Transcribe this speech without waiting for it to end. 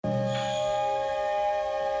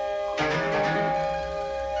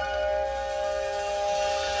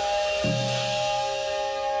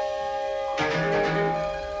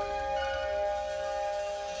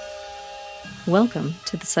Welcome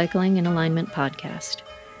to the Cycling in Alignment podcast,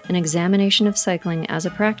 an examination of cycling as a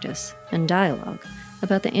practice and dialogue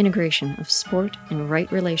about the integration of sport in right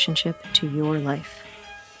relationship to your life.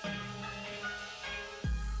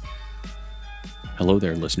 Hello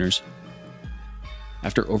there, listeners.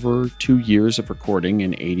 After over 2 years of recording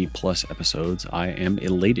and 80 plus episodes, I am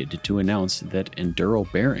elated to announce that Enduro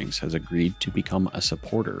Bearings has agreed to become a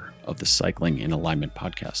supporter of the Cycling in Alignment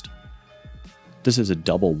podcast. This is a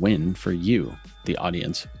double win for you, the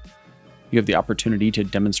audience. You have the opportunity to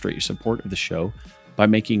demonstrate your support of the show by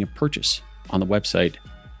making a purchase on the website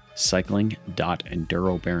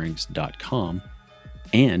cycling.endurobearings.com,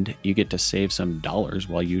 and you get to save some dollars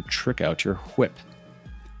while you trick out your whip.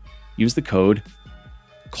 Use the code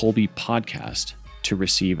Colby Podcast to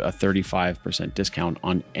receive a 35% discount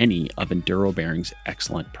on any of Enduro Bearings'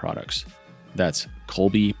 excellent products. That's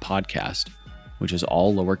Colby Podcast, which is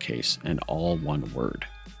all lowercase and all one word.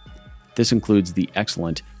 This includes the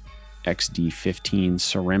excellent XD15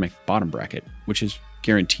 ceramic bottom bracket, which is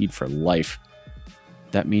guaranteed for life.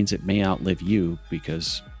 That means it may outlive you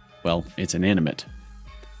because, well, it's inanimate.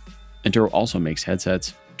 Enduro also makes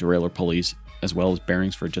headsets, derailleur pulleys, as well as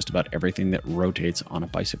bearings for just about everything that rotates on a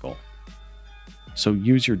bicycle. So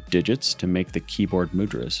use your digits to make the keyboard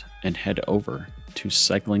mudras and head over to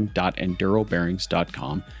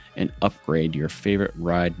cycling.endurobearings.com and upgrade your favorite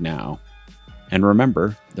ride now. And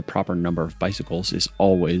remember, the proper number of bicycles is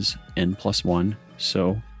always N+1,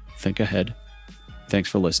 so think ahead. Thanks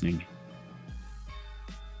for listening.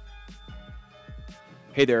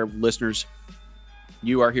 Hey there, listeners.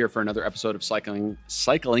 You are here for another episode of Cycling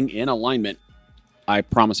in Alignment. I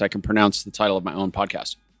promise I can pronounce the title of my own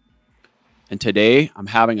podcast. And today I'm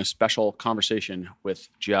having a special conversation with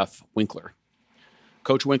Jeff Winkler.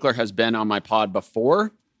 Coach Winkler has been on my pod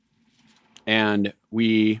before, and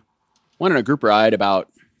we went on a group ride about,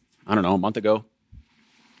 a month ago.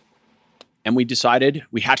 And we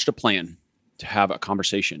hatched a plan to have a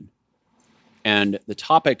conversation. And the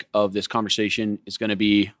topic of this conversation is going to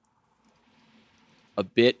be a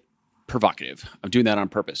bit provocative. I'm doing that on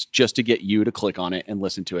purpose just to get you to click on it and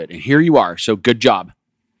listen to it. And here you are. So good job.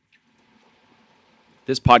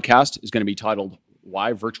 This podcast is going to be titled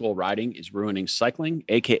Why Virtual Riding is Ruining Cycling,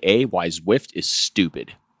 aka Why Zwift is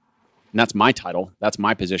Stupid. And that's my title. That's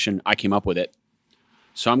my position. I came up with it.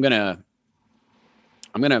 So I'm going to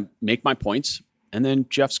make my points, and then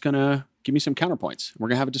Jeff's going to give me some counterpoints. We're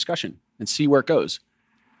going to have a discussion and see where it goes.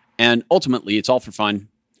 And ultimately, it's all for fun.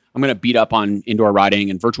 I'm going to beat up on indoor riding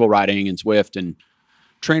and virtual riding and Zwift and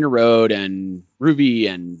Trainer Road and Ruby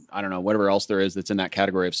and whatever else there is that's in that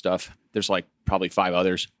category of stuff. There's like probably 5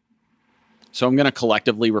 others. So I'm going to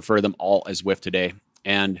collectively refer them all as Zwift today.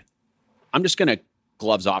 And I'm just going to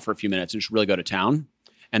gloves off for a few minutes and just really go to town.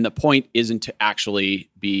 And the point isn't to actually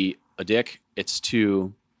be a dick. It's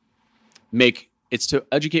to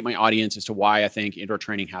educate my audience as to why I think indoor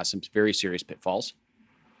training has some very serious pitfalls.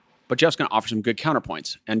 But Jeff's going to offer some good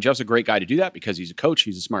counterpoints. And Jeff's a great guy to do that because he's a coach.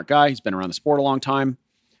 He's a smart guy. He's been around the sport a long time.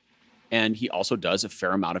 And he also does a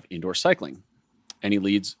fair amount of indoor cycling. And he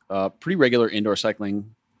leads pretty regular indoor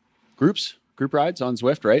cycling group rides on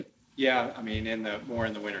Zwift, right? Yeah, more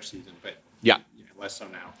in the winter season, but yeah, less so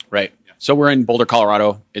now. Right. Yeah. So we're in Boulder,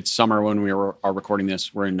 Colorado. It's summer when we are recording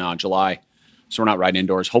this. We're in July. So we're not riding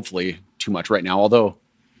indoors, hopefully, too much right now. Although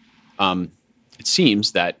it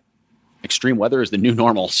seems that extreme weather is the new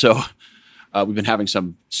normal. So we've been having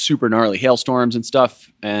some super gnarly hailstorms and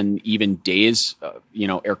stuff, and even days,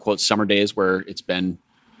 air quotes, summer days where it's been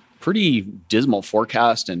pretty dismal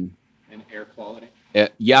forecast and air quality.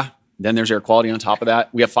 Yeah. Then there's air quality on top of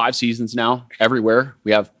that. We have 5 seasons now everywhere.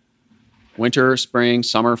 We have winter, spring,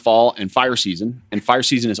 summer, fall, and fire season. And fire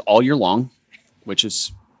season is all year long, which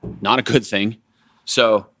is not a good thing.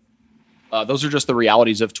 So those are just the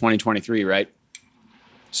realities of 2023, right?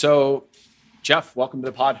 So, Jeff, welcome to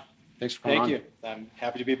the pod. Thanks for coming on. Thank you. I'm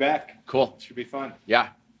happy to be back. Cool. It should be fun. Yeah.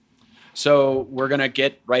 So we're going to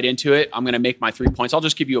get right into it. I'm going to make my 3 points. I'll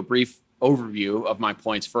just give you a brief overview of my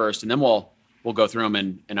points first, and then we'll go through them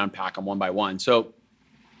and unpack them one by one. So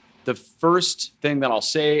the first thing that I'll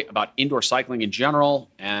say about indoor cycling in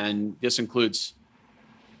general, and this includes,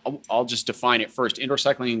 I'll just define it first. Indoor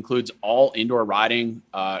cycling includes all indoor riding,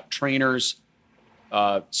 trainers,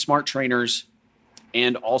 smart trainers,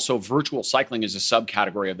 and also virtual cycling is a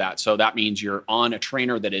subcategory of that. So that means you're on a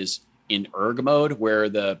trainer that is in erg mode, where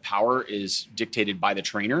the power is dictated by the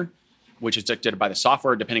trainer, which is dictated by the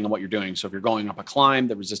software, depending on what you're doing. So if you're going up a climb,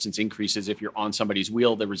 the resistance increases. If you're on somebody's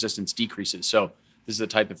wheel, the resistance decreases. So this is the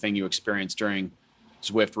type of thing you experience during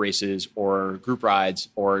Zwift races or group rides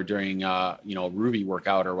or during, a Ruby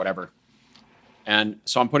workout or whatever. And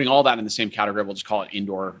so I'm putting all that in the same category. We'll just call it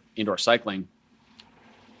indoor cycling.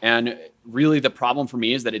 And really the problem for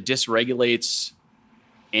me is that it dysregulates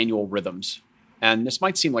annual rhythms. And this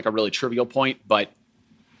might seem like a really trivial point, but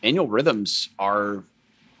annual rhythms are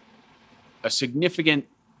a significant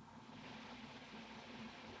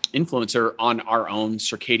influencer on our own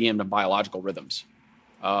circadian and biological rhythms.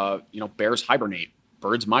 Bears hibernate,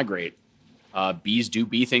 birds migrate, bees do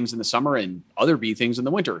bee things in the summer and other bee things in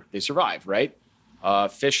the winter. They survive, right?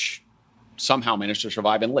 Fish somehow manage to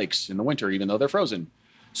survive in lakes in the winter, even though they're frozen.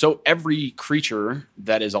 So every creature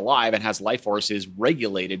that is alive and has life force is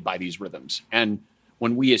regulated by these rhythms. And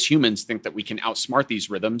when we as humans think that we can outsmart these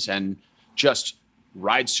rhythms and just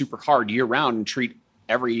ride super hard year round and treat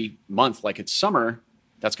every month like it's summer,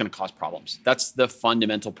 that's going to cause problems. That's the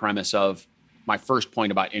fundamental premise of my first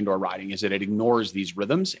point about indoor riding, is that it ignores these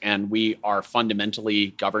rhythms, and we are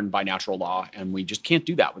fundamentally governed by natural law, and we just can't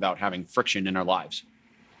do that without having friction in our lives.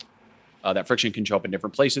 That friction can show up in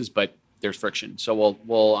different places, but there's friction. So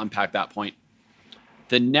we'll unpack that point.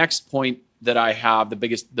 The next point that I have, the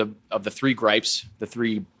biggest of the three gripes, the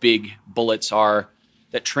three big bullets, are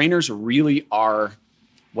that trainers really are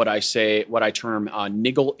what I term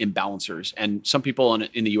niggle imbalancers. And some people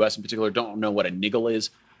in the US in particular don't know what a niggle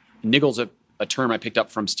is. Niggle's a term I picked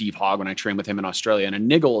up from Steve Hogg when I trained with him in Australia. And a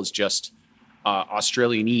niggle is just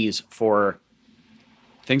Australianese for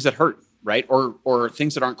things that hurt, right? Or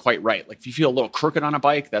things that aren't quite right. Like if you feel a little crooked on a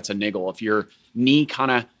bike, that's a niggle. If your knee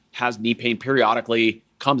kind of has knee pain periodically,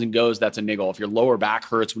 comes and goes, that's a niggle. If your lower back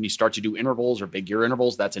hurts when you start to do intervals or big gear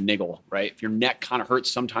intervals, that's a niggle, right? If your neck kind of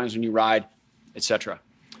hurts sometimes when you ride, etc.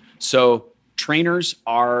 So trainers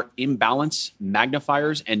are imbalance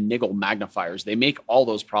magnifiers and niggle magnifiers. They make all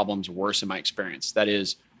those problems worse in my experience. That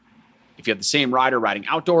is, if you have the same rider riding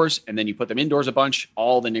outdoors and then you put them indoors a bunch,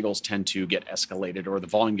 all the niggles tend to get escalated or the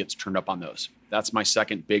volume gets turned up on those. That's my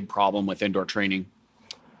second big problem with indoor training.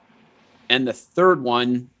 And the third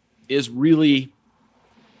one is really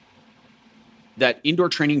that indoor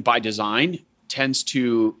training by design tends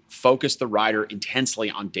to focus the rider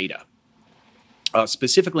intensely on data.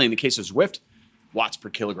 Specifically in the case of Zwift, watts per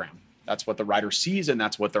kilogram. That's what the rider sees and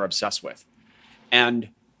that's what they're obsessed with. And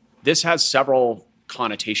this has several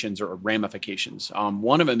connotations or ramifications.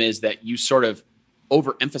 One of them is that you sort of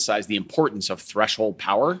overemphasize the importance of threshold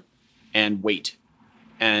power and weight.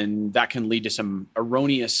 And that can lead to some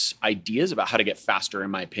erroneous ideas about how to get faster,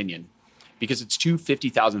 in my opinion, because it's too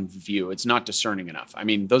 50,000 view. It's not discerning enough. I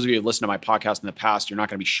mean, those of you who listened to my podcast in the past, you're not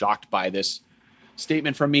going to be shocked by this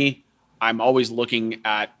statement from me. I'm always looking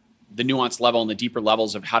at the nuanced level and the deeper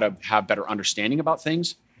levels of how to have better understanding about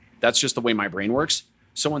things. That's just the way my brain works.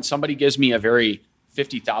 So when somebody gives me a very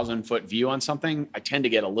 50,000 foot view on something, I tend to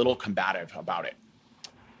get a little combative about it.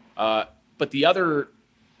 But the other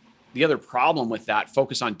problem with that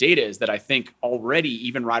focus on data is that I think already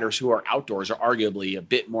even riders who are outdoors are arguably a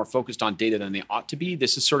bit more focused on data than they ought to be.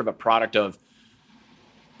 This is sort of a product of,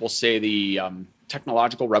 we'll say, the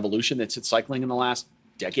technological revolution that's hit cycling in the last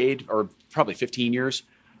decade or probably 15 years,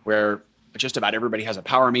 where just about everybody has a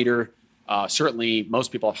power meter. Certainly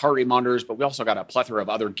most people have heart rate monitors, but we also got a plethora of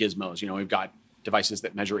other gizmos. We've got devices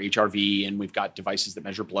that measure HRV, and we've got devices that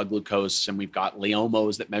measure blood glucose, and we've got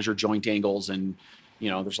Leomos that measure joint angles, and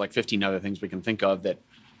there's like 15 other things we can think of that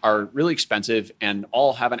are really expensive and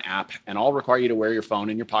all have an app and all require you to wear your phone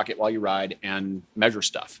in your pocket while you ride and measure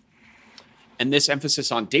stuff. And this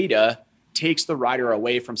emphasis on data takes the rider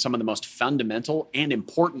away from some of the most fundamental and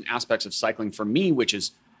important aspects of cycling for me, which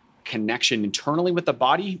is connection internally with the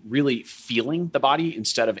body, really feeling the body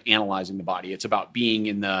instead of analyzing the body. It's about being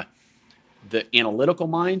in the analytical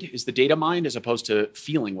mind is the data mind, as opposed to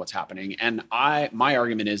feeling what's happening. And my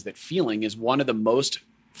argument is that feeling is one of the most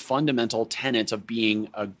fundamental tenets of being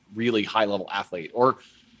a really high level athlete, or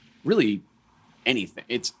really anything.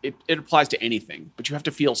 It applies to anything, but you have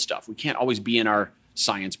to feel stuff. We can't always be in our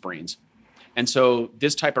science brains. And so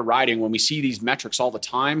this type of riding, when we see these metrics all the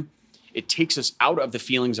time, it takes us out of the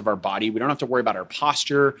feelings of our body. We don't have to worry about our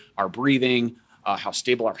posture, our breathing, how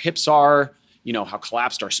stable our hips are, how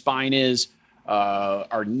collapsed our spine is,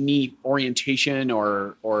 our knee orientation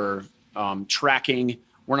or tracking.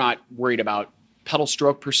 We're not worried about pedal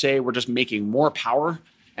stroke per se. We're just making more power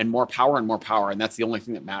and more power and more power. And that's the only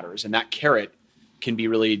thing that matters. And that carrot can be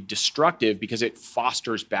really destructive because it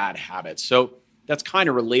fosters bad habits. So that's kind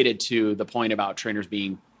of related to the point about trainers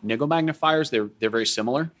being niggle magnifiers. They're very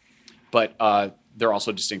similar, but they're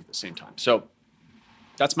also distinct at the same time. So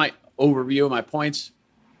that's my overview of my points.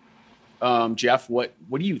 Jeff, what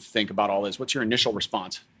do you think about all this? What's your initial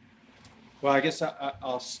response? Well, I guess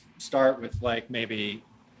I'll start with like maybe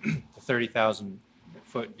the 30,000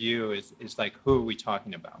 foot view is like, who are we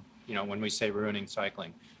talking about? When we say ruining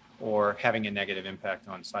cycling or having a negative impact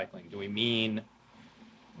on cycling, do we mean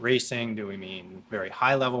racing? Do we mean very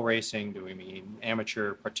high level racing? Do we mean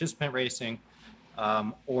amateur participant racing?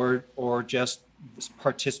 Or just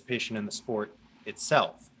participation in the sport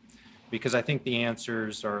itself? Because I think the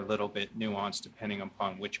answers are a little bit nuanced depending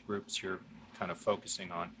upon which groups you're kind of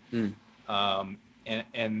focusing on.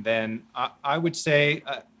 And then I would say,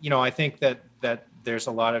 I think that there's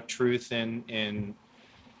a lot of truth in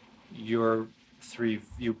your three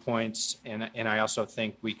viewpoints, and I also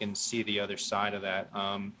think we can see the other side of that.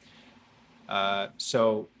 I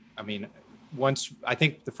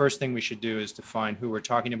think the first thing we should do is define who we're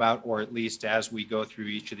talking about, or at least as we go through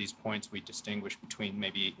each of these points, we distinguish between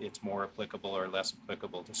maybe it's more applicable or less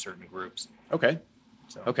applicable to certain groups. Okay.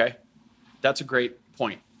 Okay. That's a great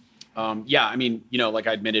point. Like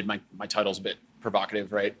I admitted, my title's a bit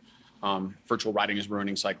provocative, right? Virtual riding is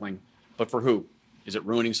ruining cycling, but for who? Is it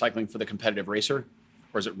ruining cycling for the competitive racer,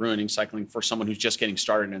 or is it ruining cycling for someone who's just getting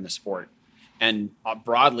started in the sport? And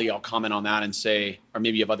broadly, I'll comment on that and say, or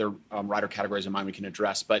maybe you have other rider categories in mind we can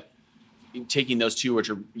address, but taking those two,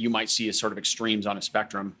 which you might see as sort of extremes on a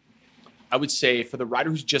spectrum, I would say for the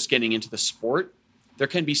rider who's just getting into the sport, there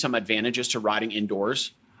can be some advantages to riding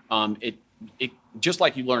indoors. It just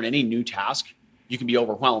like you learn any new task, you can be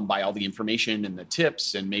overwhelmed by all the information and the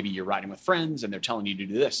tips, and maybe you're riding with friends and they're telling you to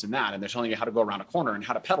do this and that, and they're telling you how to go around a corner and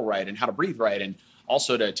how to pedal right and how to breathe right, and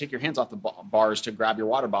also to take your hands off the bars to grab your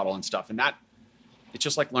water bottle and stuff. And that, it's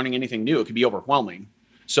just like learning anything new. It can be overwhelming.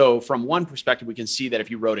 So from one perspective, we can see that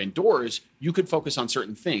if you rode indoors, you could focus on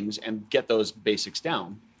certain things and get those basics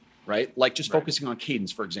down, right? Like just focusing on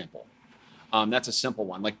cadence, for example. That's a simple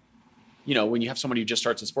one. Like, when you have somebody who just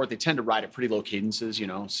starts a sport, they tend to ride at pretty low cadences,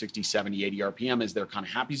 60, 70, 80 RPM is their kind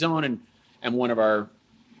of happy zone. And one of our,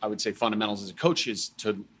 I would say, fundamentals as a coach is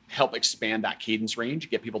to help expand that cadence range,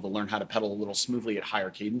 get people to learn how to pedal a little smoothly at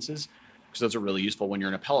higher cadences, because those are really useful when you're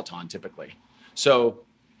in a peloton typically. So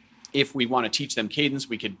if we want to teach them cadence,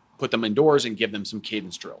 we could put them indoors and give them some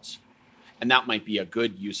cadence drills. And that might be a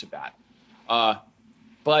good use of that.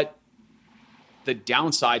 But the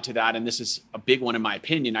downside to that, and this is a big one in my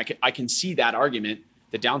opinion, I can see that argument.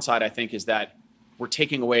 The downside, I think, is that we're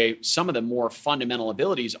taking away some of the more fundamental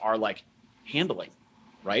abilities are like handling,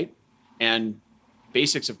 right? And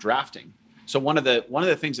basics of drafting. So one of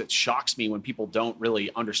the things that shocks me when people don't really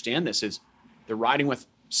understand this is they're riding with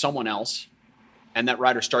someone else and that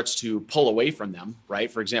rider starts to pull away from them,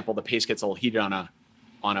 right? For example, the pace gets a little heated on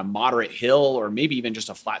a moderate hill or maybe even just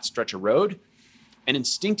a flat stretch of road. And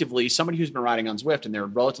instinctively, somebody who's been riding on Zwift and they're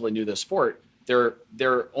relatively new to the sport,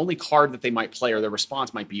 their only card that they might play or their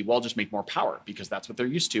response might be, well, just make more power, because that's what they're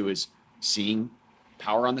used to, is seeing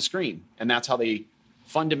power on the screen. And that's how they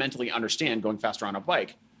fundamentally understand going faster on a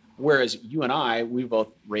bike. Whereas you and I, we've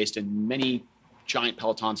both raced in many giant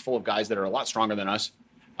pelotons full of guys that are a lot stronger than us,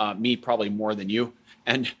 me probably more than you.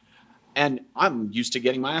 And I'm used to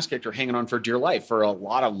getting my ass kicked or hanging on for dear life for a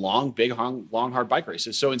lot of long, hard bike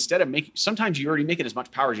races. So instead of sometimes you already make it as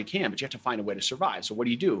much power as you can, but you have to find a way to survive. So what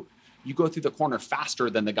do? You go through the corner faster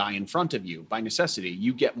than the guy in front of you by necessity.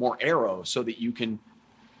 You get more aero so that you can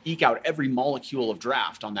eke out every molecule of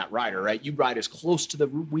draft on that rider, right? You ride as close to the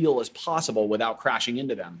wheel as possible without crashing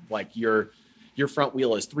into them. Like your front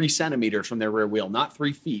wheel is 3 centimeters from their rear wheel, not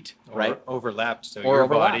 3 feet, right? Or overlapped. So or your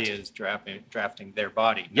overlapped. Body is drafting their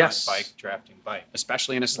body, not yes. bike drafting bike.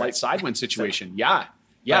 Especially in a slight sidewind situation. So,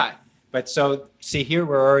 yeah. But so see here,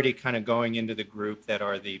 we're already kind of going into the group that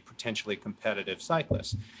are the potentially competitive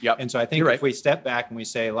cyclists. Yep. And so I think if we step back and we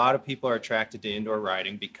say a lot of people are attracted to indoor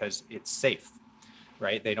riding because it's safe,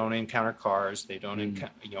 right? They don't encounter cars. They don't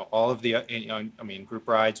encounter, all of the, group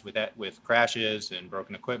rides with crashes and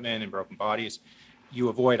broken equipment and broken bodies. You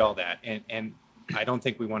avoid all that. And I don't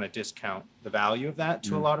think we want to discount the value of that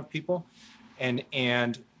to a lot of people. And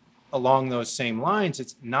along those same lines,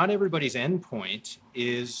 it's not everybody's endpoint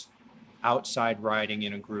is outside riding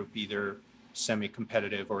in a group, either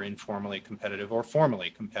semi-competitive or informally competitive or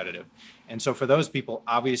formally competitive. And so for those people,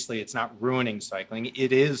 obviously it's not ruining cycling.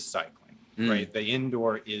 It is cycling, right? The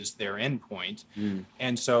indoor is their endpoint.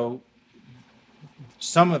 And so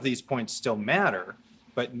some of these points still matter,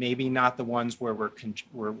 but maybe not the ones where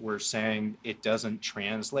we're saying it doesn't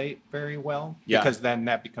translate very well, because then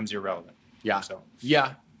that becomes irrelevant.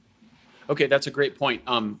 Yeah. Okay, that's a great point.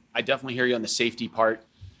 I definitely hear you on the safety part.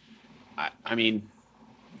 I mean,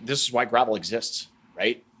 this is why gravel exists,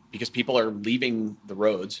 right? Because people are leaving the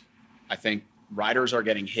roads. I think riders are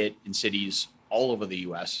getting hit in cities all over the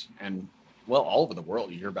US and, well, all over the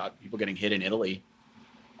world. You hear about people getting hit in Italy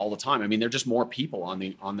all the time. I mean, there are just more people on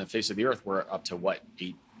the face of the earth. We're up to what,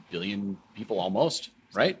 8 billion people almost,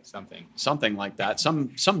 right? Something like that.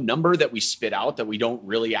 Some number that we spit out that we don't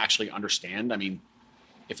really actually understand. I mean,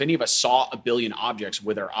 if any of us saw a billion objects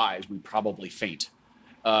with our eyes, we'd probably faint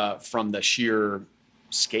from the sheer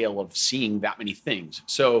scale of seeing that many things.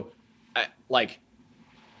 So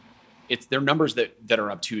they're numbers that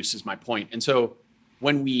are obtuse is my point. And so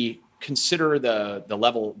when we consider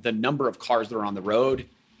the number of cars that are on the road,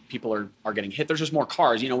 people are getting hit. There's just more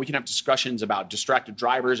cars. We can have discussions about distracted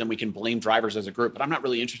drivers and we can blame drivers as a group, but I'm not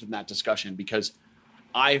really interested in that discussion because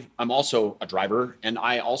I'm also a driver and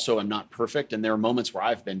I also am not perfect. And there are moments where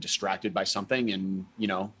I've been distracted by something and,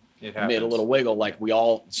 it made a little wiggle like we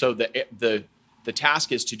all. So the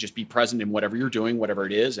task is to just be present in whatever you're doing, whatever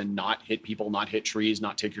it is, and not hit people, not hit trees,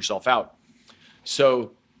 not take yourself out.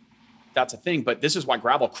 So that's a thing. But this is why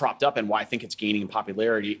gravel cropped up and why I think it's gaining in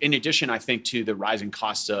popularity. In addition, I think to the rising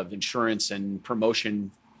costs of insurance and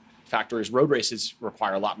promotion factors, road races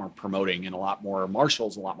require a lot more promoting and a lot more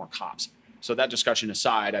marshals, a lot more cops. So that discussion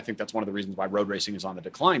aside, I think that's one of the reasons why road racing is on the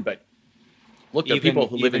decline. But look, there are people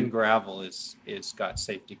who live in gravel is got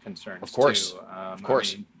safety concerns. Of course, too. Of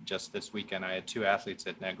course. I mean, just this weekend, I had 2 athletes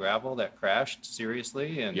at Net Gravel that crashed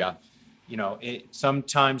seriously, and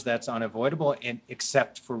sometimes that's unavoidable, and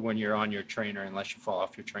except for when you're on your trainer, unless you fall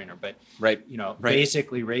off your trainer. But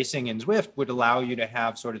basically, racing in Zwift would allow you to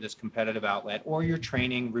have sort of this competitive outlet or your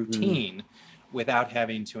training routine without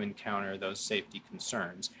having to encounter those safety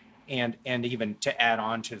concerns, and even to add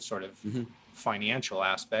on to sort of financial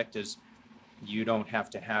aspect is. You don't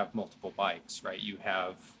have to have multiple bikes, right? You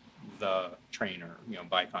have the trainer,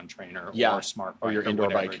 bike on trainer or smart bike or your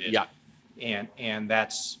indoor bike. It is. Yeah. And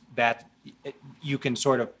that's you can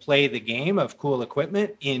sort of play the game of cool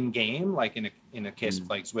equipment in game, like in a case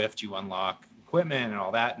of like Zwift, you unlock equipment and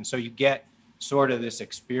all that. And so you get sort of this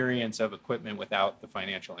experience of equipment without the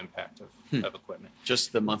financial impact of equipment.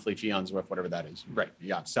 Just the monthly fee on Zwift, whatever that is. Right.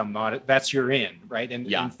 Yeah. That's your in, right?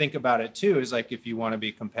 And think about it too, is like if you want to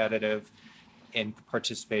be competitive and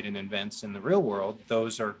participate in events in the real world,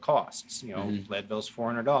 those are costs. Leadville's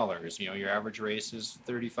 $400. Your average race is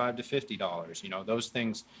 $35 to $50. Those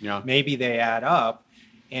things, maybe they add up.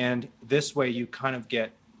 And this way you kind of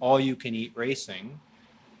get all you can eat racing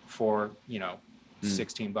for,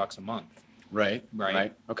 $16 a month. Right.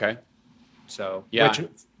 Okay. So, which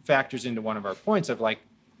factors into one of our points of like,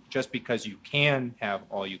 just because you can have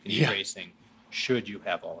all you can eat racing, should you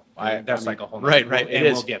have all? That's like a whole right.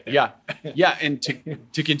 And we'll get there. Yeah. And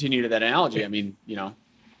to continue to that analogy, I mean,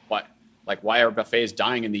 why are buffets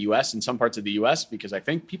dying in the U.S. in some parts of the U.S. Because I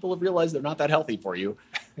think people have realized they're not that healthy for you.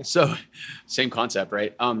 So, same concept,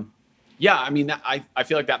 right? I mean, I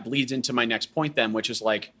feel like that bleeds into my next point then, which is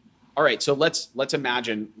like, all right, so let's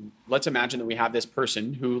imagine that we have this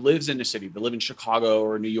person who lives in a city. They live in Chicago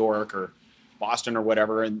or New York or Boston or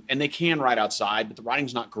whatever, and they can ride outside, but the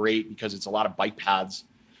riding's not great because it's a lot of bike paths,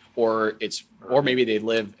 or maybe they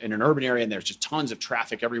live in an urban area and there's just tons of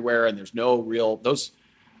traffic everywhere, and there's no real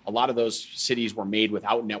a lot of those cities were made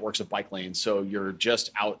without networks of bike lanes, so you're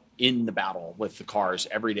just out in the battle with the cars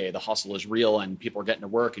every day. The hustle is real, and people are getting to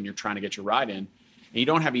work, and you're trying to get your ride in, and you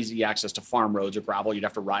don't have easy access to farm roads or gravel. You'd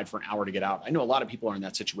have to ride for an hour to get out. I know a lot of people are in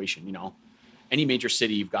that situation. Any major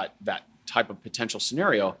city, you've got that type of potential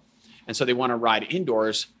scenario. And so they want to ride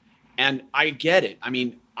indoors. And I get it. I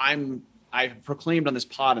mean, I've proclaimed on this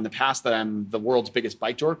pod in the past that I'm the world's biggest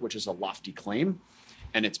bike dork, which is a lofty claim.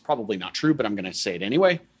 And it's probably not true, but I'm going to say it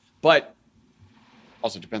anyway. But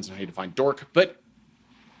also depends on how you define dork. But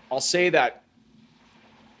I'll say that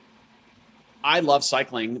I love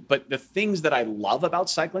cycling. But the things that I love about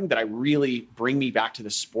cycling that I really bring me back to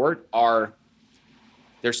the sport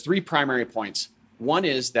there's 3 primary points. One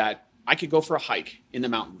is that I could go for a hike in the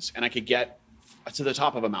mountains and I could get to the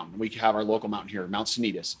top of a mountain. We have our local mountain here, Mount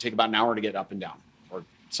Sanitas. Take about an hour to get up and down or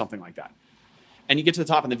something like that. And you get to the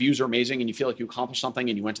top and the views are amazing and you feel like you accomplished something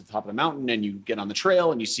and you went to the top of the mountain and you get on the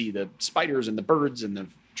trail and you see the spiders and the birds and the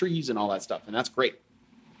trees and all that stuff. And that's great.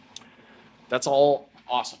 That's all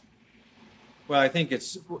awesome. Well, I think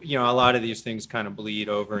it's, a lot of these things kind of bleed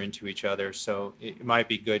over into each other. So it might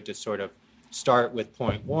be good to sort of start with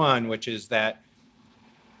point 1, which is that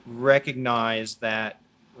recognize that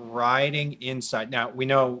riding inside. Now, we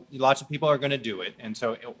know lots of people are going to do it. And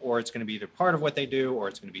so, or it's going to be either part of what they do, or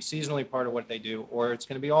it's going to be seasonally part of what they do, or it's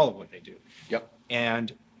going to be all of what they do. Yep.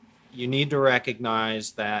 And you need to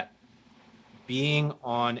recognize that being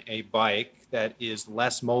on a bike that is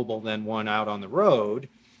less mobile than one out on the road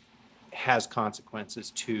has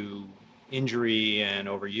consequences to injury and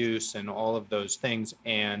overuse and all of those things.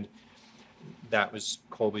 And that was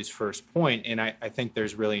Colby's first point. And I think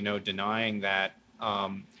there's really no denying that.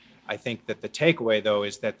 I think that the takeaway, though,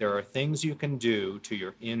 is that there are things you can do to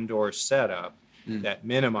your indoor setup that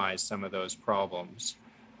minimize some of those problems,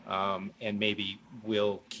 and maybe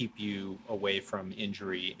will keep you away from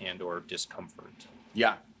injury and or discomfort.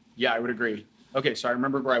 Yeah, I would agree. Okay, so I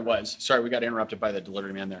remember where I was. Sorry, we got interrupted by the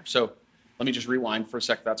delivery man there. So let me just rewind for a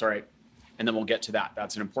sec, if that's all right, and then we'll get to that.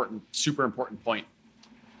 That's an important, super important point.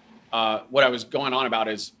 What I was going on about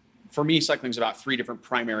is, for me, cycling is about 3 different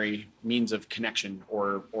primary means of connection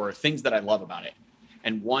or things that I love about it.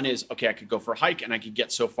 And one is, okay, I could go for a hike and I could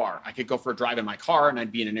get so far. I could go for a drive in my car and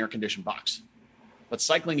I'd be in an air-conditioned box. But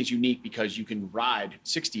cycling is unique because you can ride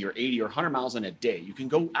 60 or 80 or 100 miles in a day. You can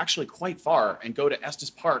go actually quite far and go to Estes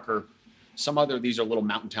Park or some other, these are little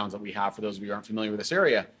mountain towns that we have for those of you who aren't familiar with this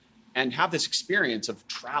area, and have this experience of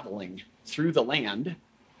traveling through the land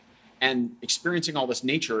and experiencing all this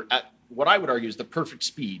nature at what I would argue is the perfect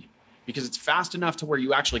speed, because it's fast enough to where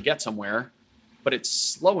you actually get somewhere, but it's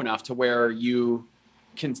slow enough to where you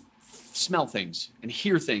can smell things and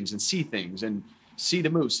hear things and see the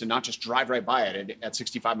moose and not just drive right by it at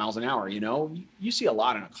 65 miles an hour. You see a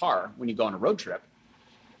lot in a car when you go on a road trip,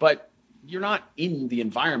 but you're not in the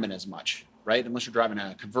environment as much, right? Unless you're driving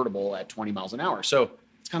a convertible at 20 miles an hour. So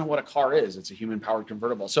it's kind of what a car is. It's a human powered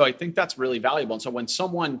convertible. So I think that's really valuable. And so when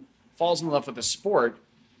someone falls in love with a sport,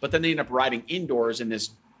 but then they end up riding indoors in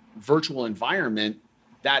this virtual environment,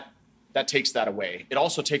 that takes that away. It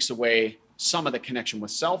also takes away some of the connection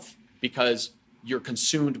with self because you're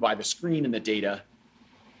consumed by the screen and the data.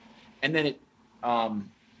 And then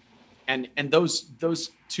and those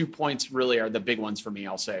 2 points really are the big ones for me,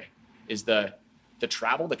 I'll say, is the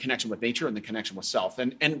travel, the connection with nature, and the connection with self.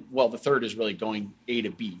 And well, the third is really going A to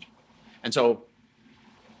B. And so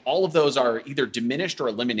all of those are either diminished or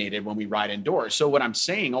eliminated when we ride indoors. So what I'm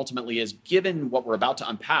saying ultimately is, given what we're about to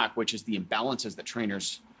unpack, which is the imbalances that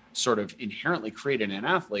trainers sort of inherently create in an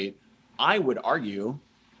athlete, I would argue,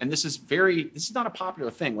 and this is not a popular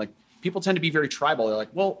thing. Like, people tend to be very tribal. They're like,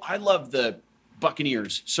 well, I love the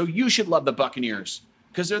Buccaneers, so you should love the Buccaneers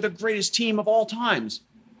because they're the greatest team of all times.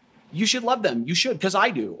 You should love them. You should, because I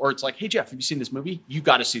do. Or it's like, hey, Jeff, have you seen this movie? You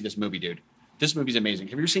got to see this movie, dude. This movie's amazing.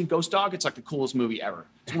 Have you ever seen Ghost Dog? It's like the coolest movie ever.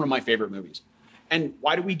 It's one of my favorite movies. And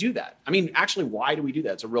why do we do that? I mean, actually, why do we do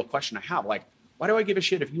that? It's a real question I have. Like, why do I give a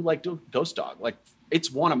shit if you like Ghost Dog? Like,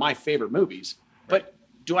 it's one of my favorite movies. But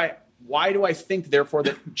why do I think, therefore,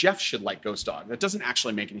 that Jeff should like Ghost Dog? That doesn't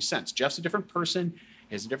actually make any sense. Jeff's a different person.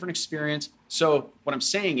 He has a different experience. So what I'm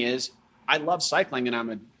saying is, I love cycling,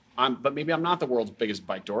 and but maybe I'm not the world's biggest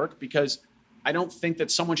bike dork, because I don't think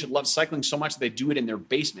that someone should love cycling so much that they do it in their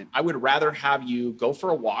basement. I would rather have you go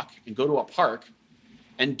for a walk and go to a park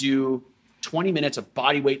and do 20 minutes of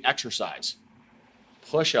body weight exercise,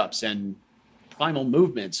 push-ups and primal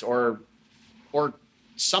movements, or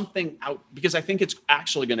something out, because I think it's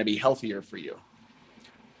actually going to be healthier for you.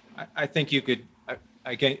 I think you could,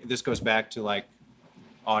 again, this goes back to like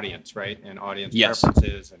audience, right? And audience Yes.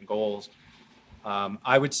 preferences and goals.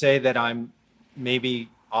 I would say that I'm maybe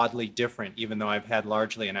oddly different, even though I've had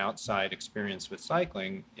largely an outside experience with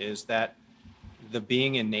cycling, is that the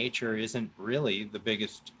being in nature isn't really the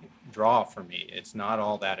biggest draw for me. It's not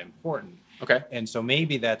all that important. Okay. And so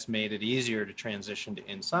maybe that's made it easier to transition to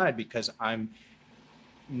inside, because I'm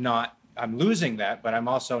losing that, but I'm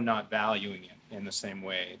also not valuing it in the same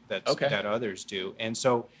way that others do. And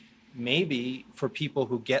so maybe for people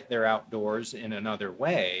who get their outdoors in another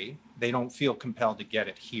way, they don't feel compelled to get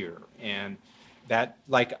it here. And that,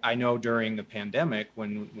 like, I know during the pandemic,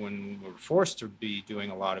 when we were forced to be doing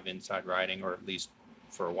a lot of inside riding, or at least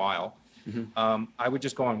for a while, I would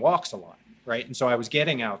just go on walks a lot, right? And so I was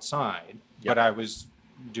getting outside, but I was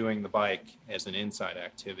doing the bike as an inside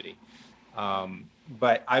activity.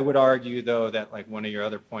 But I would argue, though, that, like, one of your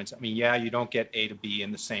other points, I mean, yeah, you don't get A to B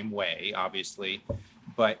in the same way, obviously,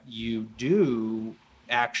 but you do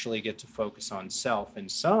actually get to focus on self.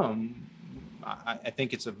 And I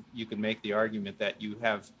think you could make the argument that you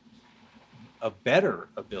have a better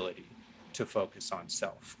ability to focus on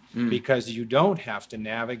self, because you don't have to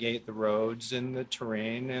navigate the roads and the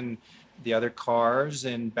terrain and the other cars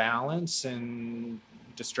and balance and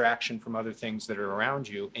distraction from other things that are around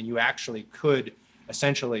you. And you actually could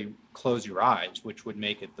essentially close your eyes, which would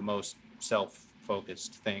make it the most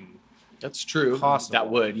self-focused thing. That's true. Possible. That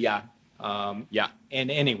would, yeah. And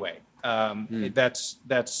anyway,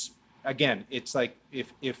 that's again, it's like,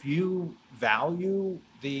 if you value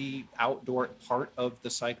the outdoor part of the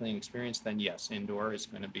cycling experience, then yes, indoor is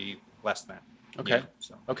going to be less than. Okay.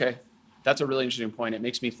 So. Okay. That's a really interesting point. It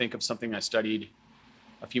makes me think of something I studied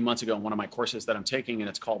a few months ago in one of my courses that I'm taking, and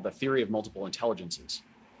it's called The Theory of Multiple Intelligences.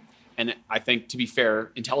 And I think, to be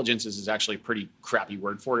fair, intelligences is actually a pretty crappy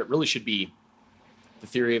word for it. It really should be the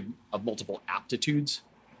theory of multiple aptitudes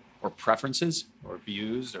or preferences. Or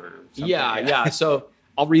views or something. Yeah. So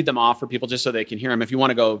I'll read them off for people just so they can hear them. If you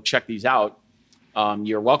want to go check these out,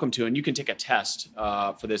 you're welcome to. And you can take a test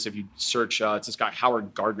for this if you search. It's this guy,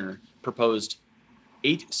 Howard Gardner, proposed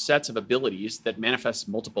 8 sets of abilities that manifest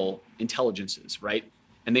multiple intelligences, right?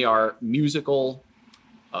 And they are musical,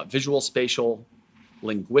 visual spatial,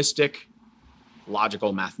 linguistic,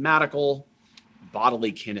 logical mathematical,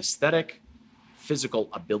 bodily kinesthetic, physical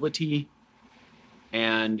ability,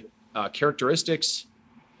 and characteristics,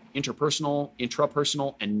 interpersonal,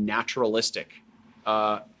 intrapersonal, and naturalistic.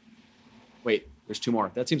 Wait, there's 2 more.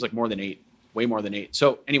 That seems like more than 8, way more than 8.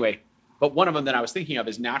 So anyway, but one of them that I was thinking of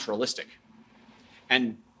is naturalistic.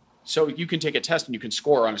 And so you can take a test and you can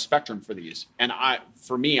score on a spectrum for these. And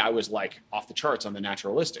for me, I was like off the charts on the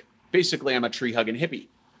naturalistic. Basically, I'm a tree-hugging hippie,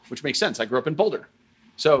 which makes sense. I grew up in Boulder.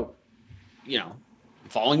 So, I'm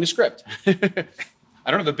following the script. I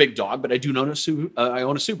don't have a big dog, but I do own a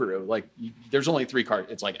Subaru. Like, there's only 3 cars.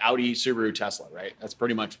 It's like Audi, Subaru, Tesla, right? That's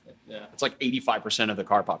pretty much, it's like 85% of the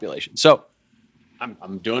car population. So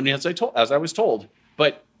I'm doing as I was told.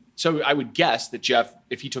 But so I would guess that Jeff,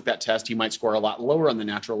 if he took that test, he might score a lot lower on the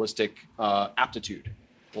naturalistic aptitude,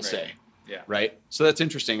 we'll say. Yeah. Right? So that's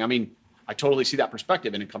interesting. I mean, I totally see that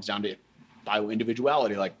perspective, and it comes down to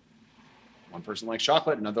bio-individuality. Like, one person likes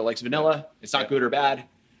chocolate, another likes vanilla. It's not good or bad.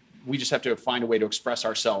 We just have to find a way to express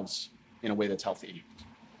ourselves in a way that's healthy.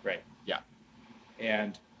 Right. Yeah.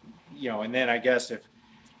 And, and then I guess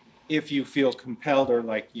if you feel compelled or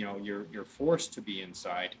like, you're forced to be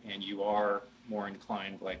inside and you are more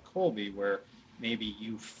inclined like Colby, where maybe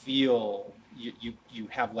you feel you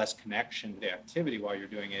have less connection to the activity while you're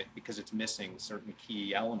doing it because it's missing certain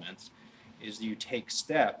key elements, is you take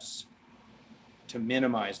steps to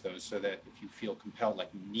minimize those so that if you feel compelled, like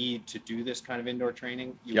you need to do this kind of indoor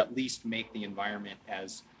training, you at least make the environment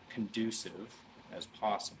as conducive as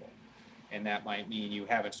possible. And that might mean you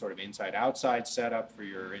have a sort of inside-outside setup for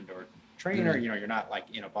your indoor trainer. Mm-hmm. You're not like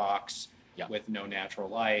in a box with no natural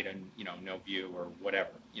light and, no view or whatever.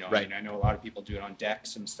 Right. I mean, I know a lot of people do it on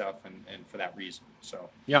decks and stuff and for that reason. So,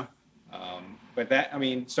 but that, I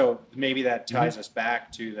mean, so maybe that ties us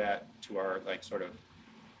back to our like sort of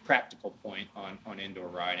practical point on indoor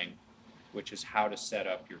riding, which is how to set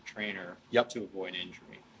up your trainer to avoid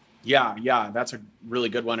injury. Yeah, that's a really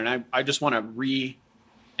good one. And I just want to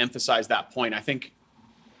re-emphasize that point. I think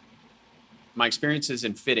my experiences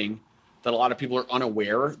in fitting that a lot of people are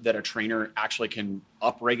unaware that a trainer actually can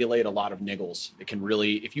upregulate a lot of niggles. It can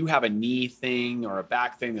really, if you have a knee thing or a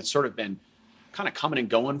back thing that's sort of been kind of coming and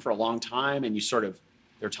going for a long time, and there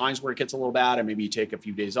are times where it gets a little bad and maybe you take a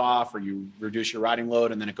few days off or you reduce your riding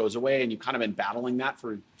load and then it goes away and you've kind of been battling that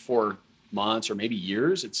for months or maybe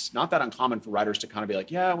years. It's not that uncommon for riders to kind of be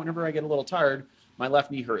like, whenever I get a little tired, my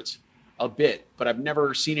left knee hurts a bit, but I've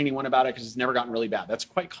never seen anyone about it because it's never gotten really bad. That's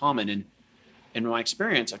quite common. And in my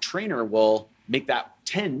experience, a trainer will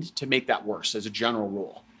tend to make that worse as a general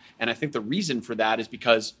rule. And I think the reason for that is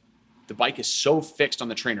because the bike is so fixed on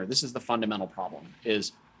the trainer. This is the fundamental problem,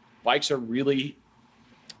 is bikes are really,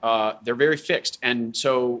 they're very fixed. And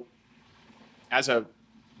so as a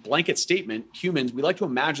blanket statement, humans, we like to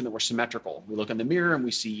imagine that we're symmetrical. We look in the mirror and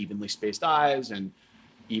we see evenly spaced eyes and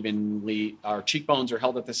our cheekbones are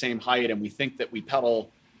held at the same height. And we think that we pedal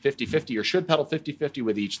 50-50 or should pedal 50-50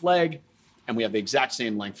 with each leg. And we have the exact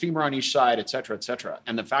same length femur on each side, et cetera, et cetera.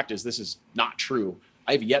 And the fact is, this is not true.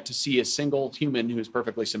 I've yet to see a single human who's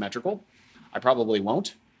perfectly symmetrical. I probably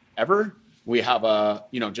won't ever. We have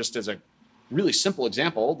just as a really simple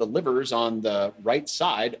example, the liver's on the right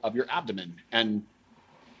side of your abdomen. And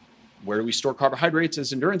where do we store carbohydrates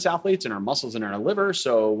as endurance athletes? In our muscles and in our liver.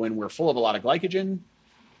 So when we're full of a lot of glycogen,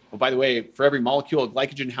 by the way, for every molecule of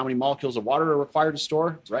glycogen, how many molecules of water are required to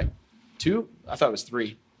store? Right? 2? I thought it was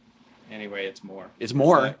 3. Anyway, it's more. It's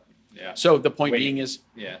more. Yeah. So the point being is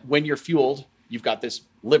when you're fueled, you've got this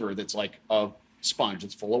liver that's like a sponge.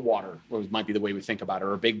 It's full of water, or it might be the way we think about it,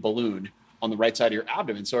 or a big balloon on the right side of your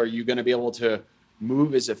abdomen. So are you going to be able to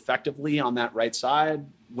move as effectively on that right side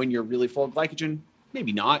when you're really full of glycogen?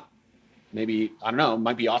 Maybe not. Maybe, I don't know, it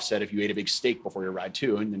might be offset if you ate a big steak before your ride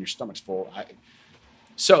too, and then your stomach's full.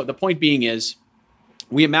 So the point being is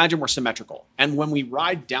we imagine we're symmetrical. And when we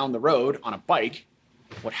ride down the road on a bike,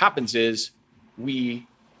 what happens is we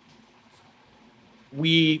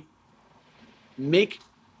make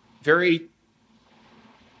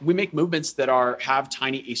movements that have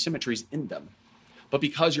tiny asymmetries in them. But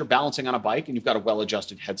because you're balancing on a bike and you've got a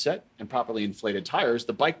well-adjusted headset and properly inflated tires,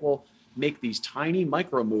 the bike will make these tiny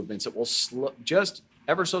micro movements that will just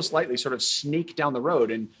ever so slightly sort of snake down the road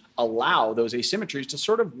and allow those asymmetries to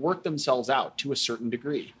sort of work themselves out to a certain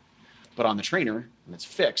degree. But on the trainer, when it's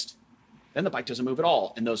fixed, then the bike doesn't move at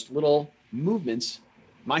all. And those little movements,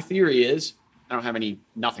 my theory is, I don't have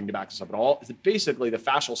nothing to back this up at all, is that basically the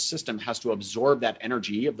fascial system has to absorb that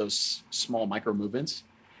energy of those small micro movements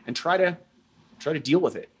and try to deal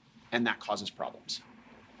with it. And that causes problems.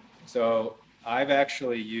 So I've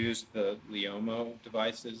actually used the Leomo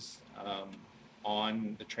devices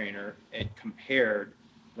on the trainer and compared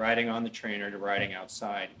riding on the trainer to riding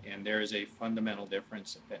outside. And there is a fundamental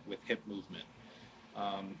difference with hip movement.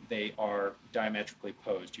 They are diametrically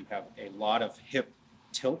opposed. You have a lot of hip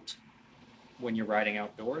tilt when you're riding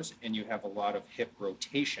outdoors, and you have a lot of hip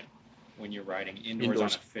rotation when you're riding indoors. On a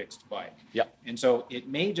fixed bike. Yep. And so it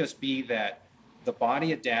may just be that the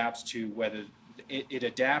body adapts to whether it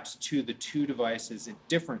adapts to the two devices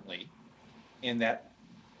differently, in that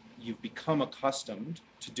you've become accustomed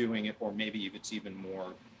to doing it, or maybe it's even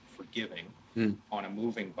more forgiving on a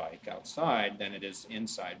moving bike outside than it is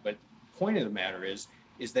inside. But the point of the matter is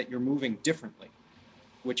that you're moving differently,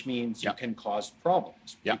 which means you can cause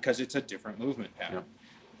problems because it's a different movement pattern.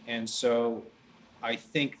 And so I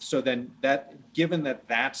think, so then that, given that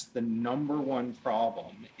that's the number one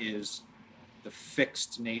problem, is the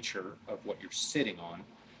fixed nature of what you're sitting on,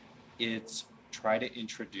 it's try to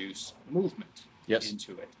introduce movement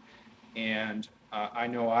into it. And I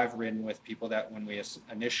know I've ridden with people that when we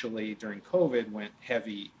initially during COVID went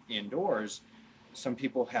heavy indoors, some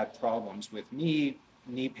people had problems with knee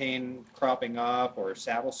pain cropping up or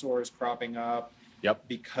saddle sores cropping up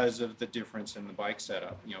because of the difference in the bike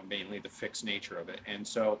setup, mainly the fixed nature of it. And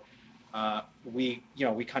so we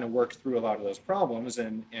kind of worked through a lot of those problems,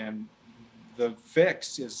 and the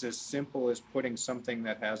fix is as simple as putting something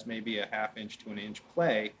that has maybe a 1/2 inch to 1 inch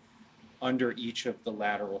play under each of the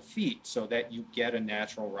lateral feet so that you get a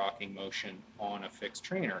natural rocking motion on a fixed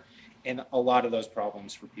trainer. And a lot of those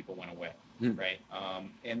problems for people went away, right?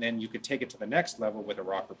 And then you could take it to the next level with a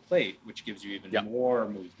rocker plate, which gives you even more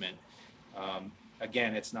movement.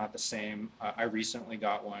 Again, it's not the same. I recently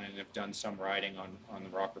got one and have done some riding on the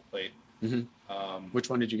rocker plate. Which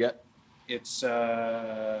one did you get? It's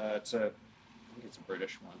I think it's a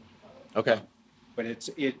British one. Okay. But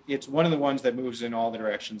it's one of the ones that moves in all the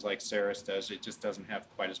directions like Ceres does. It just doesn't have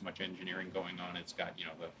quite as much engineering going on. It's got,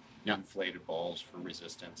 the inflated balls for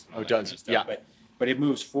resistance. And all that kind of stuff. But it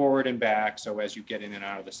moves forward and back. So as you get in and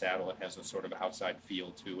out of the saddle, it has a sort of outside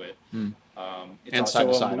feel to it. It's and side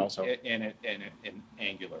to side also. And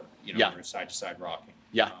angular, or side to side rocking.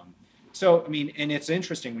 So, I mean, and it's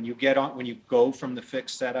interesting when you go from the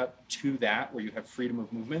fixed setup to that where you have freedom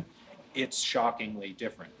of movement, it's shockingly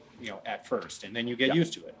different, at first, and then you get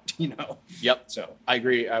used to it, So I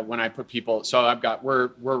agree. When I put people, so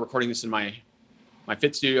we're recording this in my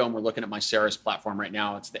fit studio, and we're looking at my Ceres platform right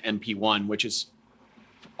now. It's the Ep1, which is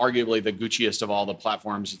arguably the Gucciest of all the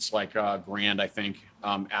platforms. It's like $1,000, I think,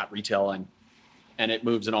 at retail, and it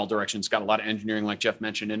moves in all directions. It's got a lot of engineering, like Jeff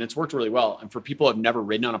mentioned, and it's worked really well. And for people who have never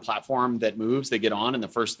ridden on a platform that moves, they get on, and the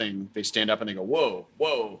first thing they stand up and they go, whoa,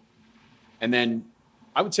 whoa. And then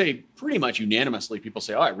I would say pretty much unanimously, people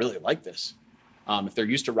say, oh, I really like this. If they're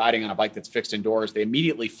used to riding on a bike that's fixed indoors, they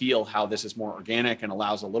immediately feel how this is more organic and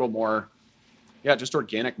allows a little more, just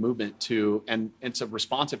organic movement and it's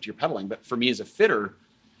responsive to your pedaling. But for me as a fitter,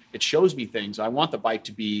 it shows me things. I want the bike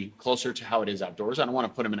to be closer to how it is outdoors. I don't want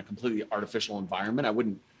to put them in a completely artificial environment. I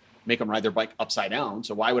wouldn't make them ride their bike upside down.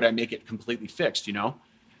 So why would I make it completely fixed,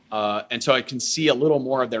 And so I can see a little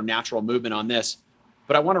more of their natural movement on this.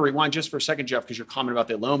 But I want to rewind just for a second, Jeff, because your comment about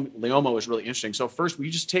the Leomo is really interesting. So first, will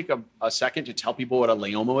you just take a second to tell people what a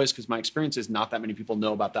Leomo is? Because my experience is not that many people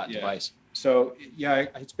know about that device. So,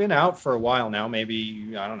 it's been out for a while now, maybe,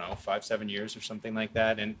 5-7 years or something like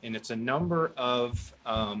that. And it's a number of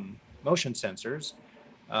motion sensors,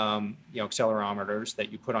 accelerometers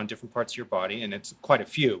that you put on different parts of your body. And it's quite a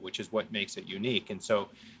few, which is what makes it unique. And so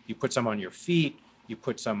you put some on your feet, you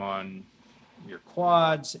put some on your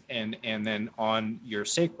quads, and then on your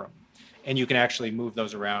sacrum, and you can actually move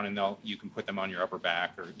those around, and you can put them on your upper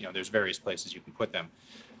back, or there's various places you can put them.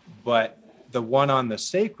 But the one on the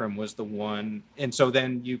sacrum was the one, and so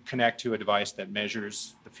then you connect to a device that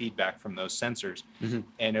measures the feedback from those sensors,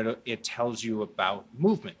 and it tells you about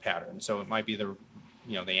movement patterns. So it might be the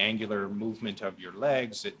angular movement of your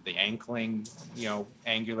legs, the ankling,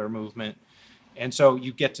 angular movement. And so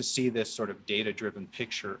you get to see this sort of data-driven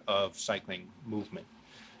picture of cycling movement.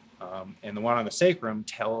 And the one on the sacrum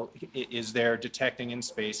is there detecting in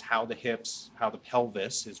space how the hips, how the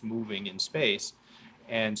pelvis is moving in space.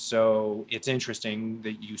 And so it's interesting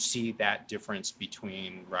that you see that difference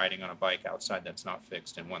between riding on a bike outside that's not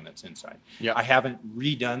fixed and one that's inside. Yeah. I haven't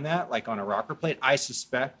redone that like on a rocker plate. I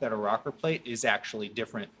suspect that a rocker plate is actually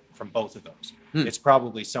different from both of those. It's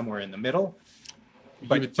probably somewhere in the middle,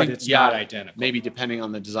 but it's not identical. Maybe depending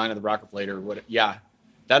on the design of the rocker plate or what. Yeah,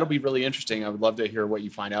 that'll be really interesting. I would love to hear what you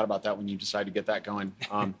find out about that when you decide to get that going.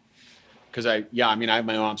 Because I have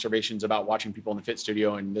my own observations about watching people in the fit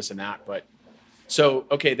studio and this and that, but. So,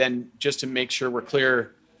 okay, then just to make sure we're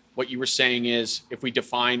clear, what you were saying is if we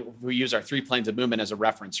use our 3 planes of movement as a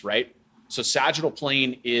reference, right? So sagittal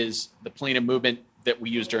plane is the plane of movement that we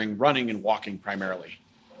use during running and walking primarily,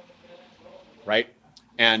 right?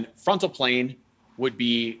 And frontal plane would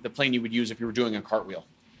be the plane you would use if you were doing a cartwheel,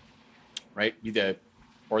 right?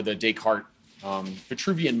 Or the Descartes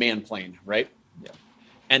Vitruvian man plane, right? Yeah.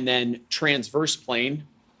 And then transverse plane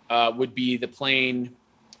would be the plane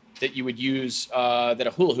that you would use that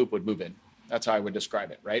a hula hoop would move in. That's how I would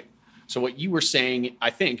describe it, right? So what you were saying,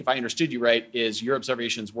 I think, if I understood you right, is your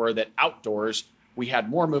observations were that outdoors, we had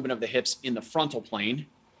more movement of the hips in the frontal plane,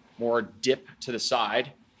 more dip to the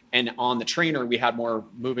side, and on the trainer, we had more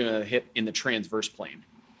movement of the hip in the transverse plane.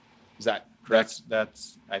 Is that correct?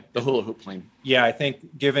 That's the hula hoop plane. Yeah, I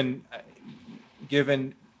think given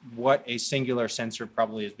what a singular sensor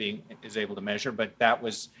probably is able to measure, but that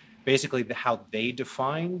was basically how they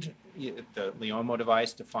defined the Leomo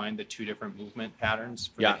device defined the 2 different movement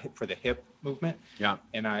patterns for the hip movement. Yeah.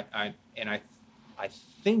 And I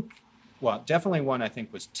think, well, definitely one I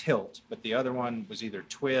think was tilt, but the other one was either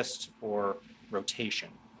twist or rotation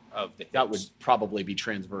of the hips. That would probably be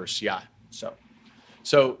transverse. Yeah.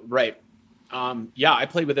 So right. I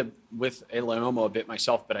played with a Leomo a bit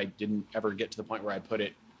myself, but I didn't ever get to the point where I put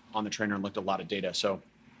it on the trainer and looked at a lot of data. So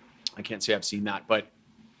I can't say I've seen that, but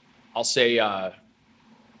I'll say,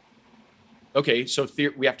 okay, so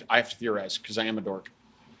I have to theorize because I am a dork.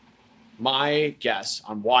 My guess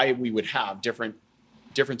on why we would have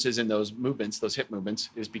differences in those movements, those hip movements,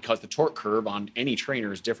 is because the torque curve on any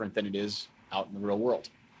trainer is different than it is out in the real world.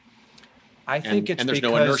 And there's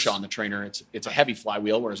no inertia on the trainer. It's a heavy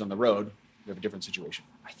flywheel, whereas on the road, we have a different situation.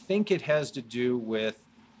 I think it has to do with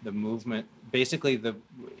the movement. Basically,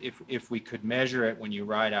 if we could measure it when you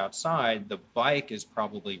ride outside, the bike is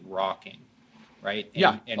probably rocking, right?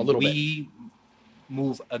 And a little bit. We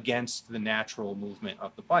move against the natural movement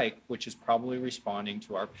of the bike, which is probably responding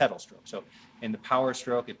to our pedal stroke. So in the power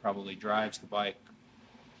stroke, it probably drives the bike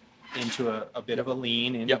into a bit of a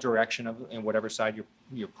lean in the direction of in whatever side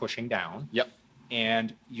you're pushing down. Yep.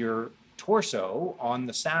 And your torso on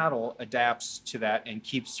the saddle adapts to that and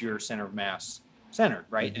keeps your center of mass centered,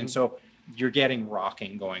 right? Mm-hmm. And so you're getting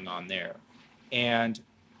rocking going on there. And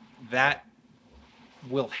that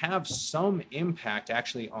will have some impact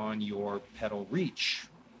actually on your pedal reach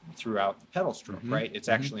throughout the pedal stroke, right? It's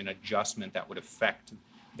actually an adjustment that would affect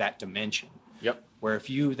that dimension. Yep. Where if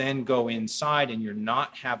you then go inside and you're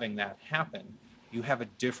not having that happen, you have a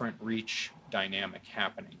different reach dynamic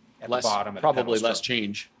happening at the bottom of the pedal probably stroke.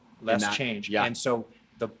 less change. Yeah. And so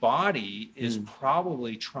the body is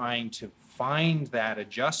probably trying to find that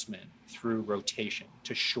adjustment through rotation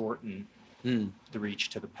to shorten the reach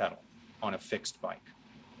to the pedal on a fixed bike.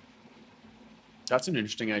 That's an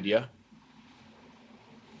interesting idea.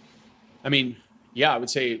 I mean, I would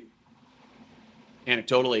say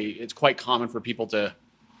anecdotally, it's quite common for people to,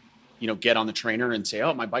 get on the trainer and say,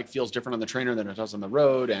 oh, my bike feels different on the trainer than it does on the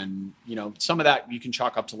road. And, some of that you can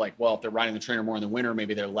chalk up to like, well, if they're riding the trainer more in the winter,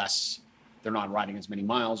 maybe they're not riding as many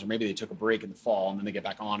miles, or maybe they took a break in the fall and then they get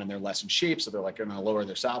back on and they're less in shape. So they're like going to lower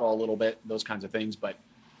their saddle a little bit, those kinds of things. But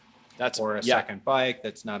that's a second bike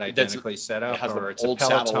that's not identically set up, or it's a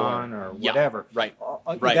Peloton or whatever. Right.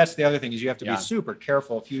 That's the other thing is you have to be super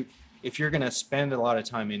careful. If you're going to spend a lot of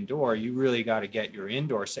time indoor, you really got to get your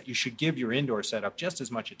indoor set. You should give your indoor setup just as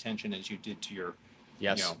much attention as you did to your,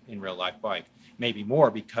 in real life bike, maybe more,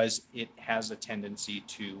 because it has a tendency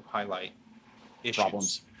to highlight issues.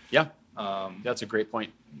 Problems. Yeah. That's a great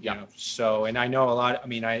point. Yeah. So, and I know a lot,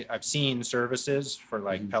 I've seen services for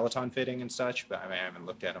like Peloton fitting and such, but I haven't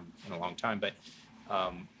looked at them in a long time, but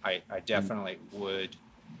I definitely would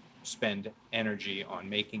spend energy on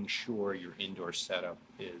making sure your indoor setup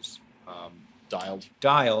is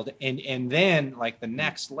dialed. And then like the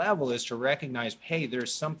next level is to recognize, hey,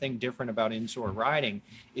 there's something different about indoor riding.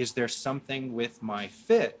 Is there something with my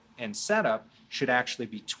fit and setup should actually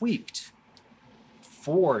be tweaked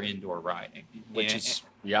for indoor riding?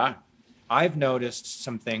 I've noticed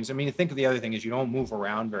some things. Think of the other thing is you don't move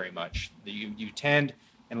around very much. You tend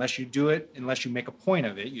unless you make a point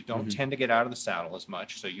of it, you don't tend to get out of the saddle as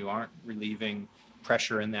much. So you aren't relieving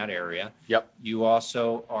pressure in that area. Yep. You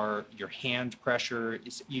also your hand pressure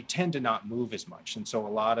you tend to not move as much. And so a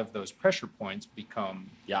lot of those pressure points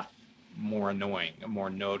become more annoying and more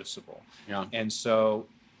noticeable. Yeah. And so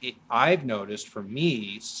I've noticed for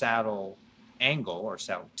me, saddle angle or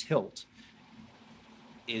saddle tilt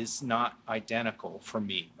is not identical for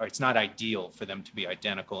me, or it's not ideal for them to be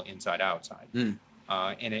identical inside outside.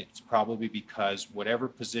 And it's probably because whatever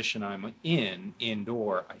position I'm in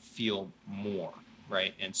indoor, I feel more,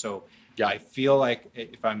 right? And so I feel like,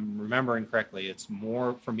 if I'm remembering correctly, it's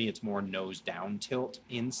more nose down tilt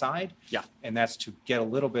inside. Yeah. And that's to get a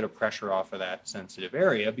little bit of pressure off of that sensitive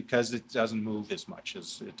area because it doesn't move as much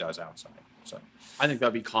as it does outside. So I think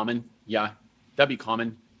that'd be common. Yeah, that'd be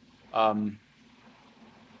common.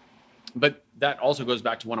 But that also goes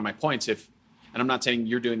back to one of my points. And I'm not saying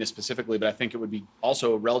you're doing this specifically, but I think it would be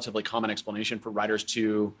also a relatively common explanation for riders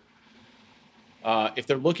to, if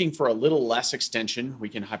they're looking for a little less extension, we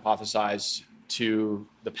can hypothesize to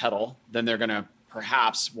the pedal, then they're going to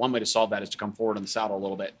perhaps, one way to solve that is to come forward on the saddle a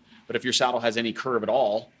little bit. But if your saddle has any curve at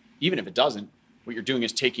all, even if it doesn't, what you're doing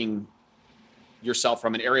is taking yourself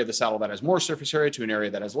from an area of the saddle that has more surface area to an area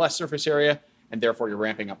that has less surface area, and therefore you're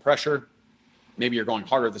ramping up pressure. Maybe you're going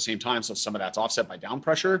harder at the same time, so some of that's offset by down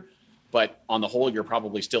pressure. But on the whole, you're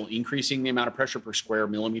probably still increasing the amount of pressure per square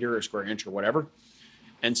millimeter or square inch or whatever.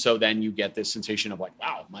 And so then you get this sensation of like,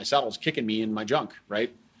 wow, my saddle's kicking me in my junk,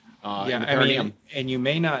 right? And you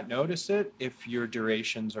may not notice it if your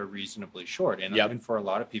durations are reasonably short. And for a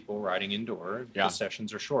lot of people riding indoor, the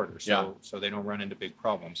sessions are shorter, so they don't run into big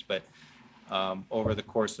problems. But over the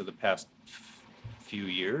course of the past few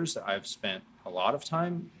years, I've spent a lot of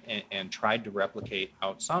time and tried to replicate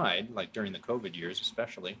outside, like during the COVID years,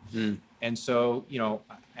 especially. And so, I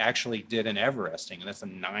actually did an Everesting, and that's a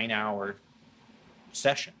 9-hour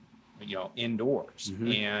session, indoors.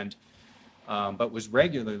 And, but was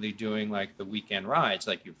regularly doing like the weekend rides,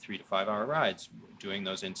 like your 3 to 5 hour rides, doing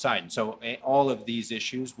those inside. And so all of these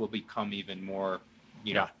issues will become even more,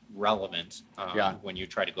 relevant when you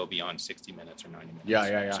try to go beyond 60 minutes or 90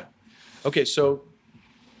 minutes. So. Okay. So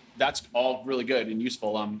that's all really good and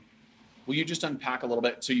useful. Will you just unpack a little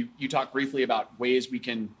bit? So you talked briefly about ways we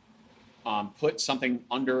can put something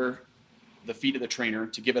under the feet of the trainer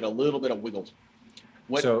to give it a little bit of wiggle.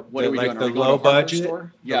 What are we doing? The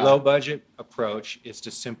low budget approach is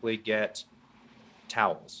to simply get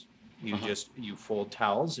towels. You fold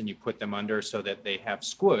towels and you put them under so that they have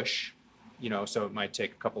squish. So it might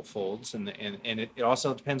take a couple folds, and it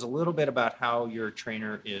also depends a little bit about how your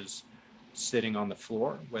trainer is sitting on the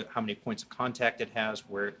floor, with how many points of contact it has,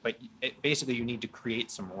 basically you need to create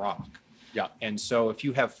some rock. Yeah. And so if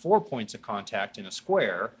you have 4 points of contact in a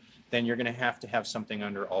square, then you're going to have something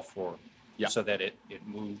under all 4, so that it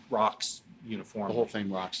rocks uniformly. The whole thing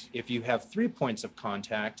rocks. If you have 3 points of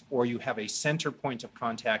contact, or you have a center point of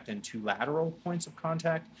contact and 2 lateral points of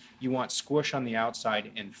contact, you want squish on the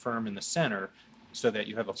outside and firm in the center, so that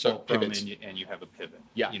you have a fulcrum and you have a pivot.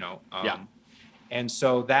 And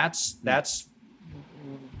so that's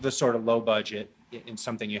the sort of low budget in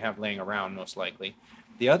something you have laying around, most likely.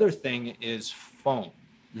 The other thing is foam.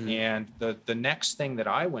 And the next thing that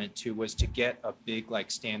I went to was to get a big,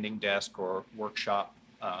 like, standing desk or workshop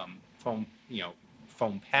foam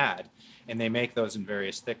pad, and they make those in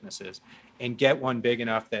various thicknesses, and get one big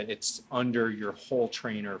enough that it's under your whole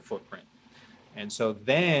trainer footprint. And so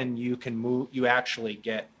then you actually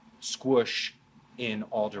get squish in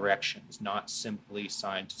all directions, not simply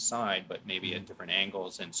side to side, but maybe at different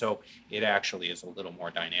angles. And so it actually is a little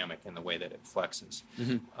more dynamic in the way that it flexes.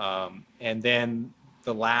 And then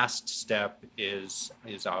the last step is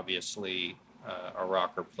obviously a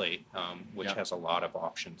rocker plate, which has a lot of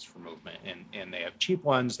options for movement. And they have cheap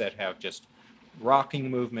ones that have just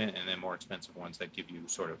rocking movement, and then more expensive ones that give you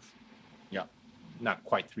sort of, not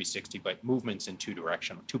quite 360, but movements in 2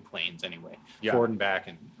 planes anyway, forward and back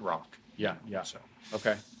and rock. So,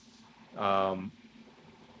 okay. And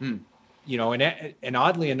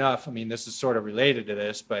oddly enough, I mean, this is sort of related to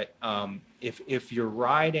this, but if you're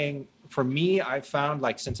riding, for me, I found,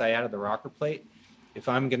 like, since I added the rocker plate, if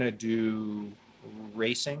I'm going to do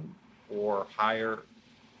racing or higher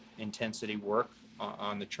intensity work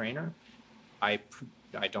on the trainer, I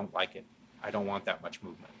don't like it. I don't want that much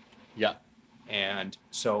movement. Yeah. And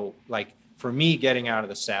so, like, for me, getting out of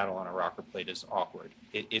the saddle on a rocker plate is awkward.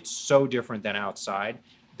 It's so different than outside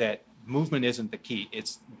that movement isn't the key.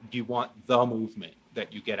 You want the movement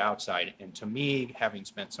that you get outside. And to me, having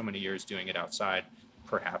spent so many years doing it outside,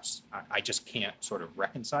 perhaps I just can't sort of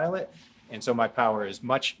reconcile it. And so my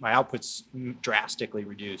output's drastically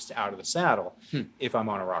reduced out of the saddle if I'm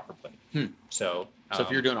on a rocker plate. So if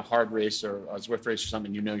you're doing a hard race or a Zwift race or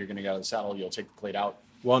something, you're going to get out of the saddle, you'll take the plate out.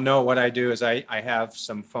 Well, no, what I do is I have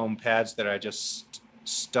some foam pads that I just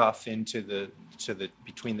stuff into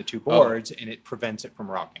between the two boards, and it prevents it from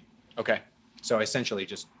rocking. Okay. So I essentially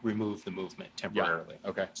just remove the movement temporarily. Yeah.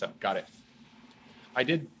 Okay. So got it. I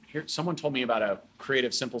did hear someone told me about a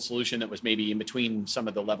creative, simple solution that was maybe in between some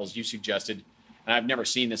of the levels you suggested. And I've never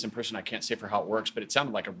seen this in person. I can't say for how it works, but it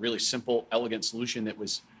sounded like a really simple, elegant solution that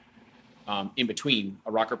was in between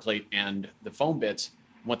a rocker plate and the foam bits.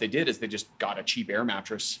 And what they did is they just got a cheap air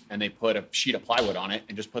mattress and they put a sheet of plywood on it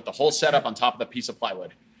and just put the whole setup on top of the piece of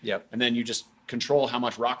plywood. Yep. And then you just control how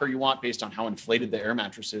much rocker you want based on how inflated the air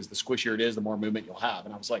mattress is. The squishier it is, the more movement you'll have.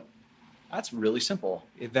 And I was like, that's really simple.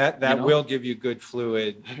 That will give you good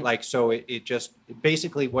fluid. Like, so it just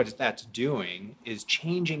basically what that's doing is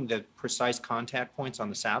changing the precise contact points on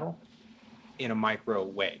the saddle in a micro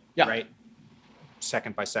way, right?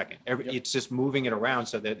 Second by second. It's just moving it around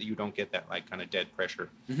so that you don't get that like kind of dead pressure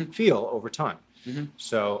feel over time.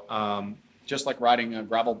 So just like riding a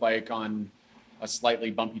gravel bike on a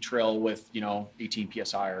slightly bumpy trail with 18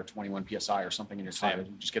 psi or 21 psi or something in your tire,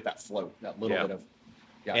 you just get that float, that little bit of.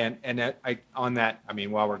 Yeah. And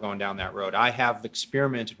while we're going down that road, I have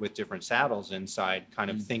experimented with different saddles inside,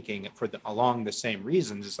 kind of thinking along the same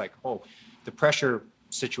reasons. It's like, oh, the pressure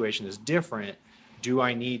situation is different. Do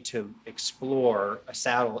I need to explore a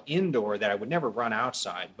saddle indoor that I would never run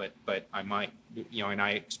outside, but I might, and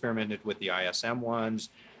I experimented with the ISM ones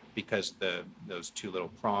because those two little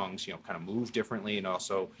prongs, kind of move differently, and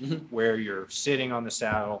also where you're sitting on the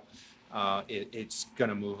saddle. It's going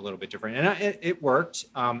to move a little bit different, and it worked.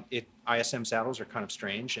 ISM saddles are kind of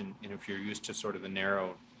strange, and if you're used to sort of the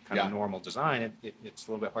narrow kind of normal design, it's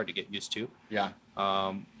a little bit hard to get used to. Yeah.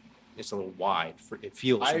 It's a little wide. It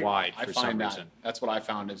feels wide for some reason. That's what I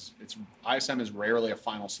found is ISM is rarely a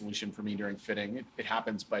final solution for me during fitting. It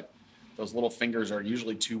happens, but those little fingers are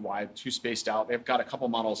usually too wide, too spaced out. They've got a couple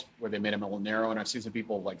models where they made them a little narrow, and I've seen some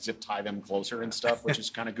people like zip tie them closer and stuff, which is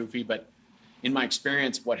kind of goofy, but in my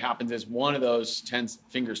experience, what happens is one of those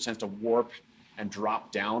fingers tends to warp and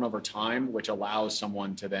drop down over time, which allows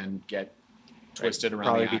someone to then get twisted around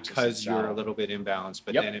probably the axis. Because you're a little bit imbalanced,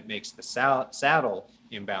 but then it makes the saddle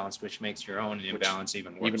imbalanced, which makes your own imbalance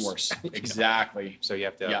even worse. Even worse. Exactly. So you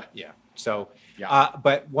have to, So,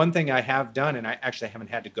 but one thing I have done, and I actually haven't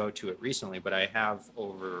had to go to it recently, but I have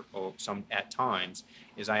over some at times,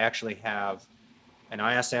 is I actually have an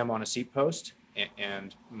ISM on a seat post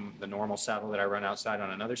and the normal saddle that I run outside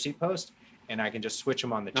on another seat post, and I can just switch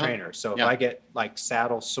them on the trainer. So if I get like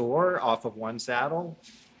saddle sore off of one saddle,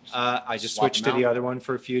 I just switch to the other one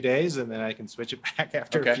for a few days, and then I can switch it back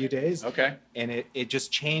after a few days. Okay. And it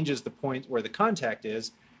just changes the point where the contact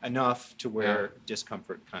is enough to where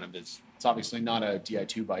discomfort kind of is. It's obviously not a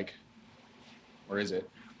Di2 bike, or is it?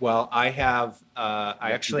 Well, I have,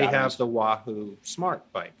 I actually have the Wahoo Smart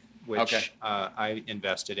bike, which I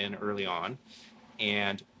invested in early on.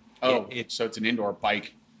 And so it's an indoor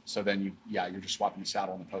bike. So then you're just swapping the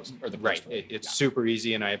saddle and the post or the post. Right. It's super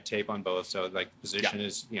easy, and I have tape on both. So like the position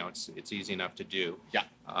is, it's easy enough to do. Yeah.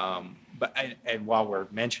 But while we're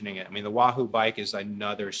mentioning it, I mean, the Wahoo bike is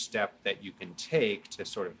another step that you can take to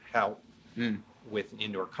sort of help with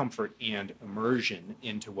indoor comfort and immersion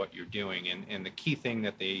into what you're doing. And the key thing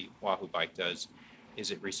that the Wahoo bike does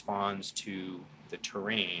is it responds to the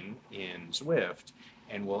terrain in Zwift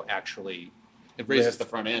and will actually raises the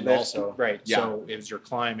front end also. Right. Yeah. So as you're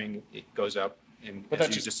climbing, it goes up, and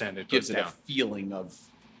as you descend, it goes down. Gives it a feeling of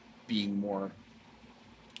being more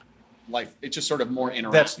life. It's just sort of more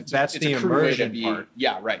interactive. That's the immersion part.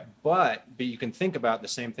 Yeah, right. But you can think about the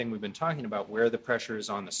same thing we've been talking about, where the pressure is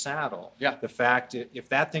on the saddle. Yeah. The fact if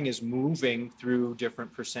that thing is moving through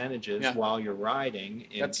different percentages while you're riding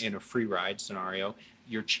in a free ride scenario,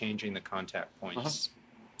 you're changing the contact points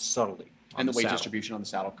subtly. And the weight distribution on the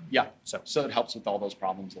saddle. Yeah. So it helps with all those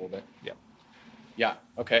problems a little bit. Yeah. Yeah.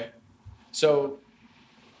 Okay. So,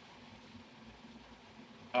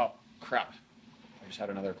 oh, crap. I just had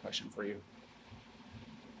another question for you.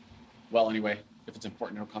 Well, anyway, if it's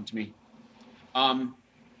important, it'll come to me.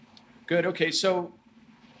 Good. Okay. So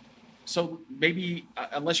maybe,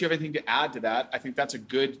 unless you have anything to add to that, I think that's a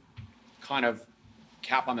good kind of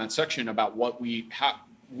cap on that section about what we have.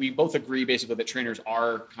 We both agree basically that trainers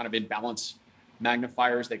are kind of imbalance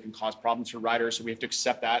magnifiers. They can cause problems for riders. So we have to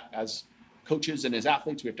accept that as coaches and as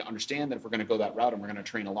athletes. We have to understand that if we're going to go that route and we're going to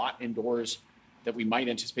train a lot indoors, that we might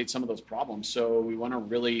anticipate some of those problems. So we want to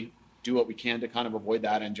really do what we can to kind of avoid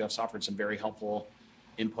that. And Jeff's offered some very helpful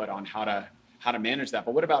input on how how to manage that.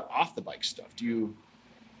 But what about off the bike stuff? Do you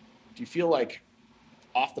feel like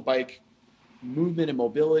off the bike movement and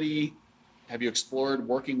mobility, have you explored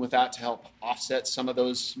working with that to help offset some of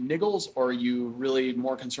those niggles, or are you really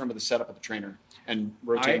more concerned with the setup of the trainer and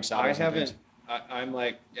rotating saddles? I'm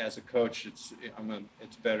like, as a coach, it's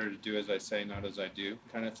better to do as I say, not as I do,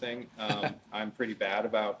 kind of thing. I'm pretty bad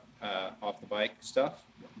about off the bike stuff,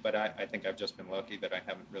 but I think I've just been lucky that I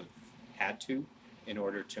haven't really had to, in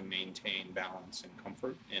order to maintain balance and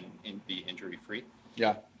comfort and be injury free.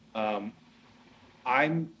 Yeah.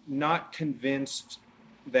 I'm not convinced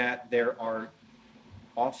that there are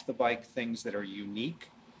off the bike things that are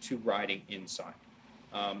unique to riding inside.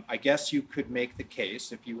 I guess you could make the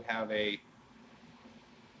case, if you have a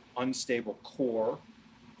unstable core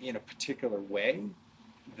in a particular way,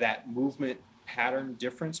 that movement pattern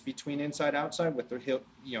difference between inside outside with the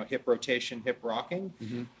hip rotation, hip rocking,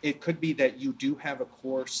 it could be that you do have a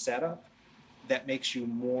core setup that makes you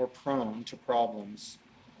more prone to problems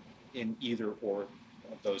in either or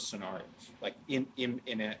of those scenarios, like in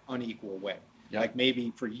an unequal way. Yep. Like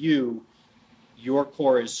maybe for you, your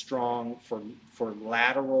core is strong for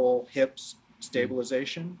lateral hips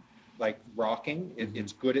stabilization, like rocking.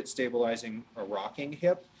 It's good at stabilizing a rocking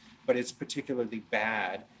hip, but it's particularly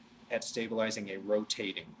bad at stabilizing a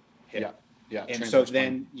rotating hip. Yeah. And so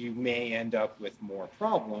then you may end up with more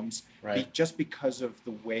problems, just because of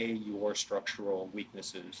the way your structural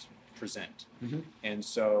weaknesses present. And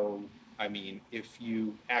so, I mean, if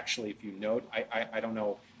you note, I don't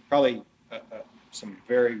know, probably some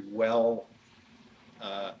very well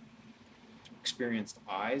experienced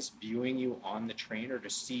eyes viewing you on the trainer to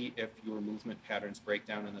see if your movement patterns break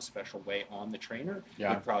down in a special way on the trainer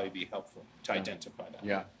would probably be helpful to identify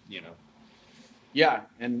that. Yeah,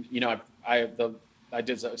 and I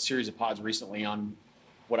did a series of pods recently on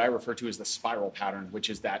what I refer to as the spiral pattern, which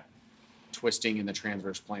is that twisting in the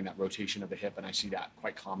transverse plane, that rotation of the hip, and I see that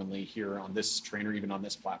quite commonly here on this trainer, even on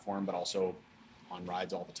this platform, but also on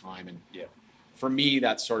rides all the time. And for me,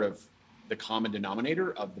 that's sort of the common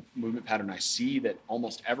denominator of the movement pattern I see that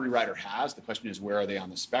almost every rider has. The question is, where are they on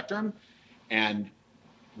the spectrum, and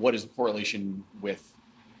what is the correlation with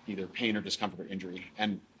either pain or discomfort or injury?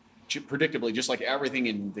 And predictably, just like everything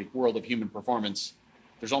in the world of human performance,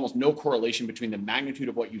 there's almost no correlation between the magnitude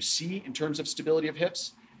of what you see in terms of stability of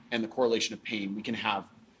hips and the correlation of pain. We can have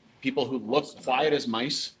people who look quiet as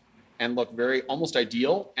mice and look very almost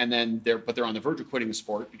ideal, and then they're on the verge of quitting the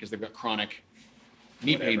sport because they've got chronic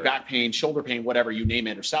knee pain, back pain, shoulder pain, whatever, you name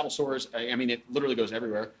it, or saddle sores. I mean, it literally goes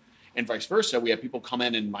everywhere. And vice versa. We have people come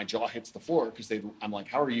in and my jaw hits the floor because I'm like,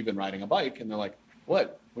 how are you even riding a bike? And they're like,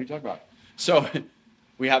 what are you talking about? So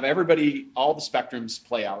we have everybody, all the spectrums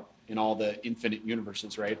play out in all the infinite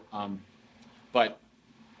universes, right? But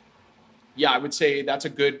yeah, I would say that's a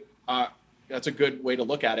good way to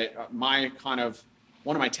look at it. One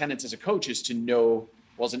of my tenets as a coach is to know,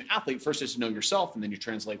 well, as an athlete, first is to know yourself, and then you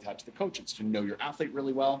translate that to the coach. It's to know your athlete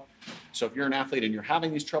really well. So if you're an athlete and you're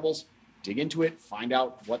having these troubles, dig into it, find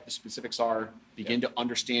out what the specifics are, begin to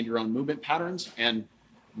understand your own movement patterns. And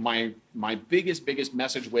my biggest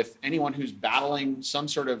message with anyone who's battling some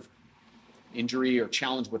sort of injury or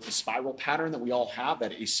challenge with the spiral pattern that we all have,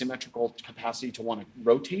 that asymmetrical capacity to want to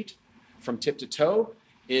rotate from tip to toe,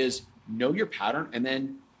 is know your pattern and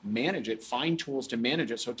then manage it, find tools to manage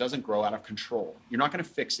it so it doesn't grow out of control. You're not going to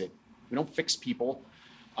fix it. We don't fix people.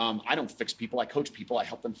 I don't fix people. I coach people. I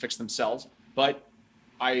help them fix themselves. But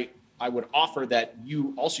I would offer that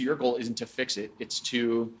your goal isn't to fix it. It's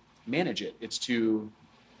to manage it. It's to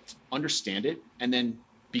understand it and then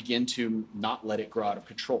begin to not let it grow out of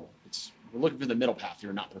control. We're looking for the middle path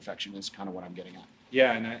here, not perfection, is kind of what I'm getting at.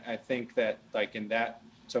 Yeah, and I think that, like, in that,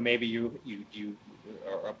 so maybe you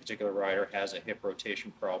or a particular rider has a hip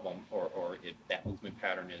rotation problem, or that movement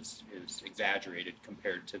pattern is exaggerated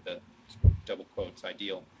compared to the double quotes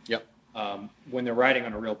ideal. Yep. When they're riding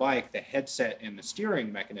on a real bike, the headset and the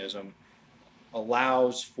steering mechanism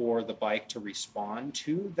allows for the bike to respond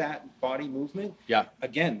to that body movement. Yeah.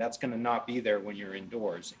 Again, that's going to not be there when you're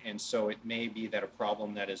indoors. And so it may be that a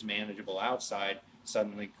problem that is manageable outside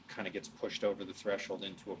suddenly kind of gets pushed over the threshold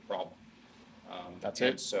into a problem. That's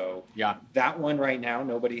it. So yeah, that one right now,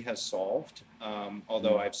 nobody has solved.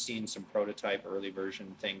 Although I've seen some prototype early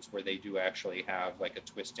version things where they do actually have like a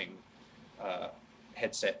twisting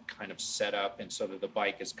headset kind of set up. And so that the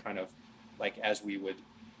bike is kind of like, as we would,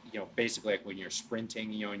 basically like when you're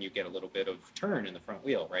sprinting, and you get a little bit of turn in the front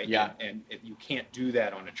wheel, right? Yeah. And you can't do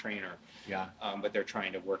that on a trainer. Yeah. But they're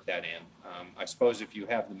trying to work that in. I suppose if you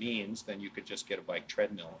have the means, then you could just get a bike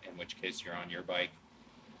treadmill, in which case you're on your bike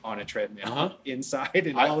on a treadmill Uh-huh. inside,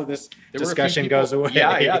 and I- all of this There were a few discussion people- goes away.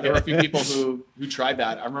 Yeah. There were a few people who tried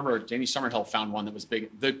that. I remember Danny Summerhill found one that was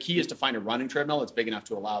big. The key is to find a running treadmill that's big enough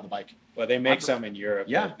to allow the bike. Well, they make some in Europe.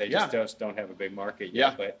 Yeah, but they just don't have a big market Yeah.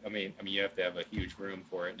 yet. But I mean, you have to have a huge room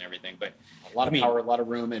for it and everything. But A lot of I mean- power, a lot of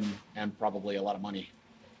room, and probably a lot of money.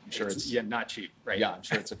 I'm sure it's not cheap, right? Yeah, I'm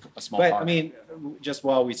sure it's a small But part. I mean, just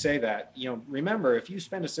while we say that, remember, if you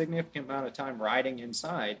spend a significant amount of time riding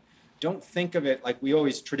inside, don't think of it like we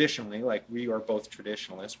always traditionally, like we are both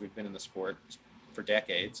traditionalists. We've been in the sport for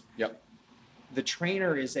decades. Yep. The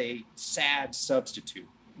trainer is a sad substitute.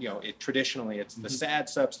 Traditionally, it's the sad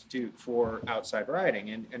substitute for outside riding,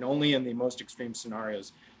 and only in the most extreme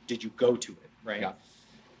scenarios did you go to it, right? Yeah.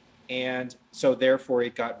 And so therefore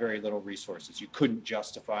it got very little resources. You couldn't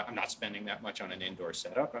justify, I'm not spending that much on an indoor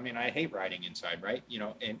setup. I mean, I hate riding inside, right?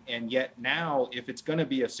 And yet now, if it's going to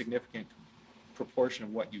be a significant proportion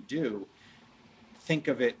of what you do, think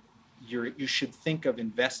of it, you should think of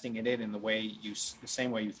investing in it in the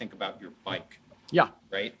same way you think about your bike. Yeah.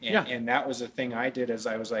 Right. Yeah. And that was the thing I did, as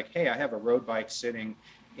I was like, hey, I have a road bike sitting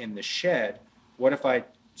in the shed. What if I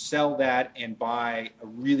sell that and buy a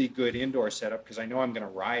really good indoor setup, because I know I'm going to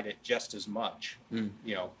ride it just as much,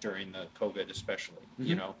 during the COVID especially,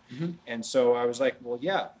 And so I was like, well,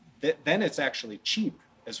 yeah, then it's actually cheap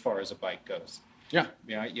as far as a bike goes. Yeah.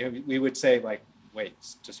 We would say like, wait,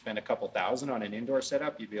 to spend a couple thousand on an indoor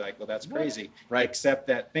setup, you'd be like, well, that's crazy. Right. Except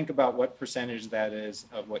that, think about what percentage that is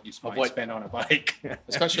of what you spend on a bike.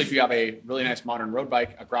 Especially if you have a really nice modern road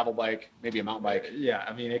bike, a gravel bike, maybe a mountain bike. Yeah,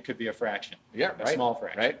 I mean, it could be a fraction. Yeah, a small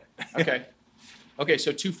fraction. Right. Okay.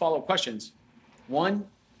 So 2 follow-up questions. 1,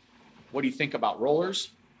 what do you think about rollers?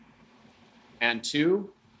 And 2,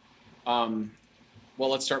 well,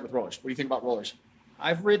 let's start with rollers. What do you think about rollers?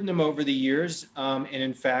 I've ridden them over the years, and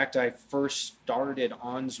in fact, I first started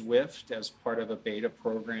on Zwift as part of a beta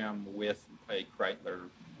program with a Kreitler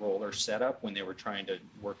roller setup when they were trying to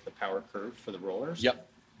work the power curve for the rollers. Yep.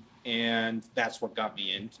 And that's what got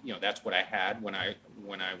me in. That's what I had when I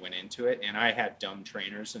went into it, and I had dumb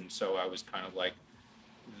trainers, and so I was kind of like,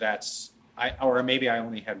 or maybe I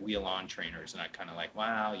only had wheel-on trainers, and I kind of like,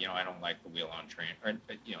 wow, I don't like the wheel-on trainer,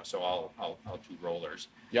 so I'll do rollers.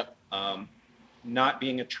 Yep. Not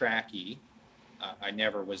being a trackie, I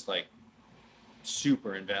never was like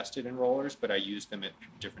super invested in rollers, but I used them at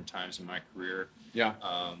different times in my career. Yeah.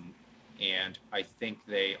 And I think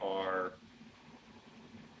they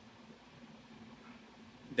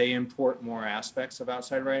import more aspects of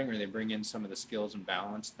outside riding, or they bring in some of the skills and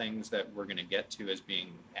balance things that we're going to get to as being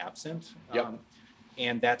absent. Yep.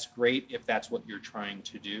 And that's great if that's what you're trying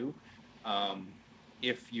to do.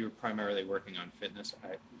 If you're primarily working on fitness,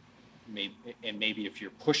 maybe if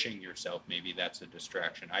you're pushing yourself, maybe that's a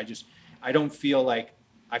distraction. I feel like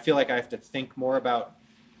I have to think more about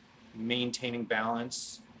maintaining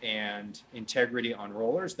balance and integrity on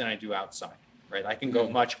rollers than I do outside, right? I can go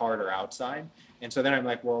much harder outside. And so then I'm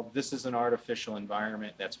like, well, this is an artificial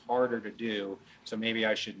environment that's harder to do. So maybe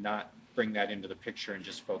I should not bring that into the picture and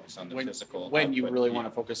just focus on the physical. When you really want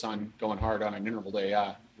to focus on going hard on an interval day.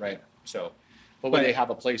 Yeah. Right. So, but when they have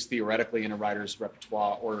a place theoretically in a rider's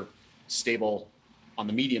repertoire, or stable on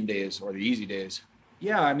the medium days or the easy days.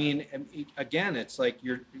 Yeah, I mean, again, it's like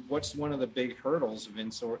what's one of the big hurdles of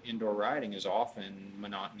indoor riding is often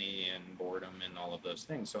monotony and boredom and all of those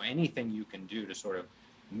things. So anything you can do to sort of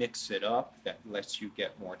mix it up that lets you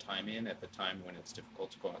get more time in at the time when it's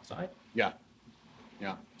difficult to go outside. Yeah.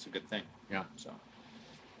 It's a good thing. Yeah. So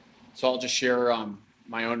I'll just share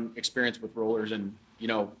my own experience with rollers, and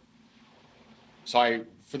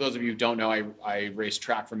for those of you who don't know, I raced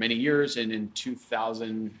track for many years, and in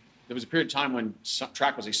 2000, there was a period of time when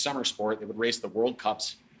track was a summer sport. They would race the World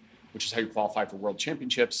Cups, which is how you qualify for World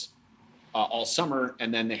Championships, all summer,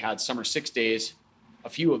 and then they had summer 6 days, a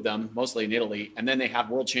few of them, mostly in Italy, and then they had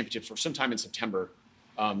World Championships for sometime in September,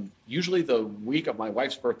 usually the week of my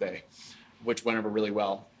wife's birthday, which went over really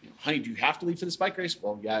well. Honey, do you have to leave for this bike race?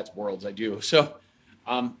 Well, yeah, it's Worlds, I do. So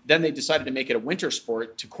then they decided to make it a winter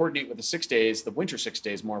sport to coordinate with the 6 days, the winter 6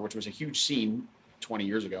 days more, which was a huge scene 20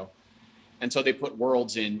 years ago. And so they put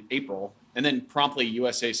Worlds in April, and then promptly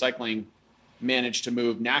USA Cycling managed to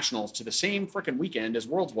move nationals to the same freaking weekend as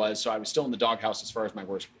Worlds was. So I was still in the doghouse as far as my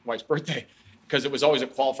wife's birthday, because it was always a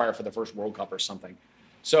qualifier for the first World Cup or something.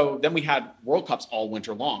 So then we had World Cups all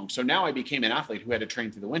winter long. So now I became an athlete who had to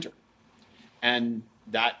train through the winter. And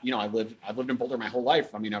that, I've lived in Boulder my whole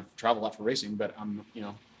life. I mean, I've traveled a lot for racing, but I'm,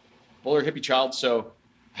 Boulder hippie child. So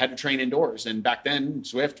I had to train indoors. And back then,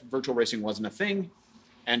 Zwift virtual racing wasn't a thing.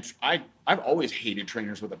 And I've always hated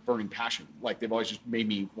trainers with a burning passion. Like, they've always just made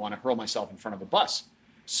me want to hurl myself in front of a bus.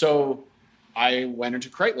 So I went into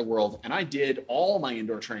Kreitler world and I did all my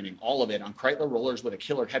indoor training, all of it on Kreitler rollers with a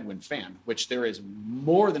killer headwind fan, which there is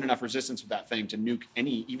more than enough resistance with that thing to nuke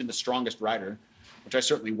even the strongest rider, which I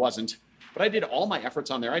certainly wasn't. But I did all my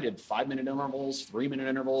efforts on there. I did 5-minute intervals, 3-minute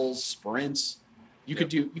intervals, sprints. You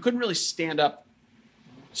couldn't really stand up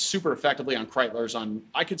super effectively on Kreitlers.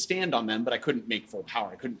 I could stand on them, but I couldn't make full power.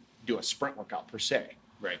 I couldn't do a sprint workout per se.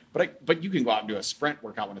 Right. But you can go out and do a sprint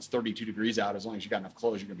workout when it's 32 degrees out. As long as you got enough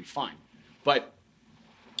clothes, you're gonna be fine. But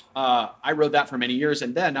I rode that for many years,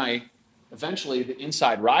 and then eventually the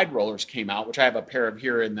inside ride rollers came out, which I have a pair of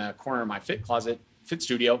here in the corner of my fit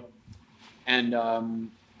studio. And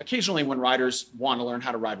occasionally when riders want to learn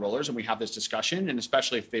how to ride rollers, and we have this discussion, and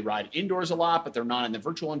especially if they ride indoors a lot, but they're not in the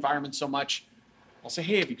virtual environment so much, I'll say,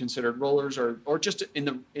 hey, have you considered rollers, or just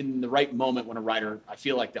in the right moment when a rider, I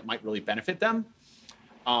feel like that might really benefit them.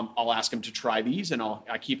 I'll ask them to try these, and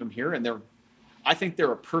I keep them here, and I think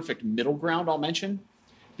they're a perfect middle ground, I'll mention,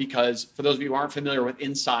 because for those of you who aren't familiar with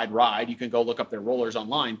Inside Ride, you can go look up their rollers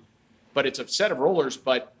online, but it's a set of rollers.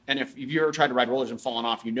 And if you've ever tried to ride rollers and fallen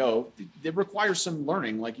off, it requires some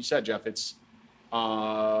learning. Like you said, Jeff, it's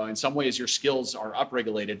in some ways your skills are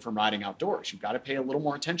upregulated from riding outdoors. You've got to pay a little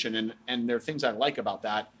more attention. And there are things I like about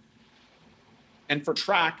that. And for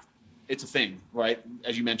track, it's a thing, right?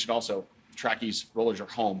 As you mentioned also, trackies rollers are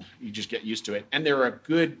home. You just get used to it. And they're a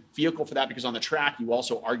good vehicle for that because on the track, you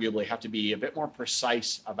also arguably have to be a bit more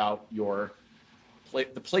precise about the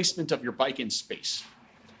placement of your bike in space.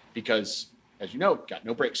 Because, as you know, got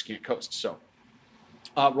no brakes, can't coast. So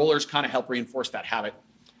rollers kind of help reinforce that habit.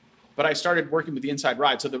 But I started working with the Inside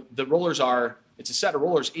Ride. So the rollers it's a set of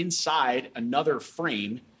rollers inside another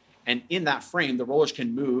frame. And in that frame, the rollers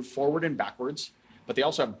can move forward and backwards. But they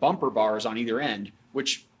also have bumper bars on either end,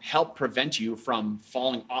 which help prevent you from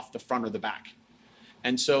falling off the front or the back.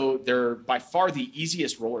 And so they're by far the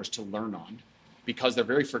easiest rollers to learn on because they're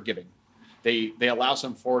very forgiving. They allow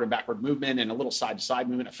some forward and backward movement and a little side-to-side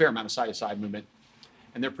movement, a fair amount of side-to-side movement.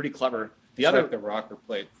 And they're pretty clever. Like the rocker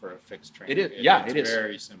plate for a fixed train. It is. It is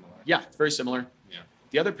very similar. Yeah, it's very similar. Yeah.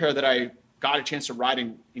 The other pair that I got a chance to ride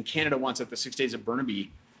in Canada once at the 6 Days of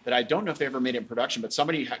Burnaby that I don't know if they ever made it in production, but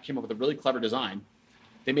somebody came up with a really clever design.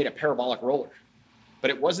 They made a parabolic roller. But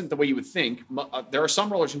it wasn't the way you would think. There are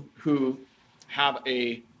some rollers who have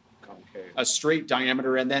a straight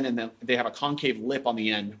diameter, and then they have a concave lip on the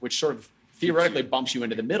end, which sort of theoretically bumps you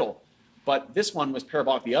into the middle. But this one was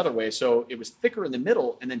parabolic the other way, so it was thicker in the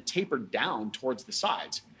middle and then tapered down towards the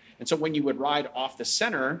sides. And so when you would ride off the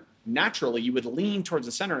center, naturally you would lean towards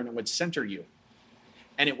the center and it would center you.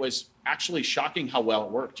 And it was actually shocking how well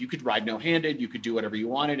it worked. You could ride no-handed, you could do whatever you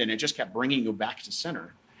wanted, and it just kept bringing you back to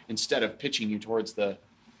center instead of pitching you towards the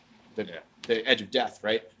edge of death,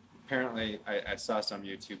 right? Apparently, I saw some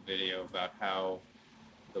YouTube video about how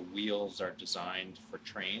the wheels are designed for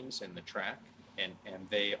trains in the track, and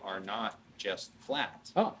they are not just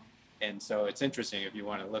flat. Oh. And so it's interesting if you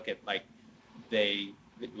want to look at it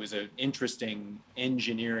was an interesting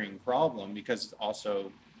engineering problem because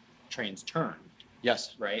also trains turn.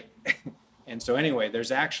 Yes. Right. And so anyway,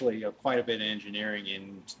 there's actually quite a bit of engineering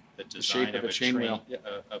in the design of a chain wheel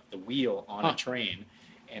of the wheel on a train.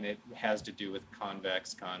 And it has to do with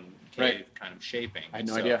convex, concave kind of shaping. I had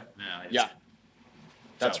no idea. Yeah.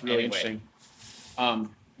 That's really interesting.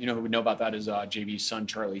 You know who would know about that is JV's son,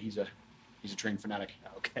 Charlie. He's a train fanatic.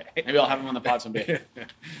 Okay. Maybe I'll have him on the pod someday.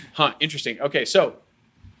 Interesting. Okay, so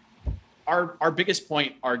our biggest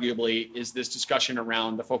point, arguably, is this discussion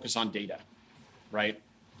around the focus on data, right?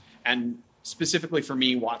 And specifically for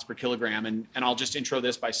me, watts per kilogram. And I'll just intro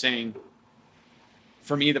this by saying,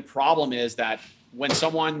 for me, the problem is that when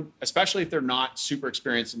someone, especially if they're not super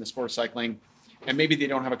experienced in the sport of cycling, and maybe they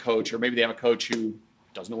don't have a coach, or maybe they have a coach who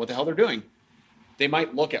doesn't know what the hell they're doing, they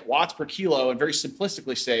might look at watts per kilo and very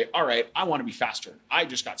simplistically say, all right, I want to be faster. I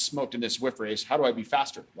just got smoked in this Swift race. How do I be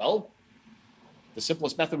faster? Well, the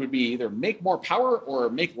simplest method would be either make more power or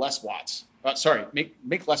make less watts.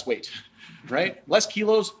 Make less weight, right? Less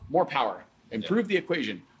kilos, more power. Improve the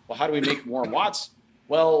equation. Well, how do we make more watts?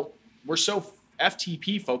 Well, we're so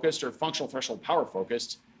FTP focused or functional threshold power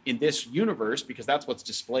focused in this universe, because that's what's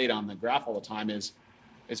displayed on the graph all the time, is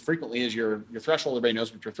as frequently as your threshold, everybody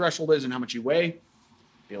knows what your threshold is and how much you weigh.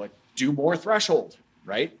 Be like, do more threshold,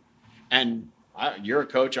 right? And you're a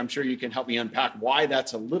coach. I'm sure you can help me unpack why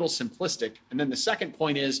that's a little simplistic. And then the second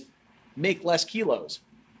point is make less kilos.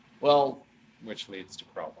 Well, which leads to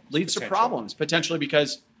problems. Potentially,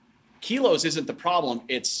 because kilos isn't the problem.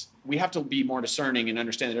 We have to be more discerning and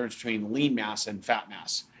understand the difference between lean mass and fat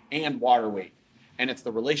mass and water weight. And it's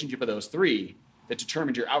the relationship of those three. that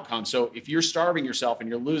determines your outcome. So if you're starving yourself and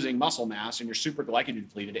you're losing muscle mass and you're super glycogen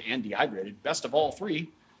depleted and dehydrated, best of all three,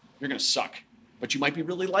 you're going to suck. But you might be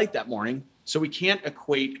really light that morning. So we can't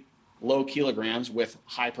equate low kilograms with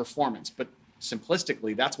high performance. But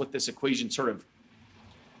simplistically, that's what this equation sort of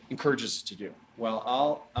encourages us to do.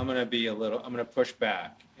 Well, I'm going to push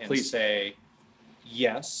back and Please. say,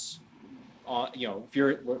 yes.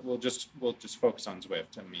 We'll just focus on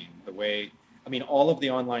Zwift. All of the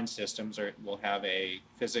online systems will have a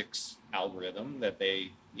physics algorithm that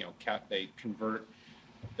they convert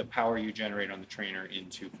the power you generate on the trainer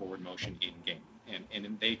into forward motion in game,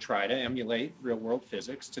 and they try to emulate real world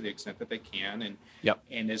physics to the extent that they can,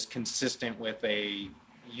 and is consistent with a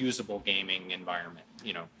usable gaming environment.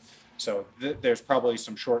 So there's probably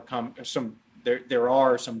there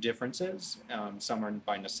are some differences. Some are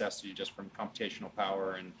by necessity just from computational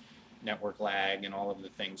power and network lag and all of the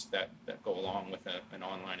things that go along with an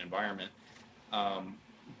online environment.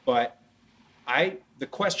 But I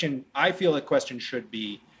feel the question should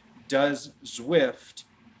be, does Zwift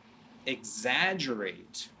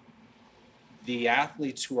exaggerate the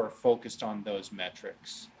athletes who are focused on those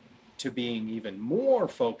metrics to being even more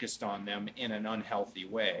focused on them in an unhealthy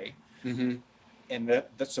way? Mm-hmm. And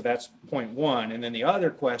so that's point one. And then the other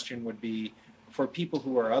question would be, for people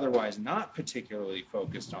who are otherwise not particularly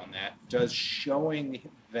focused on that, does showing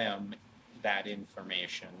them that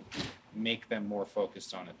information make them more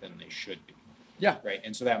focused on it than they should be? Yeah. Right.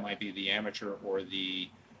 And so that might be the amateur or the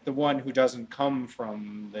one who doesn't come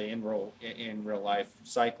from the in real life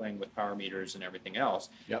cycling with power meters and everything else,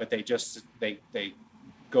 but they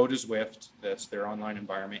go to Zwift, that's their online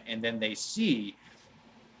environment, and then they see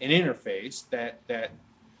an interface that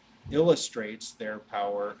illustrates their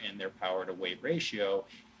power and their power to weight ratio,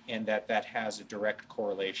 and that has a direct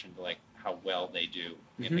correlation to like how well they do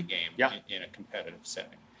in the game in a competitive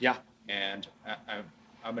setting. Yeah. And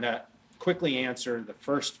I'm going to quickly answer the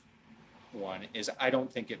first one is I don't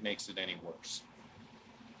think it makes it any worse.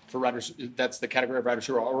 For riders, that's the category of riders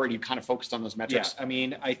who are already kind of focused on those metrics. Yeah, I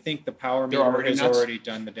mean, I think the power meter has already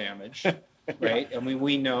done the damage. Right. I mean,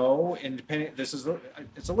 we know, independent.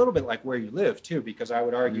 It's a little bit like where you live too, because I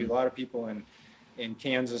would argue a lot of people in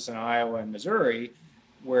Kansas and Iowa and Missouri,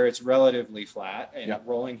 where it's relatively flat and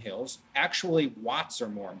rolling hills, actually watts are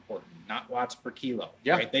more important, not watts per kilo.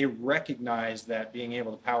 Yeah. Right? They recognize that being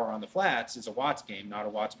able to power on the flats is a watts game, not a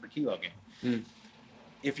watts per kilo game.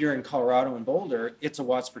 If you're in Colorado and Boulder, it's a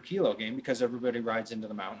watts per kilo game because everybody rides into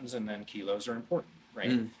the mountains and then kilos are important,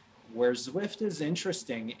 right? Where Zwift is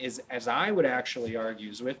interesting is, as I would actually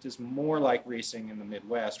argue, Zwift is more like racing in the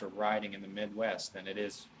Midwest or riding in the Midwest than it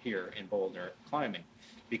is here in Boulder climbing,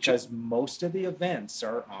 because most of the events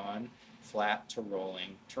are on flat to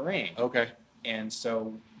rolling terrain. Okay. And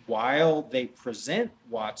so while they present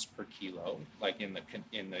watts per kilo, like in the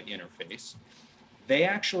interface, they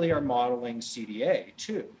actually are modeling CDA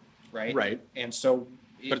too, right? Right. And so,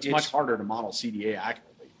 but it's much harder to model CDA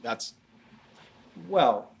accurately.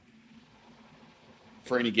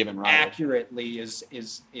 For any given rider. Accurately is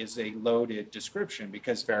a loaded description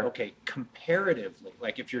because, comparatively,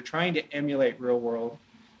 like if you're trying to emulate real world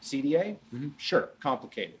CDA, sure,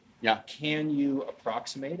 complicated. Yeah. Can you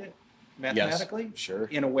approximate it mathematically? Yes, sure.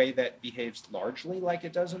 In a way that behaves largely like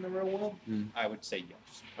it does in the real world? I would say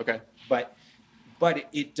yes. Okay. But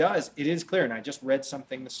it is clear, and I just read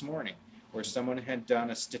something this morning where someone had done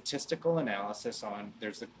a statistical analysis on,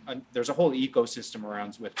 there's a whole ecosystem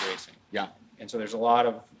around Zwift racing. Yeah. And so there's a lot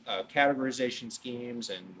of categorization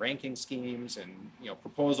schemes and ranking schemes and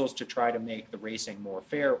proposals to try to make the racing more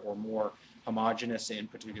fair or more homogenous in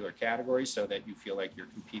particular categories so that you feel like you're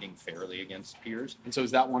competing fairly against peers. And so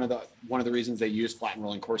is that one of the reasons they use flat and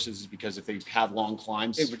rolling courses is because if they have long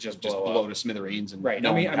climbs, it would just blow to smithereens. And right.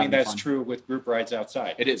 I mean that's true with group rides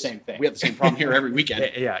outside. It is. Same thing. We have the same problem here every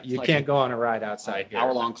weekend. Yeah. You can't go on a ride outside here.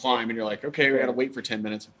 Hour-long climb and you're like, okay, we got to wait for 10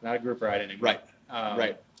 minutes. Not a group ride anymore. Right.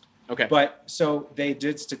 Right. Okay. But so they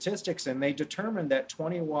did statistics and they determined that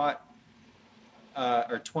 20 watt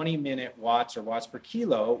or 20-minute watts or watts per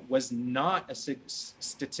kilo was not a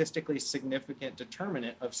statistically significant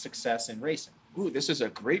determinant of success in racing. Ooh, this is a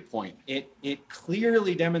great point. It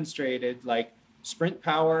clearly demonstrated like sprint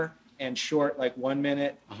power and short, like 1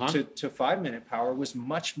 minute to 5 minute power was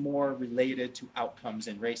much more related to outcomes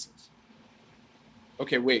in races.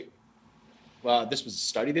 Okay, wait. This was a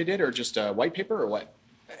study they did or just a white paper or what?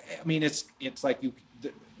 I mean, it's like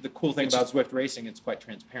the cool thing about Zwift racing, it's quite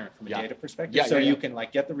transparent from a data perspective. You can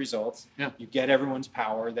like get the results. Yeah. You get everyone's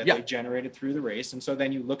power that they generated through the race, and so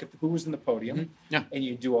then you look at who was in the podium, and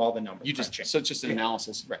you do all the numbers. So it's just an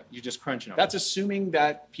analysis, right? You just crunch numbers. That's assuming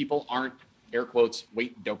that people aren't air quotes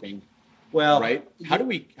weight doping Well, right? How do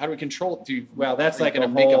we control it? That's are you like a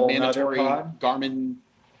gonna make a whole mandatory nother pod. Garmin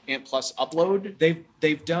Ant Plus upload?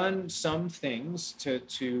 They've done some things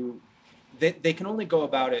to they can only go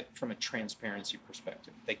about it from a transparency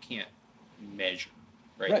perspective. They can't measure,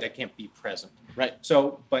 right? They can't be present. Right.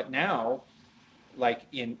 So, but now, like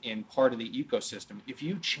in part of the ecosystem, if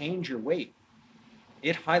you change your weight,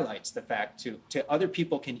 it highlights the fact to other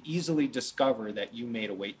people can easily discover that you made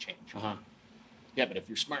a weight change. Yeah, but if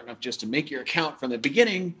you're smart enough just to make your account from the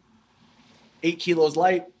beginning, 8 kilos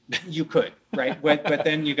light, you could, right? But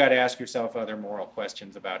then you got to ask yourself other moral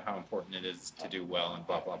questions about how important it is to do well and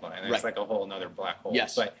blah, blah, blah. And it's like a whole nother black hole.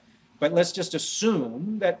 Yes. But let's just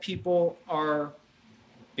assume that people are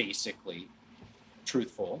basically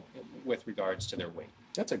truthful with regards to their weight.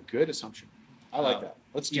 That's a good assumption. I like that.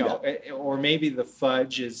 Let's do that. Or maybe the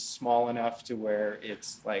fudge is small enough to where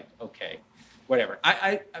it's like, okay, whatever.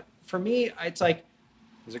 I for me, it's like,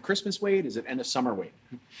 is it Christmas weight? Is it end of summer weight?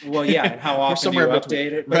 Well, yeah, and how often do you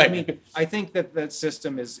update it? But right. I mean, I think that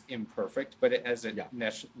system is imperfect, but as it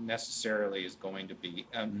necessarily is going to be.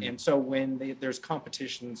 And so when there's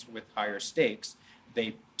competitions with higher stakes,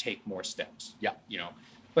 they take more steps. Yeah.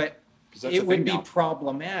 But it would be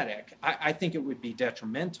problematic. I think it would be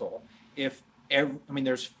detrimental if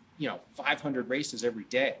there's 500 races every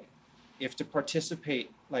day. If to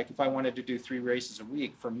participate, like if I wanted to do 3 races a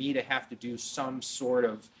week, for me to have to do some sort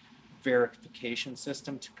of verification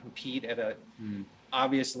system to compete at a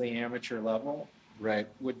obviously amateur level,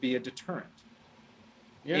 would be a deterrent.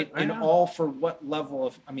 Yeah, all for what level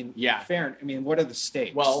of, fair. What are the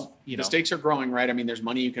stakes? Well, the stakes are growing, right? There's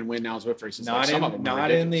money you can win now as Zwift races. Not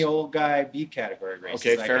in the old guy B category races.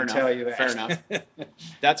 Okay, fair enough. Tell you that. Fair enough.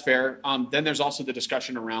 That's fair. Then there's also the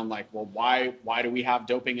discussion around like, well, why do we have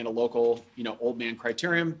doping in a local, old man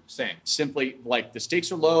criterium? Same. Simply like the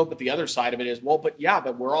stakes are low, but the other side of it is,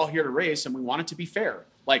 but we're all here to race and we want it to be fair.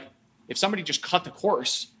 Like if somebody just cut the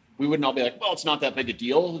course, we wouldn't all be like, well, it's not that big a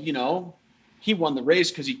deal, He won the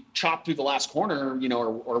race because he chopped through the last corner,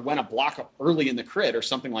 or went a block early in the crit or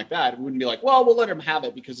something like that. We wouldn't be like, well, we'll let him have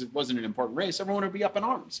it because it wasn't an important race. Everyone would be up in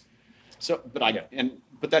arms. So,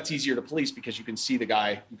 but that's easier to police because you can see the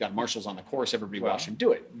guy. You've got marshals on the course. Everybody watch him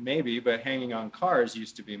do it. Maybe, but hanging on cars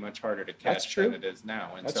used to be much harder to catch than it is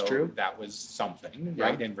now. And that's true. That was something,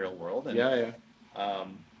 right, in real world. And,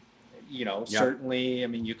 certainly,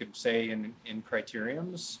 you could say in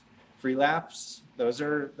criteriums, free laps, that's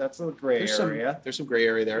a gray area. There's some gray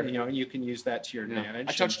area there. You can use that to your advantage.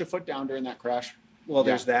 I touched a foot down during that crash. Well,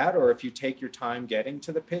 there's that, or if you take your time getting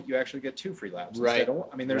to the pit, you actually get 2 free laps. Right.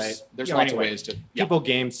 There's lots of ways to people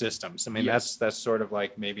game systems. That's sort of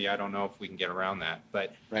like, maybe, I don't know if we can get around that,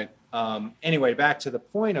 but anyway, back to the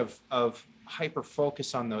point of hyper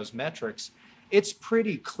focus on those metrics. It's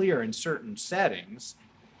pretty clear in certain settings,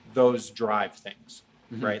 those drive things,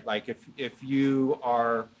 right? Like if you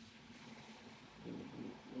are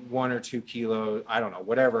 1 or 2 kilos, I don't know,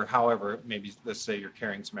 whatever, however, maybe let's say you're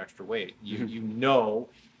carrying some extra weight. You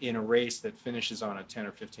in a race that finishes on a 10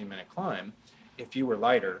 or 15 minute climb, if you were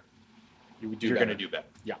lighter, you're going to do better.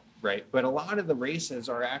 Yeah. Right. But a lot of the races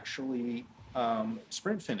are actually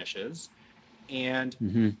sprint finishes.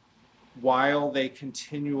 And while they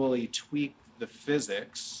continually tweak the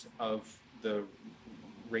physics of the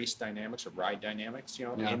race dynamics or ride dynamics,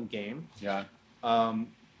 in game. Yeah.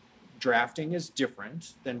 Drafting is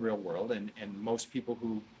different than real world, and most people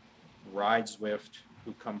who ride Zwift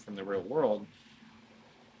who come from the real world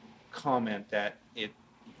comment that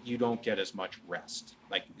you don't get as much rest.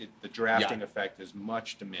 Like the drafting effect is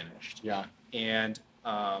much diminished. Yeah, and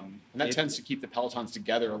that tends to keep the pelotons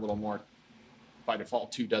together a little more by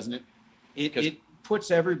default too, doesn't it? It puts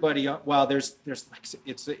everybody on. Well, there's like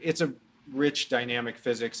it's a rich dynamic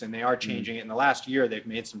physics, and they are changing it. In the last year, they've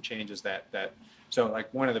made some changes that. So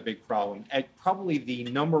like one of the big problems, probably the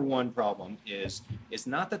number one problem is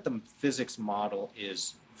not that the physics model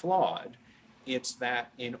is flawed. It's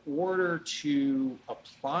that in order to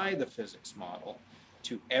apply the physics model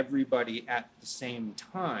to everybody at the same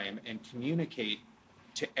time and communicate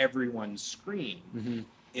to everyone's screen,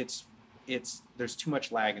 there's too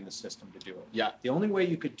much lag in the system to do it. Yeah. The only way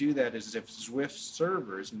you could do that is if Zwift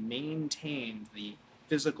servers maintained the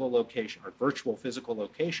physical location or virtual physical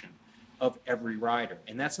location of every rider.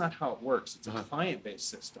 And that's not how it works. It's a client-based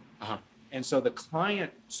system. And so the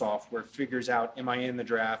client software figures out, am I in the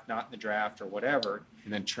draft, not in the draft, or whatever.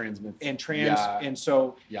 And then transmits. And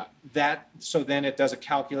so then it does a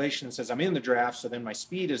calculation and says, I'm in the draft, so then my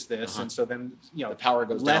speed is this. And so then, the power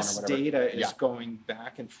goes down or less whatever. data is going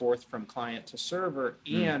back and forth from client to server,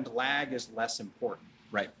 and lag is less important.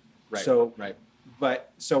 Right. So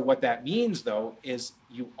But so what that means though is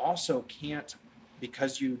you also can't,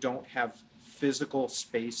 because you don't have physical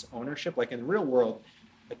space ownership, like in the real world,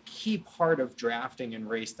 a key part of drafting and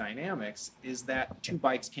race dynamics is that two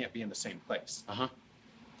bikes can't be in the same place.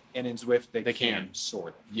 And in Zwift they can sort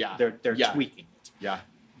of. Yeah. They're tweaking it. Yeah.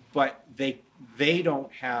 But they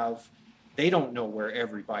don't know where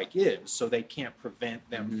every bike is, so they can't prevent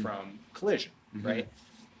them from collision, right?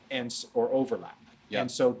 Or overlap. Yeah.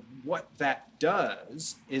 And so what that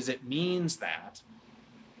does is it means that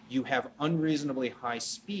you have unreasonably high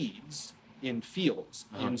speeds in fields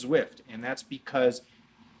in Zwift, and that's because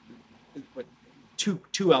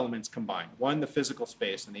two elements combined. One, the physical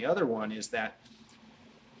space, and the other one is that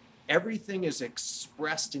everything is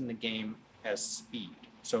expressed in the game as speed.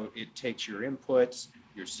 So it takes your inputs,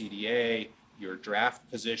 your CDA, your draft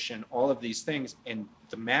position, all of these things, and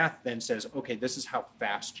the math then says, okay, this is how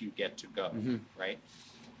fast you get to go, right?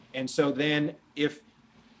 And so then if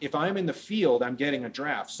I'm in the field, I'm getting a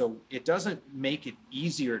draft. So it doesn't make it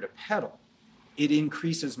easier to pedal. It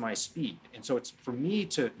increases my speed. And so it's for me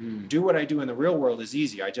to do what I do in the real world is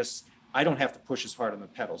easy. I don't have to push as hard on the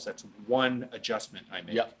pedals. That's one adjustment I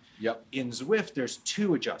make. Yep. In Zwift, there's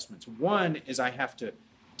two adjustments. One is I have to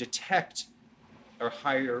detect a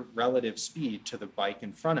higher relative speed to the bike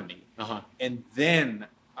in front of me. And then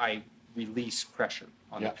I release pressure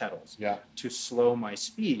on the pedals to slow my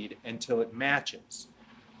speed until it matches.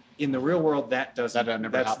 In the real world, that doesn't. That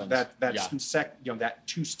never happens. That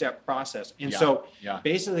two-step process. And so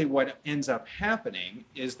basically what ends up happening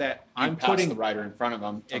is that I'm putting the rider in front of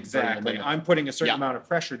them. Exactly. I'm putting a certain amount of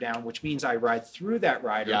pressure down, which means I ride through that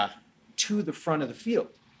rider to the front of the field.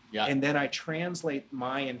 And then I translate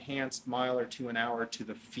my enhanced mile or two an hour to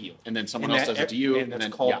the field. And then someone else does it to you. And that's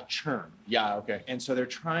called churn. Yeah, okay. And so they're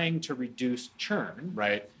trying to reduce churn.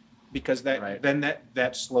 Right. Because then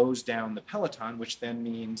that slows down the peloton, which then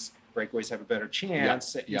means breakaways have a better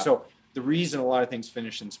chance. And so the reason a lot of things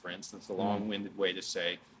finish in sprints, that's a long-winded way to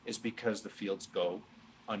say, is because the fields go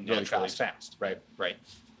unnaturally fast. Right.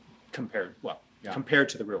 Compared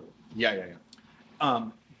to the real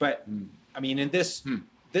world. But I mean, in this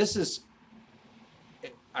is,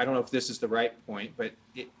 I don't know if this is the right point, but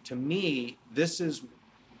to me, this is,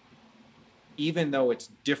 even though it's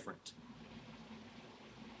different,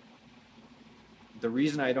 the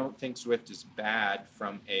reason I don't think Zwift is bad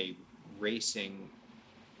from a racing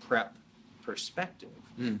prep perspective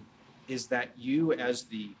is that you as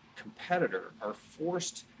the competitor are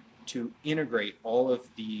forced to integrate all of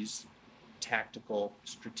these tactical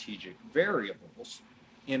strategic variables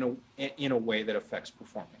in a way that affects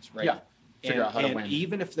performance, right? Figure out how to win.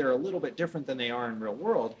 Even if they're a little bit different than they are in real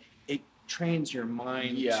world, it trains your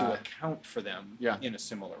mind to account for them in a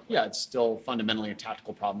similar way. Yeah, it's still fundamentally a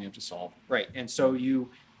tactical problem you have to solve. Right. And so you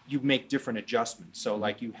make different adjustments. So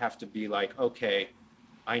like you have to be like, okay,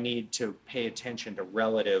 I need to pay attention to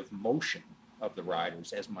relative motion of the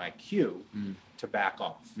riders as my cue to back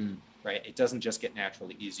off. Right. It doesn't just get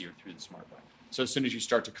naturally easier through the smart bike. So as soon as you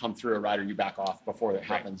start to come through a rider, you back off before that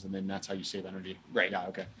happens, and then that's how you save energy. Right. Yeah,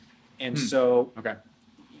 okay. And so, okay.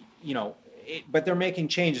 But they're making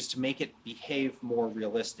changes to make it behave more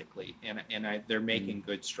realistically, and they're making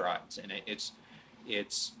good strides. And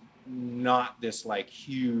it's not this like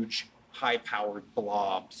huge, high-powered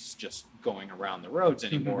blobs just going around the roads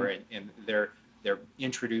anymore. And they're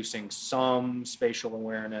introducing some spatial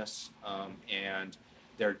awareness, and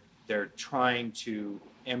they're trying to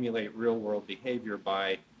emulate real-world behavior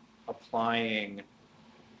by applying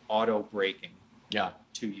auto braking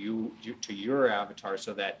to your avatar,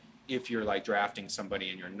 so that if you're like drafting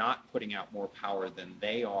somebody and you're not putting out more power than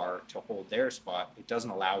they are to hold their spot, it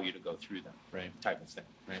doesn't allow you to go through them, type of thing.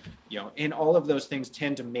 And all of those things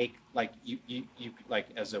tend to make like you like,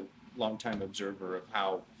 as a longtime observer of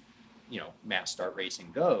how mass start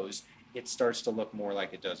racing goes, it starts to look more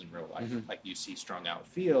like it does in real life. Like you see strung out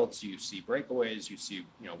fields, you see breakaways, you see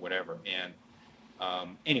whatever. And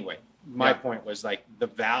anyway, my point was like the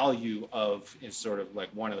value is sort of like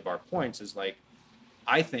one of our points is like,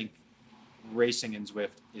 I think racing in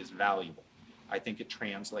Zwift is valuable. I think it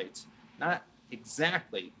translates, not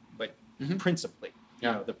exactly, but principally.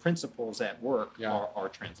 The principles at work are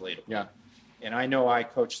translatable. And I know I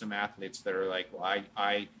coach some athletes that are like, well,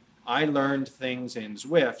 I learned things in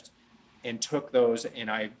Zwift and took those,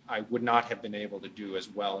 and I would not have been able to do as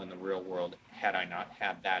well in the real world had I not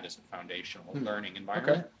had that as a foundational learning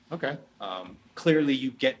environment. Okay. Clearly, you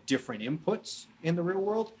get different inputs in the real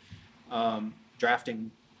world. Drafting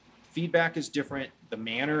feedback is different. The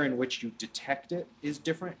manner in which you detect it is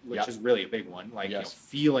different, which is really a big one. Like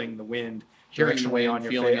feeling the wind, hearing the wind, on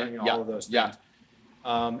your feeling face, it, all of those things.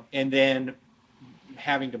 And then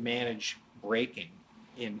having to manage braking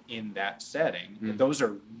in that setting. Those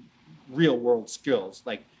are real world skills.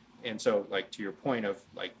 Like, and so like to your point of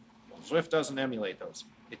like, well, Zwift doesn't emulate those.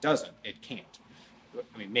 It doesn't. It can't.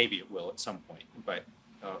 I mean, maybe it will at some point, but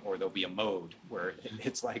or there'll be a mode where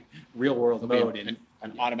it's like real world mode and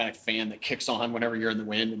an automatic fan that kicks on whenever you're in the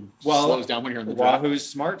wind and well, slows down when you're in the draft. Wahoo's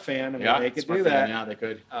Smart Fan, I mean, they could do that. Yeah, they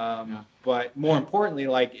could. But more importantly,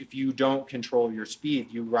 like if you don't control your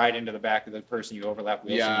speed, you ride into the back of the person you overlap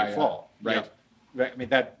wheels and you fall. Right. Right. I mean,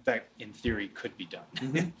 that in theory could be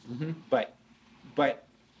done. But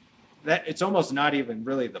that it's almost not even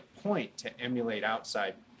really the point to emulate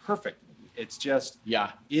outside perfectly. It's just,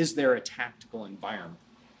 is there a tactical environment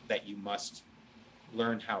that you must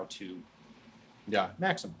learn how to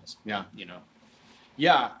maximize? Yeah. You know?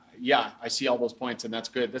 Yeah. I see all those points, and that's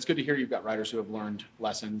good. That's good to hear you've got riders who have learned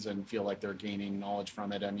lessons and feel like they're gaining knowledge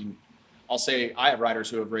from it. I mean, I'll say I have riders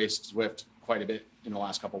who have raced Zwift quite a bit in the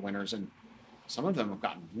last couple of winters, and some of them have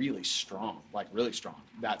gotten really strong, like really strong.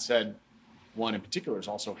 That said, one in particular has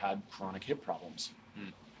also had chronic hip problems.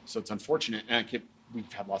 So it's unfortunate. And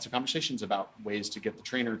we've had lots of conversations about ways to get the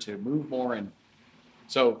trainer to move more. And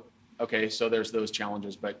so, so there's those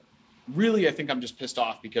challenges. But really, I think I'm just pissed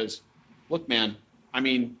off because, look, man, I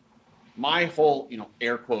mean, my whole,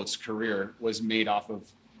 air quotes career was made off of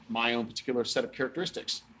my own particular set of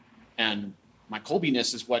characteristics. And my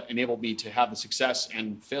Colby-ness is what enabled me to have the success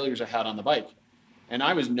and failures I had on the bike. And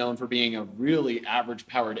I was known for being a really average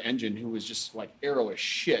powered engine who was just like aero as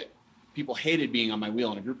shit. People hated being on my wheel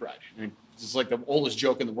on a group ride. I mean, it's like the oldest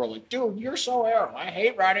joke in the world. Like, dude, you're so aero. I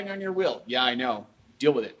hate riding on your wheel. Yeah, I know.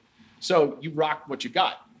 Deal with it. So you rock what you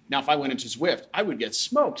got. Now, if I went into Zwift, I would get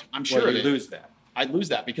smoked. I'm sure you'd lose that. I'd lose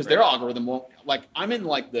that because their algorithm won't, like, I'm in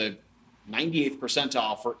like the 98th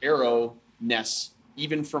percentile for aero-ness,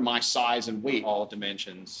 even for my size and weight. All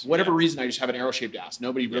dimensions. Whatever reason, I just have an arrow-shaped ass.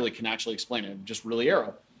 Nobody really can actually explain it. I'm just really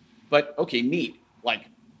arrow. But, okay, neat. Like,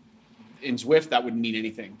 in Zwift, that wouldn't mean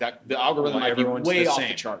anything. That the algorithm might be way off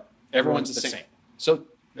the chart. Everyone's the same. So,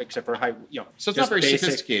 except for high, so it's not very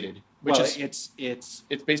sophisticated. Which well, is it's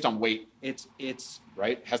based on weight. It's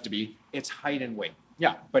right. It has to be. It's height and weight.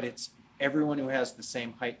 Yeah, but it's everyone who has the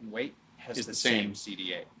same height and weight has the same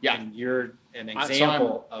CDA. Yeah, and you're an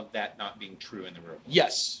example of that not being true in the real world.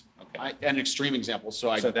 Yes. Okay. An extreme example. So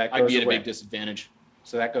I'd be at a big disadvantage.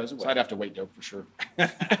 So that goes away. So I'd have to weight dope for sure.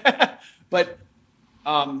 But,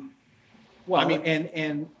 well, I mean,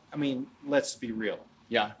 and I mean, let's be real.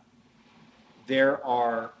 Yeah. There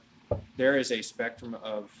is a spectrum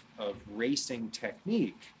of racing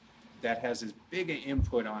technique that has as big an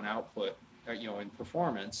input on output, in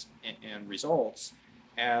performance and results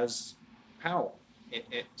as power.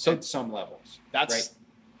 So at some levels. That's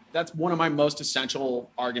one of my most essential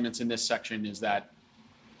arguments in this section is that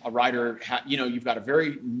a rider, you've got a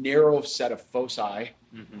very narrow set of focuses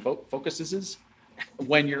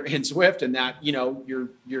when you're in Zwift, and that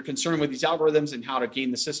you're concerned with these algorithms and how to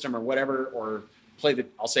game the system or whatever, or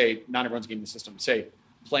I'll say not everyone's gaming the system, say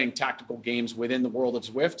playing tactical games within the world of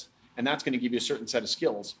Zwift, and that's going to give you a certain set of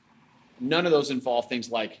skills. None of those involve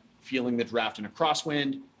things like feeling the draft in a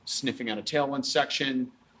crosswind, sniffing out a tailwind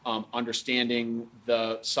section, understanding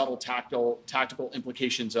the subtle tactical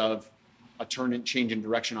implications of a turn and change in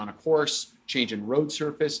direction on a course, change in road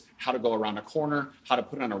surface, how to go around a corner, how to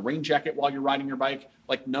put on a rain jacket while you're riding your bike.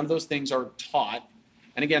 Like, none of those things are taught.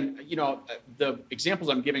 And again, the examples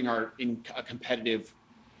I'm giving are in a competitive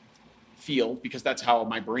field because that's how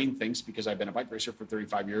my brain thinks, because I've been a bike racer for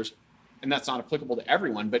 35 years. And that's not applicable to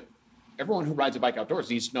everyone, but everyone who rides a bike outdoors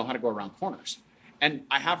needs to know how to go around corners. And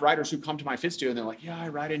I have riders who come to my fit studio and they're like, yeah, I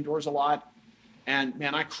ride indoors a lot. And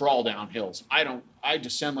man, I crawl down hills. I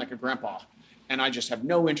descend like a grandpa, and I just have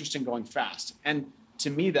no interest in going fast. And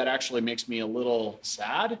to me, that actually makes me a little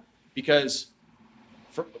sad because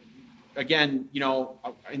again,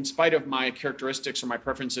 in spite of my characteristics or my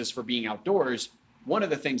preferences for being outdoors, one of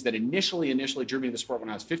the things that initially drew me to the sport when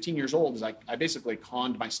I was 15 years old is I basically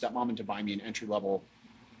conned my stepmom into buying me an entry-level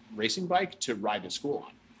racing bike to ride to school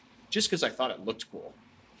on, just because I thought it looked cool.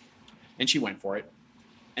 And she went for it.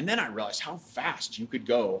 And then I realized how fast you could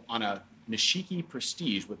go on a Nishiki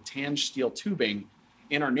Prestige with tan steel tubing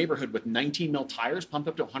in our neighborhood with 19 mil tires pumped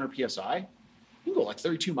up to 100 PSI. You can go like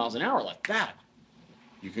 32 miles an hour like that.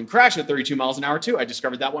 You can crash at 32 miles an hour too. I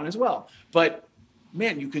discovered that one as well. But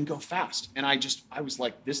man, you can go fast. And I was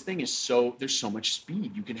like, this thing is there's so much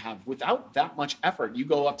speed you can have without that much effort. You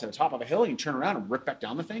go up to the top of a hill and you turn around and rip back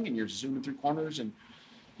down the thing and you're zooming through corners and,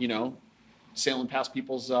 sailing past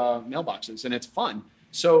people's mailboxes, and it's fun.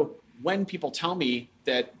 So when people tell me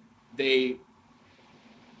that they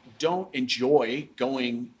don't enjoy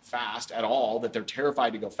going fast at all, that they're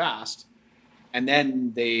terrified to go fast, and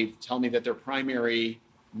then they tell me that their primary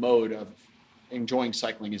mode of enjoying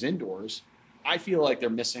cycling is indoors, I feel like they're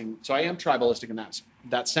missing. So I am tribalistic in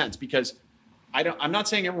that sense, because I'm not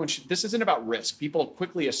saying everyone should. This isn't about risk. People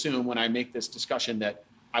quickly assume when I make this discussion that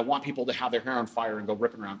I want people to have their hair on fire and go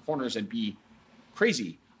ripping around corners and be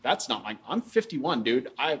crazy. That's not I'm 51, dude.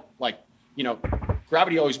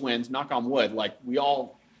 Gravity always wins, knock on wood. Like, we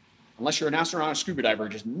all, unless you're an astronaut or a scuba diver,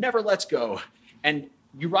 just never lets go. And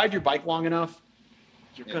you ride your bike long enough,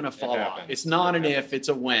 you're going to fall off. It's not an if, it's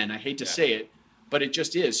a when. I hate to say it, but it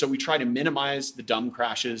just is. So we try to minimize the dumb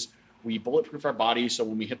crashes. We bulletproof our bodies, so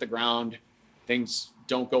when we hit the ground, things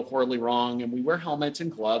don't go horribly wrong. And we wear helmets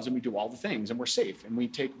and gloves, and we do all the things, and we're safe, and we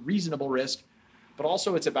take reasonable risk. But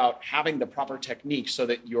also it's about having the proper technique so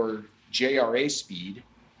that your JRA speed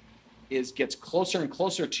gets closer and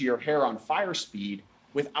closer to your hair on fire speed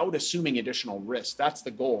without assuming additional risk. That's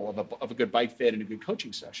the goal of a good bike fit and a good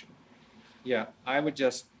coaching session. Yeah,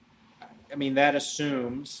 that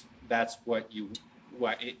assumes that's what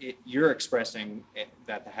you're expressing,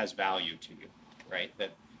 that has value to you, right?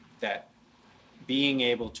 That being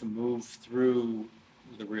able to move through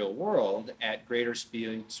the real world at greater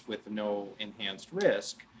speeds with no enhanced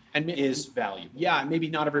risk is valuable. Yeah, maybe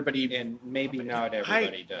not everybody,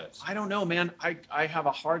 does. I don't know, man. I have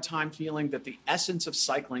a hard time feeling that the essence of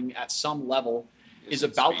cycling at some level is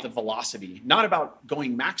about speed. The velocity, not about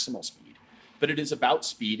going maximal speed, but it is about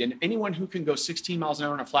speed. And anyone who can go 16 miles an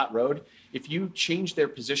hour on a flat road, if you change their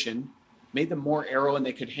position, made them more aero and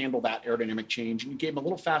they could handle that aerodynamic change, and you gave them a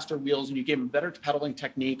little faster wheels and you gave them better pedaling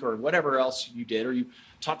technique or whatever else you did, or you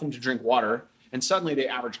taught them to drink water, and suddenly they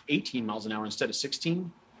averaged 18 miles an hour instead of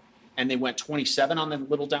 16, and they went 27 on the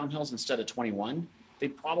little downhills instead of 21,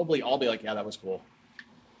 they'd probably all be like, yeah, that was cool.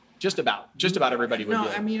 Just about everybody would.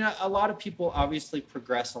 No, a lot of people obviously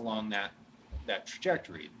progress along that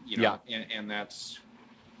trajectory, and that's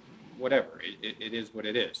whatever. It is what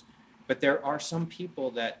it is. But there are some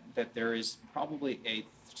people that there is probably a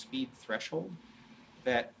speed threshold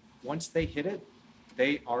that once they hit it,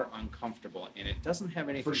 they are uncomfortable, and it doesn't have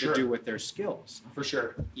anything to do with their skills. For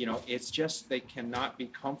sure. It's just they cannot be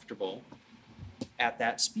comfortable at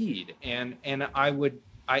that speed. And I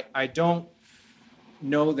don't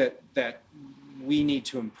know that we need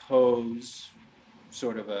to impose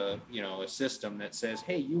sort of a system that says,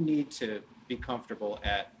 hey, you need to be comfortable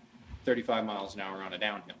at 35 miles an hour on a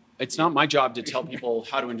downhill. It's not my job to tell people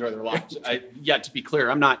how to enjoy their lives. To be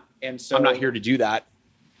clear, I'm not here to do that.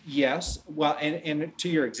 Yes. Well, and to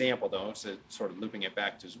your example, though, so sort of looping it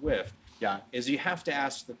back to Zwift, is you have to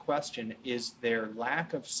ask the question, is their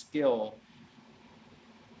lack of skill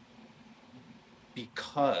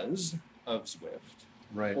because of Zwift?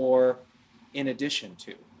 Right. Or in addition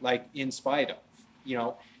to, like in spite of,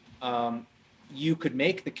 you could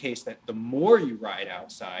make the case that the more you ride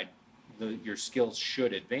outside, your skills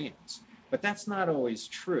should advance, but that's not always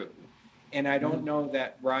true. And I don't know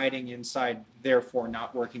that riding inside, therefore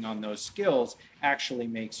not working on those skills, actually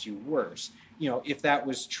makes you worse. If that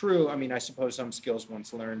was true, I suppose some skills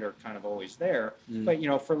once learned are kind of always there. But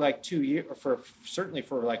for like 2 years, certainly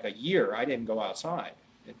for like a year, I didn't go outside,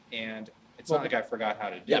 and it's not like I forgot how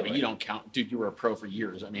to do it. Yeah, but you don't count, dude. You were a pro for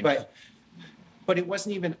years. But it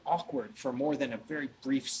wasn't even awkward for more than a very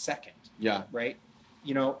brief second. Yeah. Right.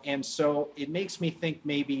 And so it makes me think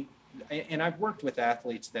maybe, and I've worked with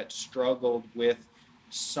athletes that struggled with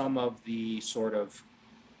some of the sort of,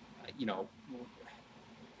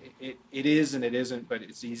 it is and it isn't, but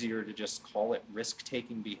it's easier to just call it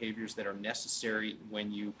risk-taking behaviors that are necessary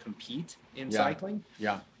when you compete in cycling.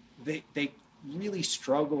 Yeah. They really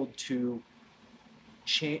struggled to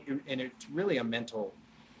change, and it's really a mental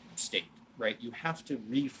state, right? You have to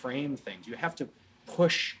reframe things. You have to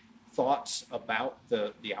push thoughts about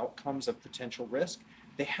the outcomes of potential risk.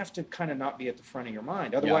 They have to kind of not be at the front of your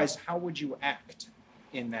mind. Otherwise, how would you act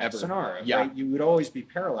in that scenario? Yeah. Right? You would always be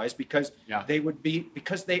paralyzed because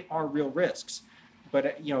because they are real risks.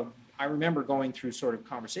 But I remember going through sort of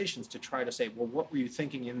conversations to try to say, well, what were you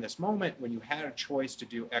thinking in this moment when you had a choice to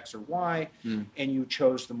do X or Y, and you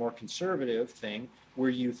chose the more conservative thing? Were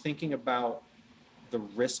you thinking about the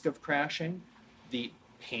risk of crashing, the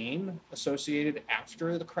pain associated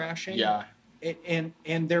after the crashing? Yeah.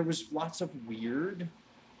 And there was lots of weird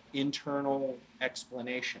internal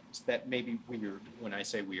explanations that may be weird. When I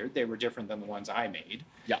say weird, they were different than the ones I made.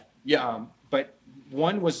 Yeah. But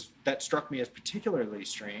one that struck me as particularly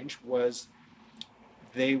strange was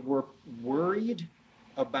they were worried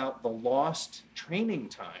about the lost training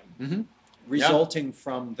time resulting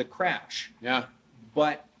from the crash. Yeah.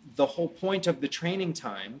 But the whole point of the training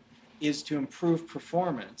time is to improve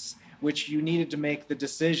performance, which you needed to make the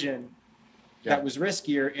decision that was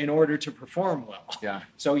riskier in order to perform well. Yeah.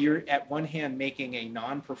 So you're at one hand making a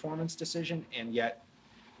non-performance decision and yet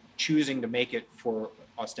choosing to make it for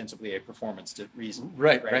ostensibly a performance reason.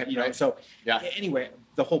 Right. So Yeah. anyway,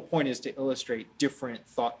 the whole point is to illustrate different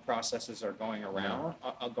thought processes are going around,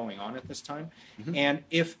 going on at this time. Mm-hmm. And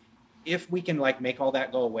if we can like make all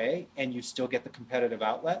that go away and you still get the competitive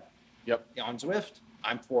outlet on Zwift,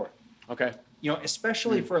 I'm for it. Okay.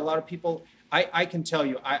 Especially for a lot of people, I can tell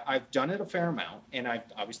you, I've done it a fair amount, and I've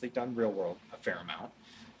obviously done real world a fair amount.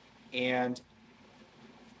 And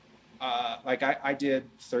I did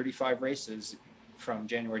 35 races from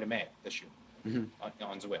January to May this year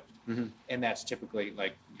on Zwift. Mm-hmm. And that's typically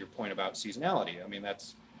like your point about seasonality. I mean,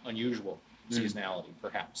 that's unusual seasonality,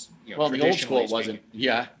 perhaps. Well, the old school wasn't.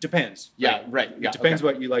 Yeah. Depends. Yeah, right. Yeah, it depends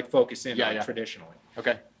what you like focus in on traditionally.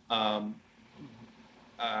 Okay.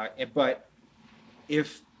 But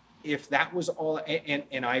if that was all,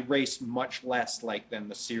 and I race much less like than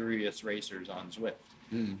the serious racers on Zwift.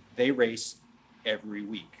 They race every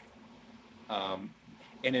week.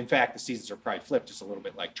 And in fact, the seasons are probably flipped just a little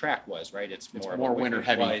bit like track was, right? It's more winter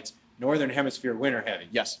heavy. Well, it's Northern Hemisphere winter heavy.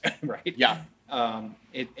 Yes. Right? Yeah.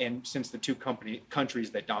 And since the two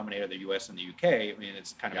countries that dominated the U.S. and the U.K., I mean,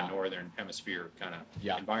 it's kind of a Northern Hemisphere kind of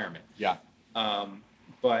environment. Yeah.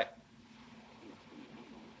 But,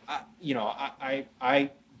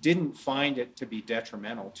 I didn't find it to be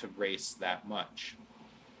detrimental to race that much.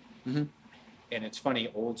 Mm-hmm. And it's funny,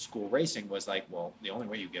 old school racing was like, well, the only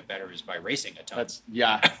way you get better is by racing a ton.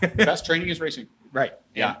 Best training is racing. Right.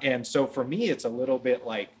 Yeah. And so for me, it's a little bit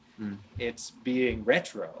like it's being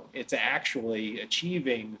retro. It's actually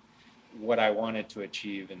achieving what I wanted to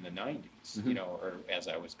achieve in the 90s, or as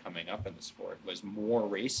I was coming up in the sport, was more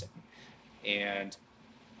racing. And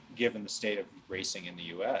given the state of racing in the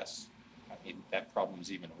U.S., I mean, that problem is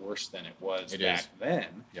even worse than it was back then.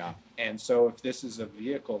 Yeah. And so if this is a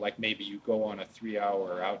vehicle, like maybe you go on a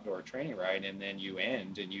 3-hour outdoor training ride and then you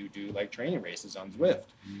end and you do like training races on Zwift.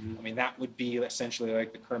 I mean, that would be essentially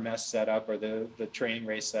like the Kermesse setup or the training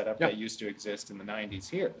race setup that used to exist in the 90s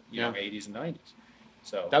here, 80s and 90s.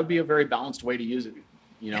 So that would be a very balanced way to use it.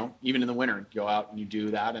 Even in the winter, go out and you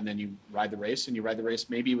do that, and then you ride the race,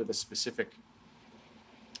 maybe with a specific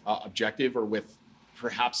objective, or with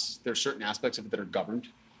perhaps there's certain aspects of it that are governed,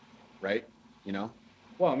 right?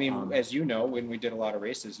 Well, I mean, as you know, when we did a lot of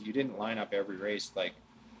races, you didn't line up every race like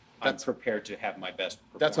I'm prepared to have my best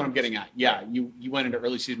performance. That's what I'm getting at. Yeah, you went into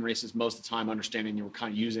early season races most of the time understanding you were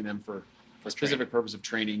kind of using them for a specific purpose of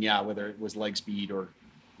training, whether it was leg speed or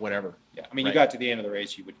whatever. Yeah, I mean, you got to the end of the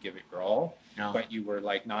race, you would give it your all, but you were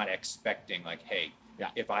like not expecting like, hey,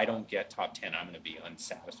 if I don't get top 10, I'm going to be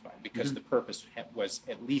unsatisfied, because the purpose was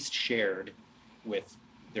at least shared with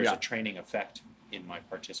there's a training effect in my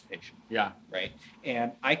participation. Yeah. Right.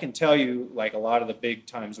 And I can tell you, like a lot of the big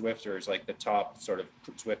time Zwifters, like the top sort of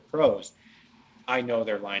Zwift pros, I know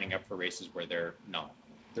they're lining up for races where they're not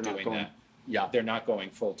doing that. Yeah. They're not going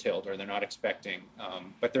full tilt, or they're not expecting.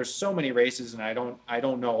 But there's so many races, and I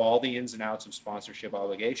don't know all the ins and outs of sponsorship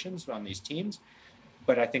obligations on these teams,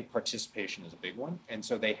 but I think participation is a big one. And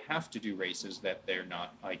so they have to do races that they're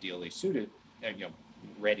not ideally suited,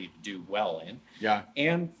 ready to do well in. Yeah.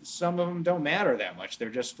 And some of them don't matter that much. They're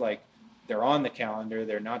just like, they're on the calendar.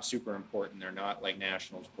 They're not super important. They're not like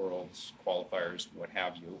nationals, worlds, qualifiers, what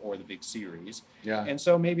have you, or the big series. Yeah. And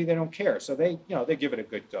so maybe they don't care. So they give it a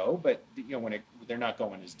good go, but when they're not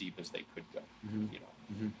going as deep as they could go,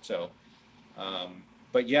 So,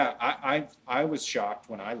 but yeah, I was shocked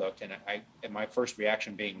when I looked, and my first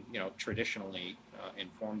reaction, being, traditionally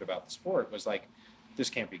informed about the sport, was like, this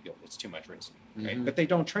can't be good. It's too much racing, right? But they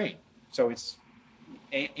don't train. So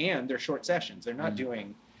and they're short sessions. They're not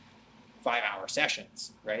doing 5-hour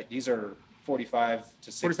sessions, right? These are 45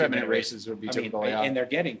 to 60-minute races would be typical, and they're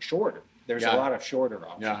getting shorter. There's a lot of shorter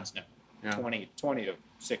options now, Yeah. 20 to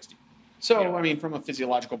 60. So, I mean, from a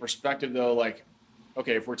physiological perspective, though, like,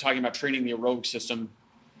 okay, if we're talking about training the aerobic system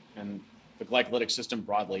and the glycolytic system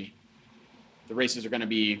broadly, the races are going to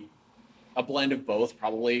be a blend of both,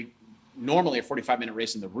 probably. Normally, a 45-minute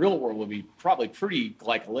race in the real world would be probably pretty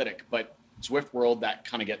glycolytic, but Zwift world, that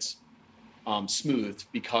kind of gets smoothed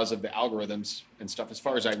because of the algorithms and stuff. As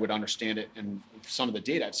far as I would understand it, and some of the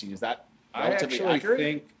data I've seen, is that relatively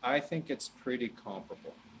accurate? I think it's pretty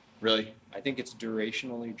comparable. Really? I think it's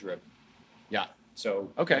durationally driven. Yeah. So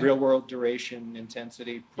real world duration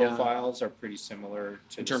intensity profiles are pretty similar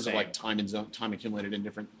to in terms of like time accumulated in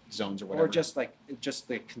different zones or whatever. Or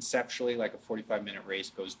just conceptually, like a 45-minute race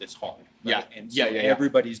goes this hard. Right? Yeah. And so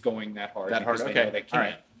everybody's going that hard. That hard. They Okay. know they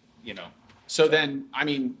can't. So then, I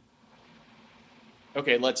mean,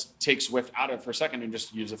 okay, let's take Swift out of it for a second and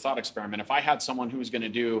just use a thought experiment. If I had someone who was going to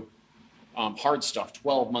do hard stuff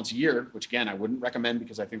 12 months a year, which again, I wouldn't recommend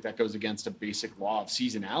because I think that goes against a basic law of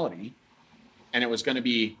seasonality, and it was going to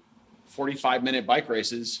be 45-minute bike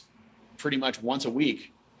races pretty much once a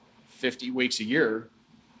week, 50 weeks a year,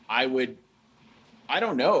 I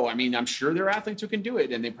don't know. I mean, I'm sure there are athletes who can do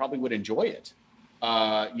it and they probably would enjoy it. There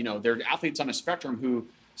are athletes on a spectrum who,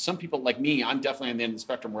 some people like me, I'm definitely on the end of the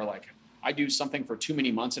spectrum where like I do something for too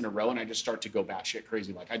many months in a row and I just start to go batshit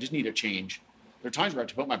crazy. Like I just need a change. There are times where I have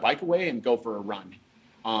to put my bike away and go for a run.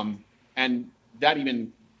 And that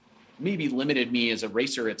even maybe limited me as a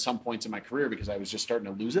racer at some points in my career because I was just starting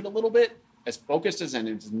to lose it a little bit. As focused as and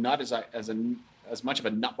as nut as much of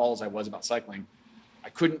a nutball as I was about cycling,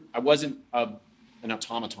 I wasn't an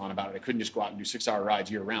automaton about it. I couldn't just go out and do 6-hour rides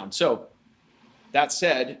year round. So that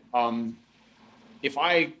said, if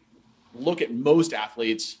I look at most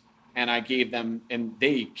athletes and I gave them, and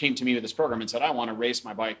they came to me with this program and said, I want to race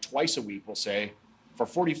my bike twice a week, we'll say, for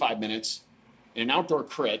 45 minutes in an outdoor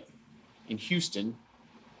crit in Houston,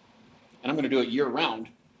 and I'm going to do it year round.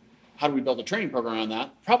 How do we build a training program on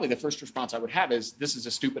that? Probably the first response I would have is, this is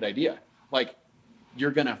a stupid idea. Like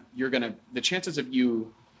the chances of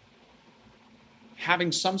you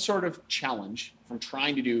having some sort of challenge from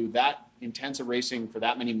trying to do that intensive racing for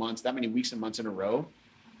that many months, that many weeks and months in a row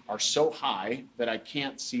are so high that I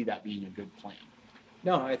can't see that being a good plan.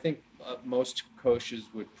 No, I think most coaches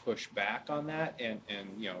would push back on that, and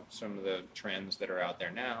some of the trends that are out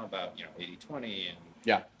there now about 80-20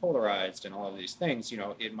 and polarized and all of these things,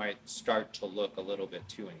 it might start to look a little bit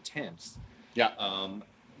too intense. Yeah.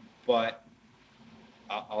 But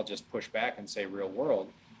I'll just push back and say, real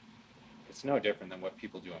world, it's no different than what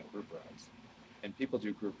people do on group rides, and people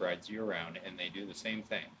do group rides year round, and they do the same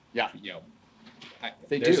thing. Yeah.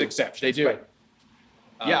 There's exceptions. They do. But,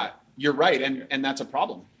 yeah. You're right, and that's a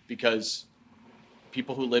problem because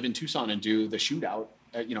people who live in Tucson and do the shootout,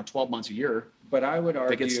 12 months a year, but I would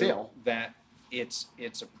argue get stale. That it's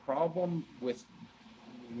a problem with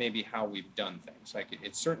maybe how we've done things. Like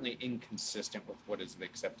it's certainly inconsistent with what is the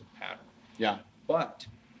accepted pattern. Yeah, but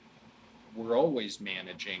we're always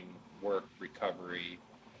managing work, recovery,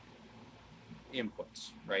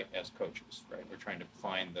 inputs, right? As coaches, right? We're trying to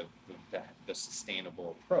find the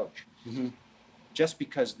sustainable approch. Mm-hmm. Just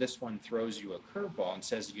because this one throws you a curveball and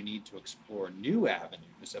says you need to explore new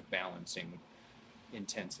avenues of balancing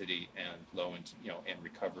intensity and and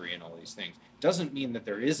recovery and all these things, doesn't mean that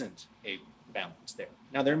there isn't a balance there.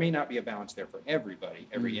 Now, there may not be a balance there for everybody,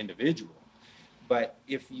 every individual, but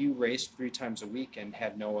if you raced 3 times a week and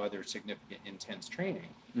had no other significant intense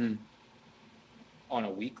training on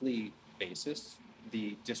a weekly basis,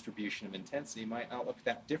 the distribution of intensity might not look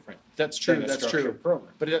that different. That's true. That's true.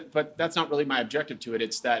 Program. But that's not really my objective to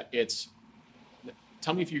it.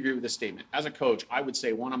 Tell me if you agree with this statement. As a coach, I would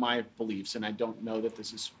say one of my beliefs, and I don't know that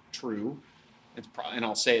this is true, and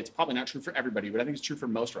I'll say it's probably not true for everybody, but I think it's true for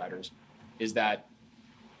most riders, is that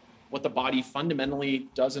what the body fundamentally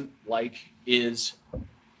doesn't like is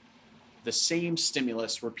the same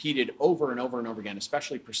stimulus repeated over and over and over again,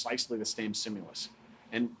 especially precisely the same stimulus.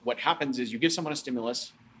 And what happens is you give someone a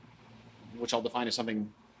stimulus, which I'll define as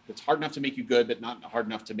something that's hard enough to make you good, but not hard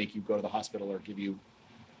enough to make you go to the hospital or give you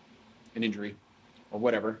an injury or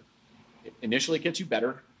whatever. It initially gets you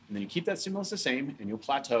better, and then you keep that stimulus the same, and you'll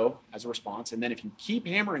plateau as a response. And then if you keep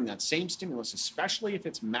hammering that same stimulus, especially if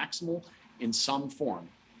it's maximal in some form,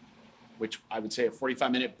 which I would say a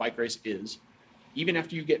 45-minute bike race is, even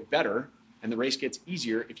after you get better and the race gets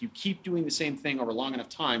easier, if you keep doing the same thing over long enough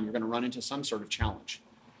time, you're going to run into some sort of challenge.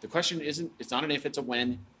 The question it's not an if, it's a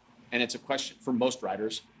when, and it's a question for most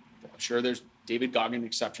riders. I'm sure there's David Goggin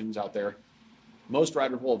exceptions out there. Most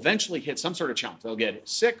riders will eventually hit some sort of challenge. They'll get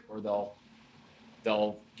sick, or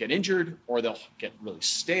they'll get injured, or they'll get really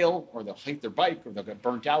stale, or they'll hate their bike, or they'll get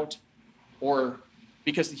burnt out, or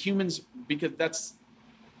because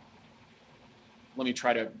let me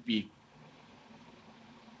try to be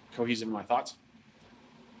cohesive in my thoughts,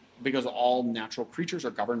 because all natural creatures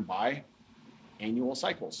are governed by annual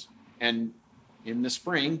cycles. And in the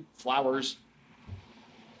spring, flowers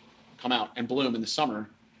come out and bloom in the summer.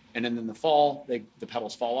 And then in the fall, the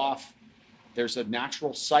petals fall off. There's a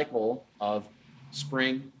natural cycle of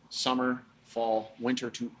spring, summer, fall, winter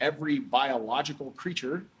to every biological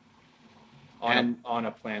creature on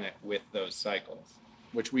a planet with those cycles.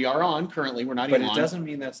 Which we are on currently. We're not but even on. But it doesn't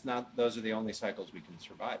mean those are the only cycles we can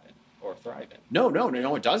survive in or thrive in. No,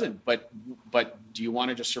 it doesn't. But do you want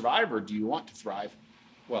to just survive, or do you want to thrive?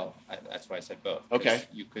 Well, that's why I said both. Okay.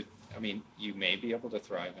 You may be able to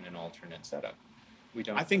thrive in an alternate setup. We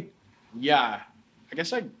don't. I think, yeah. I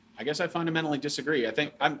guess I guess I fundamentally disagree. I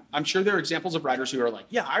think I'm sure there are examples of riders who are like,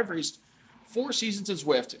 yeah, I've raced 4 seasons in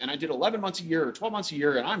Zwift and I did 11 months a year or 12 months a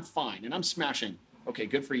year and I'm fine and I'm smashing. Okay,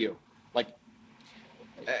 good for you. Like,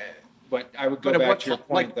 but I would go back to your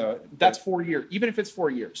point, though. That's 4 years. Even if it's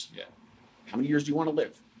 4 years. Yeah. How many years do you want to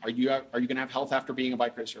live? Are you going to have health after being a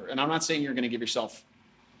bike racer? And I'm not saying you're going to give yourself.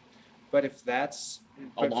 But if that's,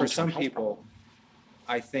 but for some people, problem.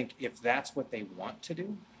 I think if that's what they want to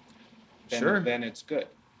do, then, Sure. then it's good.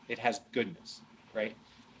 It has goodness, right?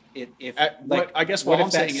 I guess what what I'm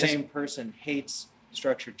if that saying is same person hates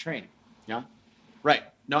structured training? Yeah. Right.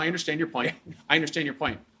 No, I understand your point. I understand your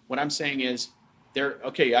point. What I'm saying is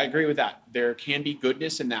okay, I agree with that. There can be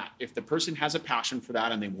goodness in that. If the person has a passion for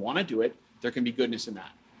that and they want to do it, there can be goodness in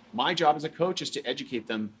that. My job as a coach is to educate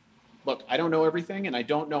them. Look, I don't know everything and I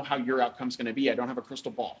don't know how your outcome's going to be. I don't have a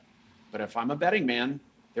crystal ball. But if I'm a betting man,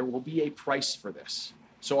 there will be a price for this.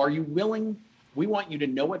 So are you willing? We want you to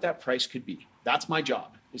know what that price could be. That's my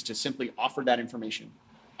job, is to simply offer that information.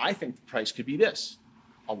 I think the price could be this: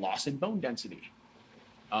 a loss in bone density,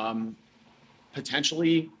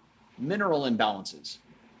 potentially mineral imbalances,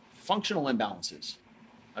 functional imbalances,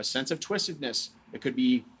 a sense of twistedness. It could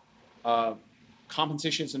be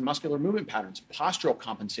compensations in muscular movement patterns, postural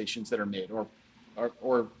compensations that are made,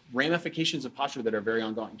 or ramifications of posture that are very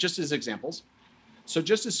ongoing, just as examples. So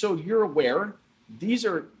so you're aware, these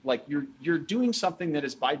are like you're doing something that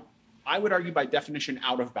is I would argue by definition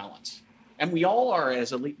out of balance. And we all are,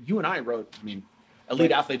 as elite. You and I wrote,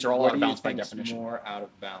 elite athletes are all out of balance by definition. More out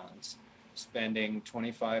of balance, spending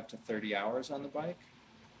 25 to 30 hours on the bike,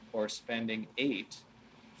 or spending 8,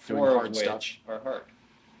 4 of which are hard?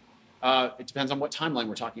 It depends on what timeline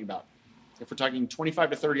we're talking about. If we're talking 25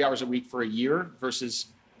 to 30 hours a week for a year versus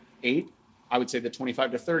 8, I would say the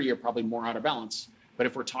 25 to 30 are probably more out of balance. But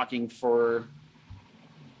if we're talking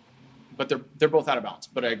but they're both out of balance.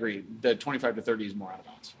 But I agree, the 25 to 30 is more out of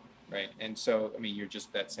balance. Right. And so, you're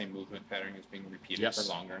just, that same movement pattern is being repeated for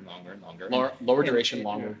longer and longer and longer. Lower duration,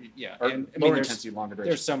 longer. Yeah. Or lower intensity, longer duration.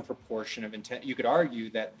 There's some proportion of intent. You could argue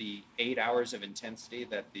that the 8 hours of intensity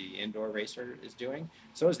that the indoor racer is doing,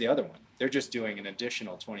 so is the other one. They're just doing an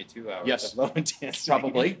additional 22 hours of low intensity.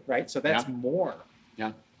 Probably. Right. So that's more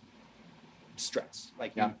stress.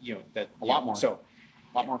 A lot more. So,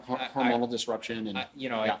 a lot more hormonal disruption. And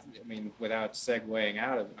without segueing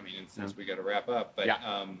out of, since we got to wrap up, but,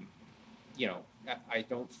 I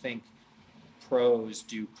don't think pros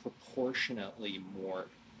do proportionately more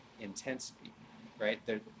intensity, right?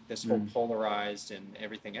 This whole polarized and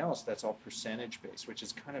everything else, that's all percentage based, which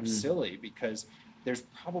is kind of silly because there's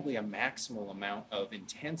probably a maximal amount of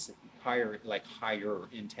intensity, higher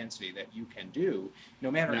intensity that you can do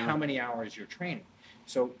no matter how many hours you're training.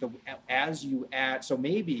 So as you add, so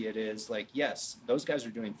maybe it is like, yes, those guys are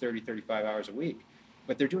doing 30, 35 hours a week,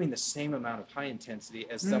 but they're doing the same amount of high intensity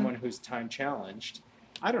as someone who's time challenged.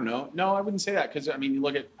 I don't know. No, I wouldn't say that. Because you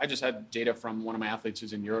look at, I just had data from one of my athletes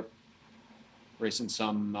who's in Europe racing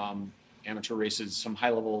some amateur races, some high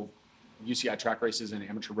level UCI track races and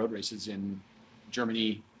amateur road races in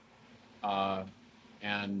Germany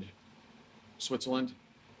and Switzerland.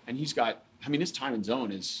 And he's got, his time in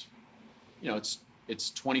zone is,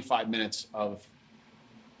 it's 25 minutes of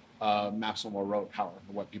maximal aerobic power,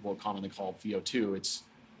 or what people commonly call VO2. It's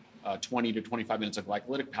 20 to 25 minutes of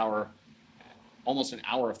glycolytic power, almost an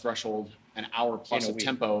hour of threshold, an hour plus of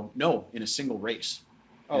tempo. No, in a single race.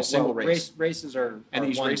 Races are and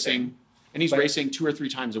he's racing, thing. And he's racing 2 or 3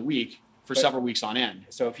 times a week for several weeks on end.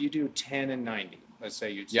 So if you do 10 and 90, let's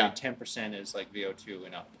say you'd say 10% is like VO2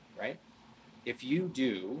 and up, right? If you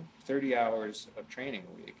do 30 hours of training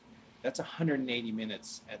a week, that's 180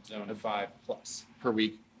 minutes at zone 5 plus per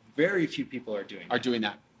week. Very few people are doing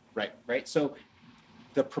that. Right. So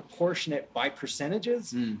the proportionate by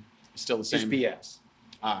percentages still the same. Is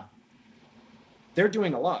BS. They're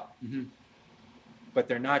doing a lot, but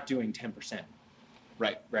they're not doing 10%.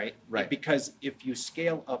 Right. Because if you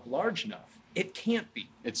scale up large enough, it can't be.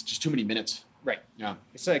 It's just too many minutes. Right. Yeah.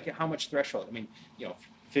 It's like how much threshold?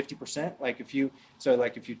 50%. Like if you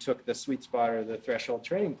took the sweet spot or the threshold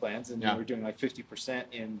training plans and you were doing like 50%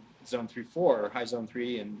 in zone 3, 4 or high zone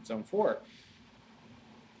 3 and zone 4,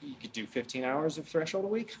 you could do 15 hours of threshold a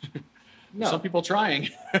week. No, some people trying.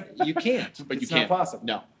 You can't. But it's you can't. not possible.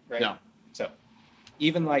 No. Right. No. So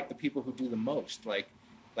even like the people who do the most, like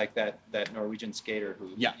that Norwegian skater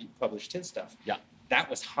who published his stuff. Yeah. That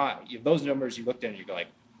was high. Those numbers you looked at and you go like,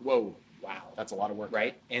 whoa. Wow, that's a lot of work.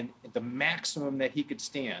 Right? And the maximum that he could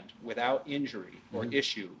stand without injury or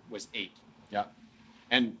issue was 8. Yeah.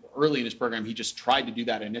 And early in his program, he just tried to do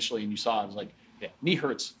that initially. And you saw, it was like, knee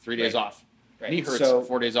hurts, 3 days off. Right. Knee hurts,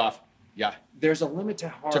 4 days off. Yeah. There's a limit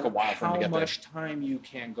to Took a while for him to how get there. much time you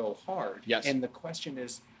can go hard. Yes. And the question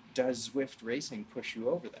is, does Zwift racing push you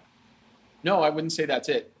over that? No, I wouldn't say that's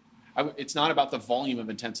it. It's not about the volume of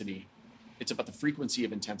intensity. It's about the frequency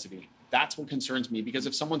of intensity. That's what concerns me, because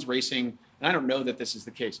if someone's racing, and I don't know that this is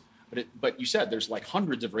the case, but you said there's like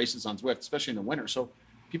hundreds of races on Zwift, especially in the winter. So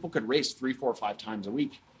people could race 3, 4, 5 times a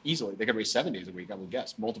week easily. They could race 7 days a week, I would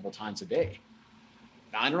guess, multiple times a day.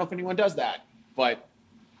 Now, I don't know if anyone does that, but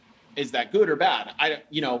is that good or bad?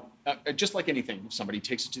 Just like anything, if somebody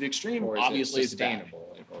takes it to the extreme, Or is obviously it it's bad.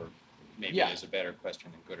 sustainable? Or maybe Yeah. there's a better question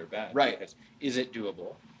than good or bad. Right. Because is it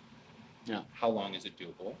doable? Yeah. How long is it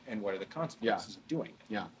doable? And what are the consequences of doing it?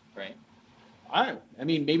 Yeah. Right. I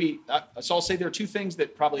mean, maybe, so I'll say there are 2 things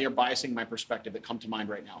that probably are biasing my perspective that come to mind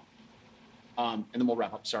right now. And then we'll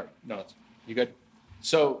wrap up. Sorry. No, You good?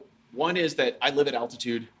 So one is that I live at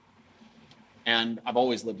altitude, and I've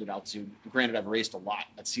always lived at altitude. Granted, I've raced a lot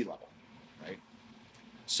at sea level, right?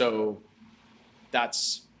 So that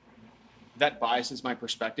biases my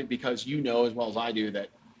perspective, because you know as well as I do that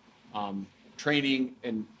training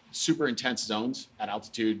in super intense zones at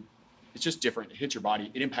altitude, it's just different. It hits your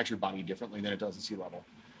body. It impacts your body differently than it does at sea level.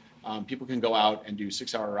 People can go out and do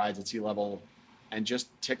 6-hour rides at sea level and just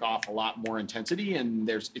tick off a lot more intensity, and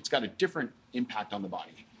it's got a different impact on the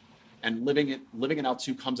body. And living in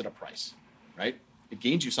altitude comes at a price, right? It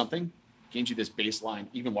gains you something, gains you this baseline.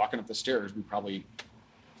 Even walking up the stairs, we probably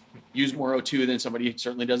use more O2 than somebody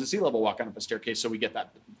certainly does at sea level walking up a staircase, so we get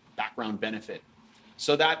that background benefit.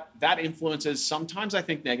 So that influences, sometimes I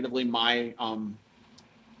think negatively, my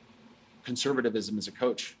conservatism as a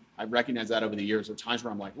coach. I recognize that over the years. There are times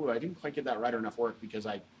where I'm like, "Whoa, I didn't quite give that right or enough work," because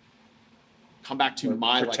I come back to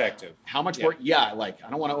my protective. Like, how much work? Yeah, like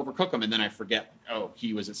I don't want to overcook him, and then I forget. Oh,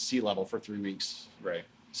 he was at sea level for 3 weeks. Right.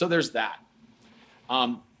 So there's that.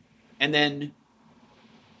 And then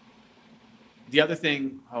the other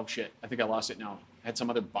thing. Oh shit! I think I lost it now. I had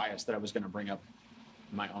some other bias that I was going to bring up,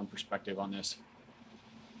 my own perspective on this.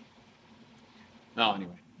 Oh,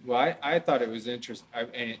 anyway. Well, I thought it was interesting.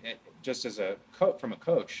 Just as a from a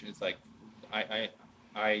coach, it's like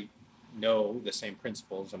I know the same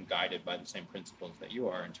principles. I'm guided by the same principles that you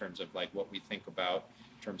are in terms of like what we think about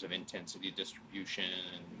in terms of intensity distribution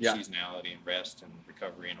and seasonality and rest and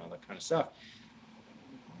recovery and all that kind of stuff.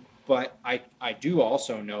 But I do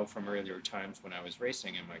also know from earlier times when I was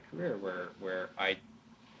racing in my career where I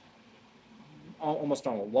almost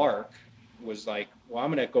on a lark was like, well,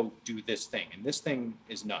 I'm going to go do this thing. And this thing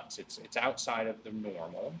is nuts. It's outside of the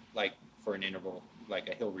normal, like for an interval, like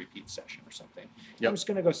a hill repeat session or something. Yep. I'm just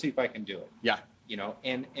going to go see if I can do it. Yeah.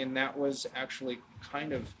 And that was actually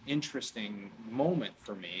kind of interesting moment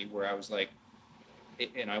for me where I was like,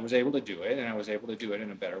 and I was able to do it, and I was able to do it in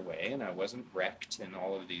a better way, and I wasn't wrecked and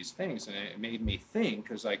all of these things. And it made me think,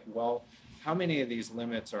 it was like, well, how many of these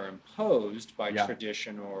limits are imposed by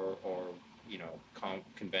tradition or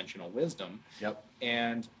conventional wisdom? Yep.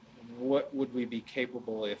 And what would we be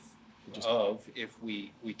capable if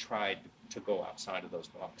we tried to go outside of those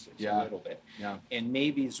boxes a little bit? Yeah. And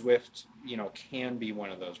maybe Zwift, can be one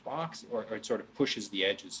of those boxes, or it sort of pushes the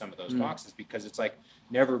edge of some of those boxes, because it's like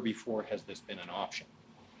never before has this been an option,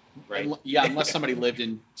 right? Unless somebody lived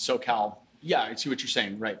in SoCal. Yeah, I see what you're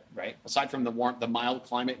saying. Right. Aside from the mild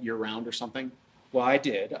climate year round or something. Well, I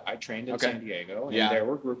did. I trained in San Diego, and there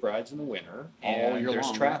were group rides in the winter. And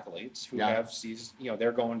there's triathletes who have seasons.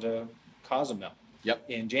 They're going to Cozumel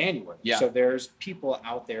in January. Yeah. So there's people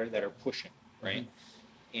out there that are pushing, right?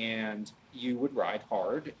 Mm-hmm. And you would ride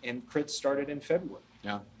hard, and crits started in February.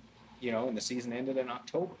 Yeah. And the season ended in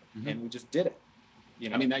October, and we just did it.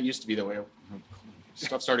 I mean, that used to be the way.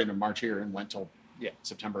 Stuff started in March here and went till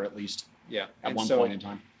September at least. Yeah. At one point in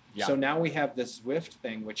time. Yeah. So now we have this Zwift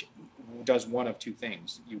thing, which does one of two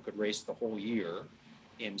things. You could race the whole year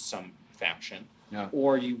in some fashion,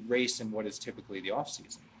 or you race in what is typically the off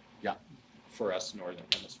season. Yeah. For us Northern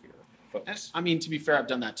Hemisphere folks. And, I mean, to be fair, I've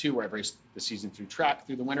done that too, where I've raced the season through track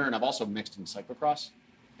through the winter, and I've also mixed in cyclocross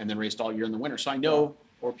and then raced all year in the winter. So I know,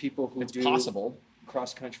 or people who it's do possible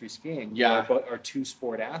cross country skiing, are two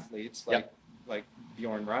sport athletes like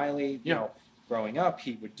Bjorn Riley. Growing up,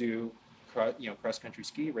 he would do cross country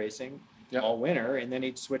ski racing all winter, and then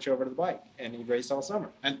he'd switch over to the bike and he'd race all summer.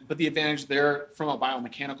 But the advantage there, from a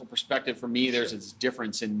biomechanical perspective, for me, there's this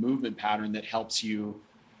difference in movement pattern that helps you.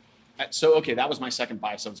 So, that was my second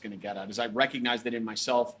bias I was going to get at, is I recognize that in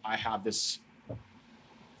myself, I have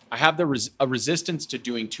a resistance to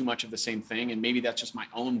doing too much of the same thing. And maybe that's just my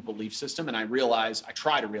own belief system. And I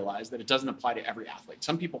try to realize that it doesn't apply to every athlete.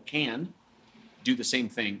 Some people can do the same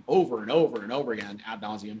thing over and over and over again ad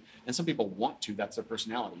nauseum. And some people want to, that's their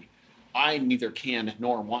personality. I neither can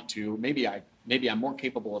nor want to. Maybe I'm more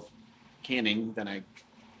capable of canning than I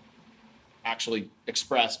actually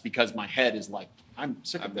express, because my head is like, I'm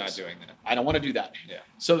sick of this. I'm not doing that. I don't want to do that. Yeah.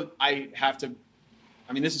 So I have to,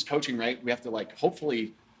 this is coaching, right? We have to like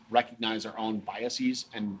hopefully recognize our own biases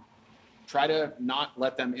and try to not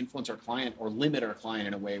let them influence our client or limit our client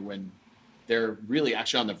in a way when they're really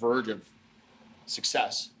actually on the verge of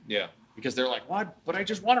success. Yeah. Because they're like, what? But I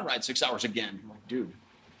just want to ride 6 hours again. I'm like, dude.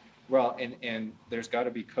 Well, and there's got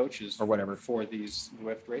to be coaches or whatever for these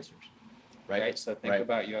Zwift racers. Right. So think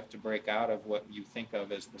about, you have to break out of what you think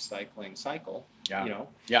of as the cycling cycle. Yeah. You know?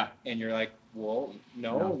 Yeah. And you're like, well,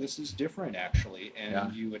 no, this is different actually.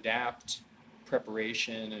 And you adapt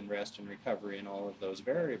preparation and rest and recovery and all of those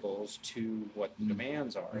variables to what the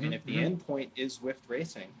demands are. And if the end point is Zwift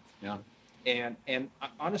racing, and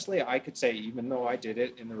honestly, I could say, even though I did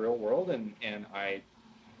it in the real world and I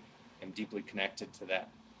am deeply connected to that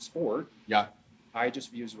sport, I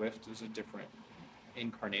just view Zwift as a different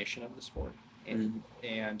incarnation of the sport,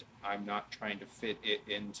 and I'm not trying to fit it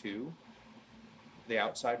into the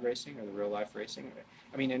outside racing or the real life racing.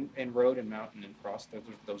 I mean, in road and mountain and cross,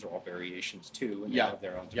 those are all variations too, and they have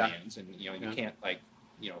their own demands, and you can't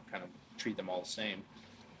kind of treat them all the same.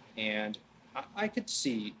 And I could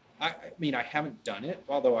see, I mean, I haven't done it,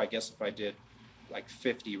 although I guess if I did like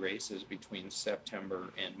 50 races between September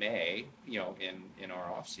and May, in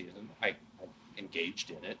our off season, I engaged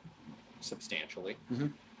in it substantially.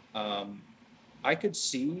 I could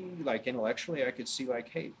see, like, intellectually, I could see like,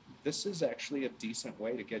 hey, this is actually a decent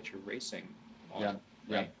way to get your racing on,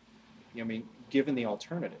 right? Given the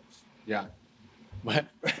alternatives. What?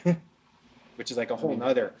 Which is like a whole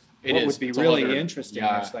nother. Would be really interesting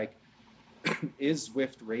is like, is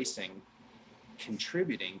Zwift racing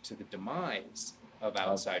contributing to the demise of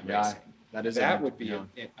outside racing? That would be.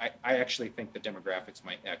 I actually think the demographics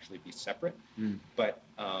might actually be separate, but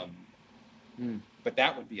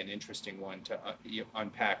that would be an interesting one to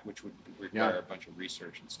unpack, which would require a bunch of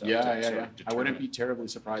research and stuff. I wouldn't be terribly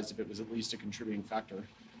surprised if it was at least a contributing factor.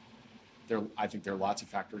 I think there are lots of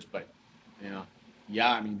factors, but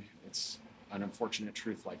it's an unfortunate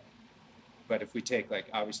truth. But if we take, like,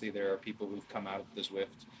 obviously there are people who've come out of the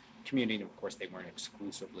Zwift community, and of course they weren't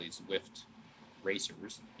exclusively Zwift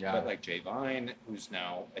racers, but like Jay Vine, who's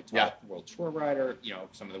now a top world tour rider,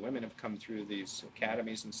 some of the women have come through these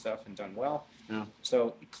academies and stuff and done well.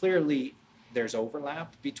 So clearly there's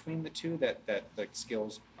overlap between the two, that the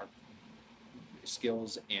skills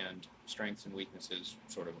and strengths and weaknesses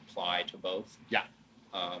sort of apply to both.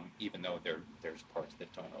 Even though there's parts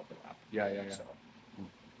that don't overlap. So.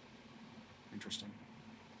 Interesting.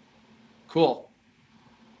 Cool.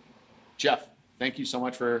 Jeff, thank you so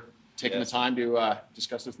much for taking the time to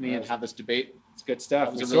discuss with me and have this debate. It's good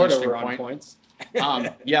stuff. We sort of were on points.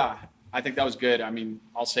 I think that was good.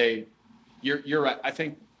 I'll say you're right. I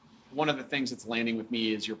think one of the things that's landing with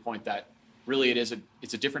me is your point that really it's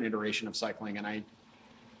a different iteration of cycling. And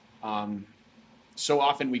so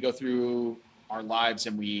often we go through our lives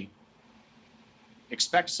and we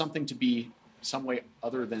expect something to be some way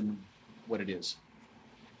other than what it is.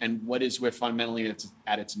 And what is Zwift fundamentally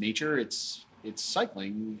at its nature? It's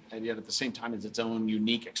cycling, and yet at the same time it's its own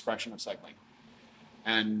unique expression of cycling.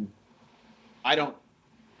 And I don't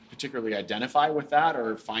particularly identify with that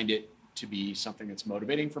or find it to be something that's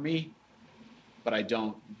motivating for me, but I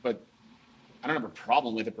don't have a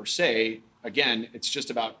problem with it per se. Again, it's just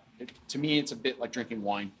about, to me, it's a bit like drinking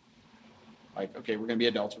wine. Like, okay, we're going to be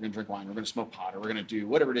adults, we're going to drink wine, we're going to smoke pot, or we're going to do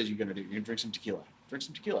whatever it is you're going to do. You're going to drink some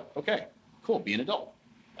tequila. Okay, cool, be an adult.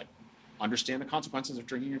 Like, understand the consequences of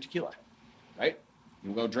drinking your tequila, right?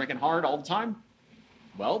 You go drinking hard all the time,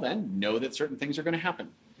 well, then know that certain things are going to happen.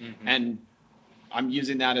 And I'm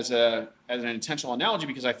using that as an intentional analogy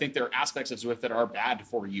because I think there are aspects of Zwift that are bad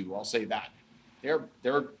for you. I'll say that.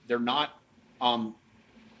 They're not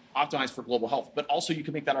optimized for global health, but also you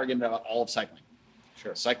can make that argument about all of cycling.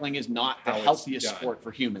 Sure. Cycling is not the healthiest sport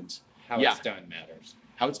for humans. How it's done matters.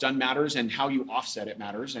 How it's done matters, and how you offset it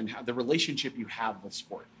matters, and how the relationship you have with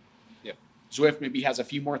sport. Yeah. Zwift maybe has a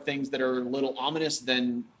few more things that are a little ominous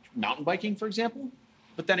than mountain biking, for example.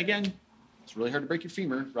 But then again, it's really hard to break your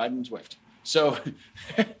femur riding Zwift. So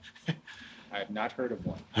I have not heard of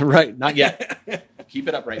one. Right, not yet. Keep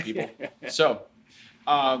it upright, people. So,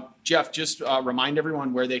 Jeff, just remind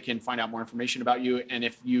everyone where they can find out more information about you. And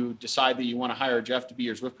if you decide that you want to hire Jeff to be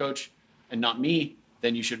your Zwift coach and not me,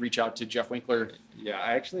 then you should reach out to Jeff Winkler. Yeah,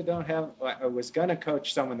 I actually don't have. I was going to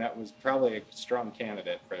coach someone that was probably a strong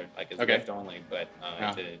candidate for like a Zwift only, but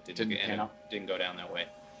didn't go down that way.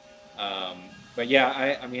 But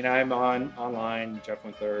yeah, I mean, I'm online, Jeff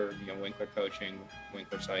Winkler, Winkler Coaching,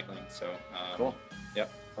 Winkler Cycling. So Cool.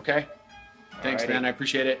 Yep. Okay. Thanks, Alrighty. man. I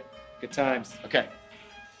appreciate it. Good times. Okay.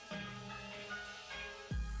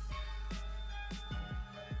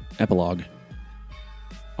 Epilogue.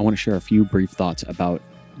 I want to share a few brief thoughts about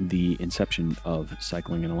the inception of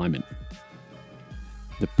Cycling in Alignment.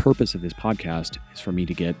 The purpose of this podcast is for me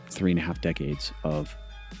to get 3.5 decades of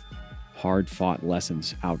hard-fought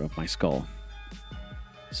lessons out of my skull.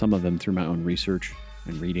 Some of them through my own research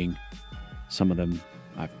and reading. Some of them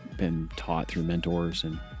I've been taught through mentors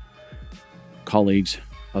and colleagues,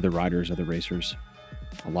 other riders, other racers.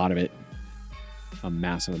 A lot of it, a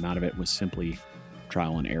massive amount of it, was simply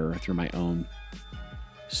trial and error through my own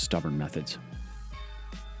stubborn methods.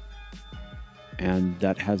 And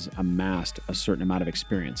that has amassed a certain amount of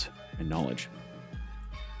experience and knowledge,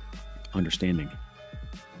 understanding.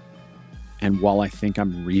 And while I think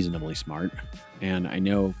I'm reasonably smart and I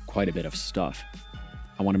know quite a bit of stuff,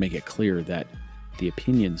 I want to make it clear that the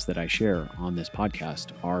opinions that I share on this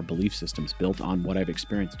podcast are belief systems built on what I've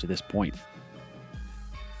experienced to this point.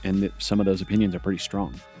 And that some of those opinions are pretty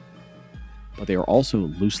strong, but they are also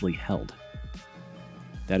loosely held.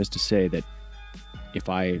 That is to say that if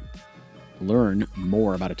I learn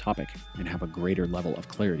more about a topic and have a greater level of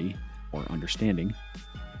clarity or understanding,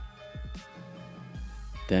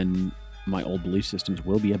 then my old belief systems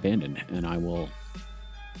will be abandoned and I will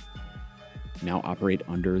now operate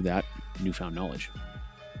under that newfound knowledge.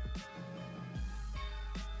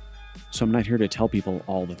 So I'm not here to tell people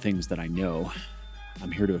all the things that I know.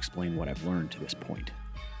 I'm here to explain what I've learned to this point.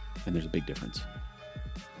 And there's a big difference.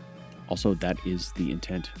 Also, that is the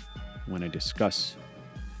intent when I discuss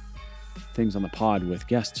things on the pod with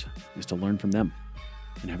guests, is to learn from them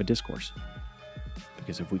and have a discourse.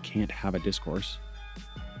 Because if we can't have a discourse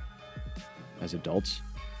as adults,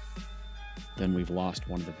 then we've lost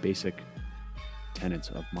one of the basic tenets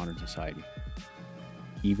of modern society.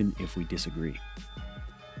 Even if we disagree,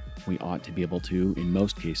 we ought to be able to, in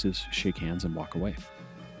most cases, shake hands and walk away.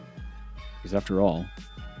 Because after all,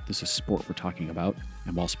 this is sport we're talking about,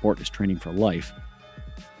 and while sport is training for life,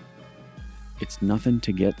 it's nothing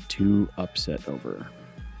to get too upset over.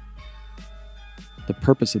 The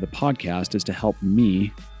purpose of the podcast is to help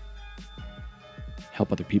me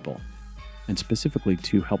help other people, and specifically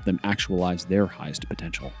to help them actualize their highest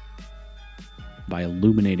potential by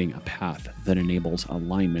illuminating a path that enables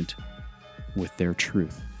alignment with their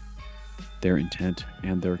truth, their intent,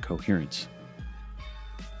 and their coherence.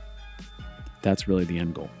 That's really the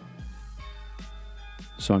end goal.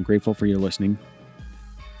 So I'm grateful for your listening.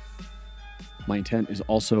 My intent is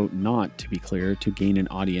also not, to be clear, to gain an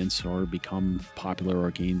audience or become popular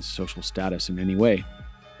or gain social status in any way.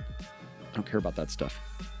 I don't care about that stuff.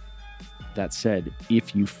 That said,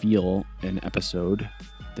 if you feel an episode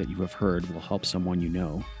that you have heard will help someone you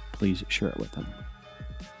know, please share it with them.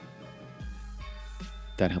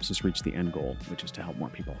 That helps us reach the end goal, which is to help more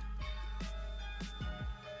people.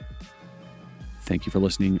 Thank you for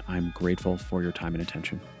listening. I'm grateful for your time and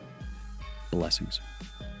attention. Blessings.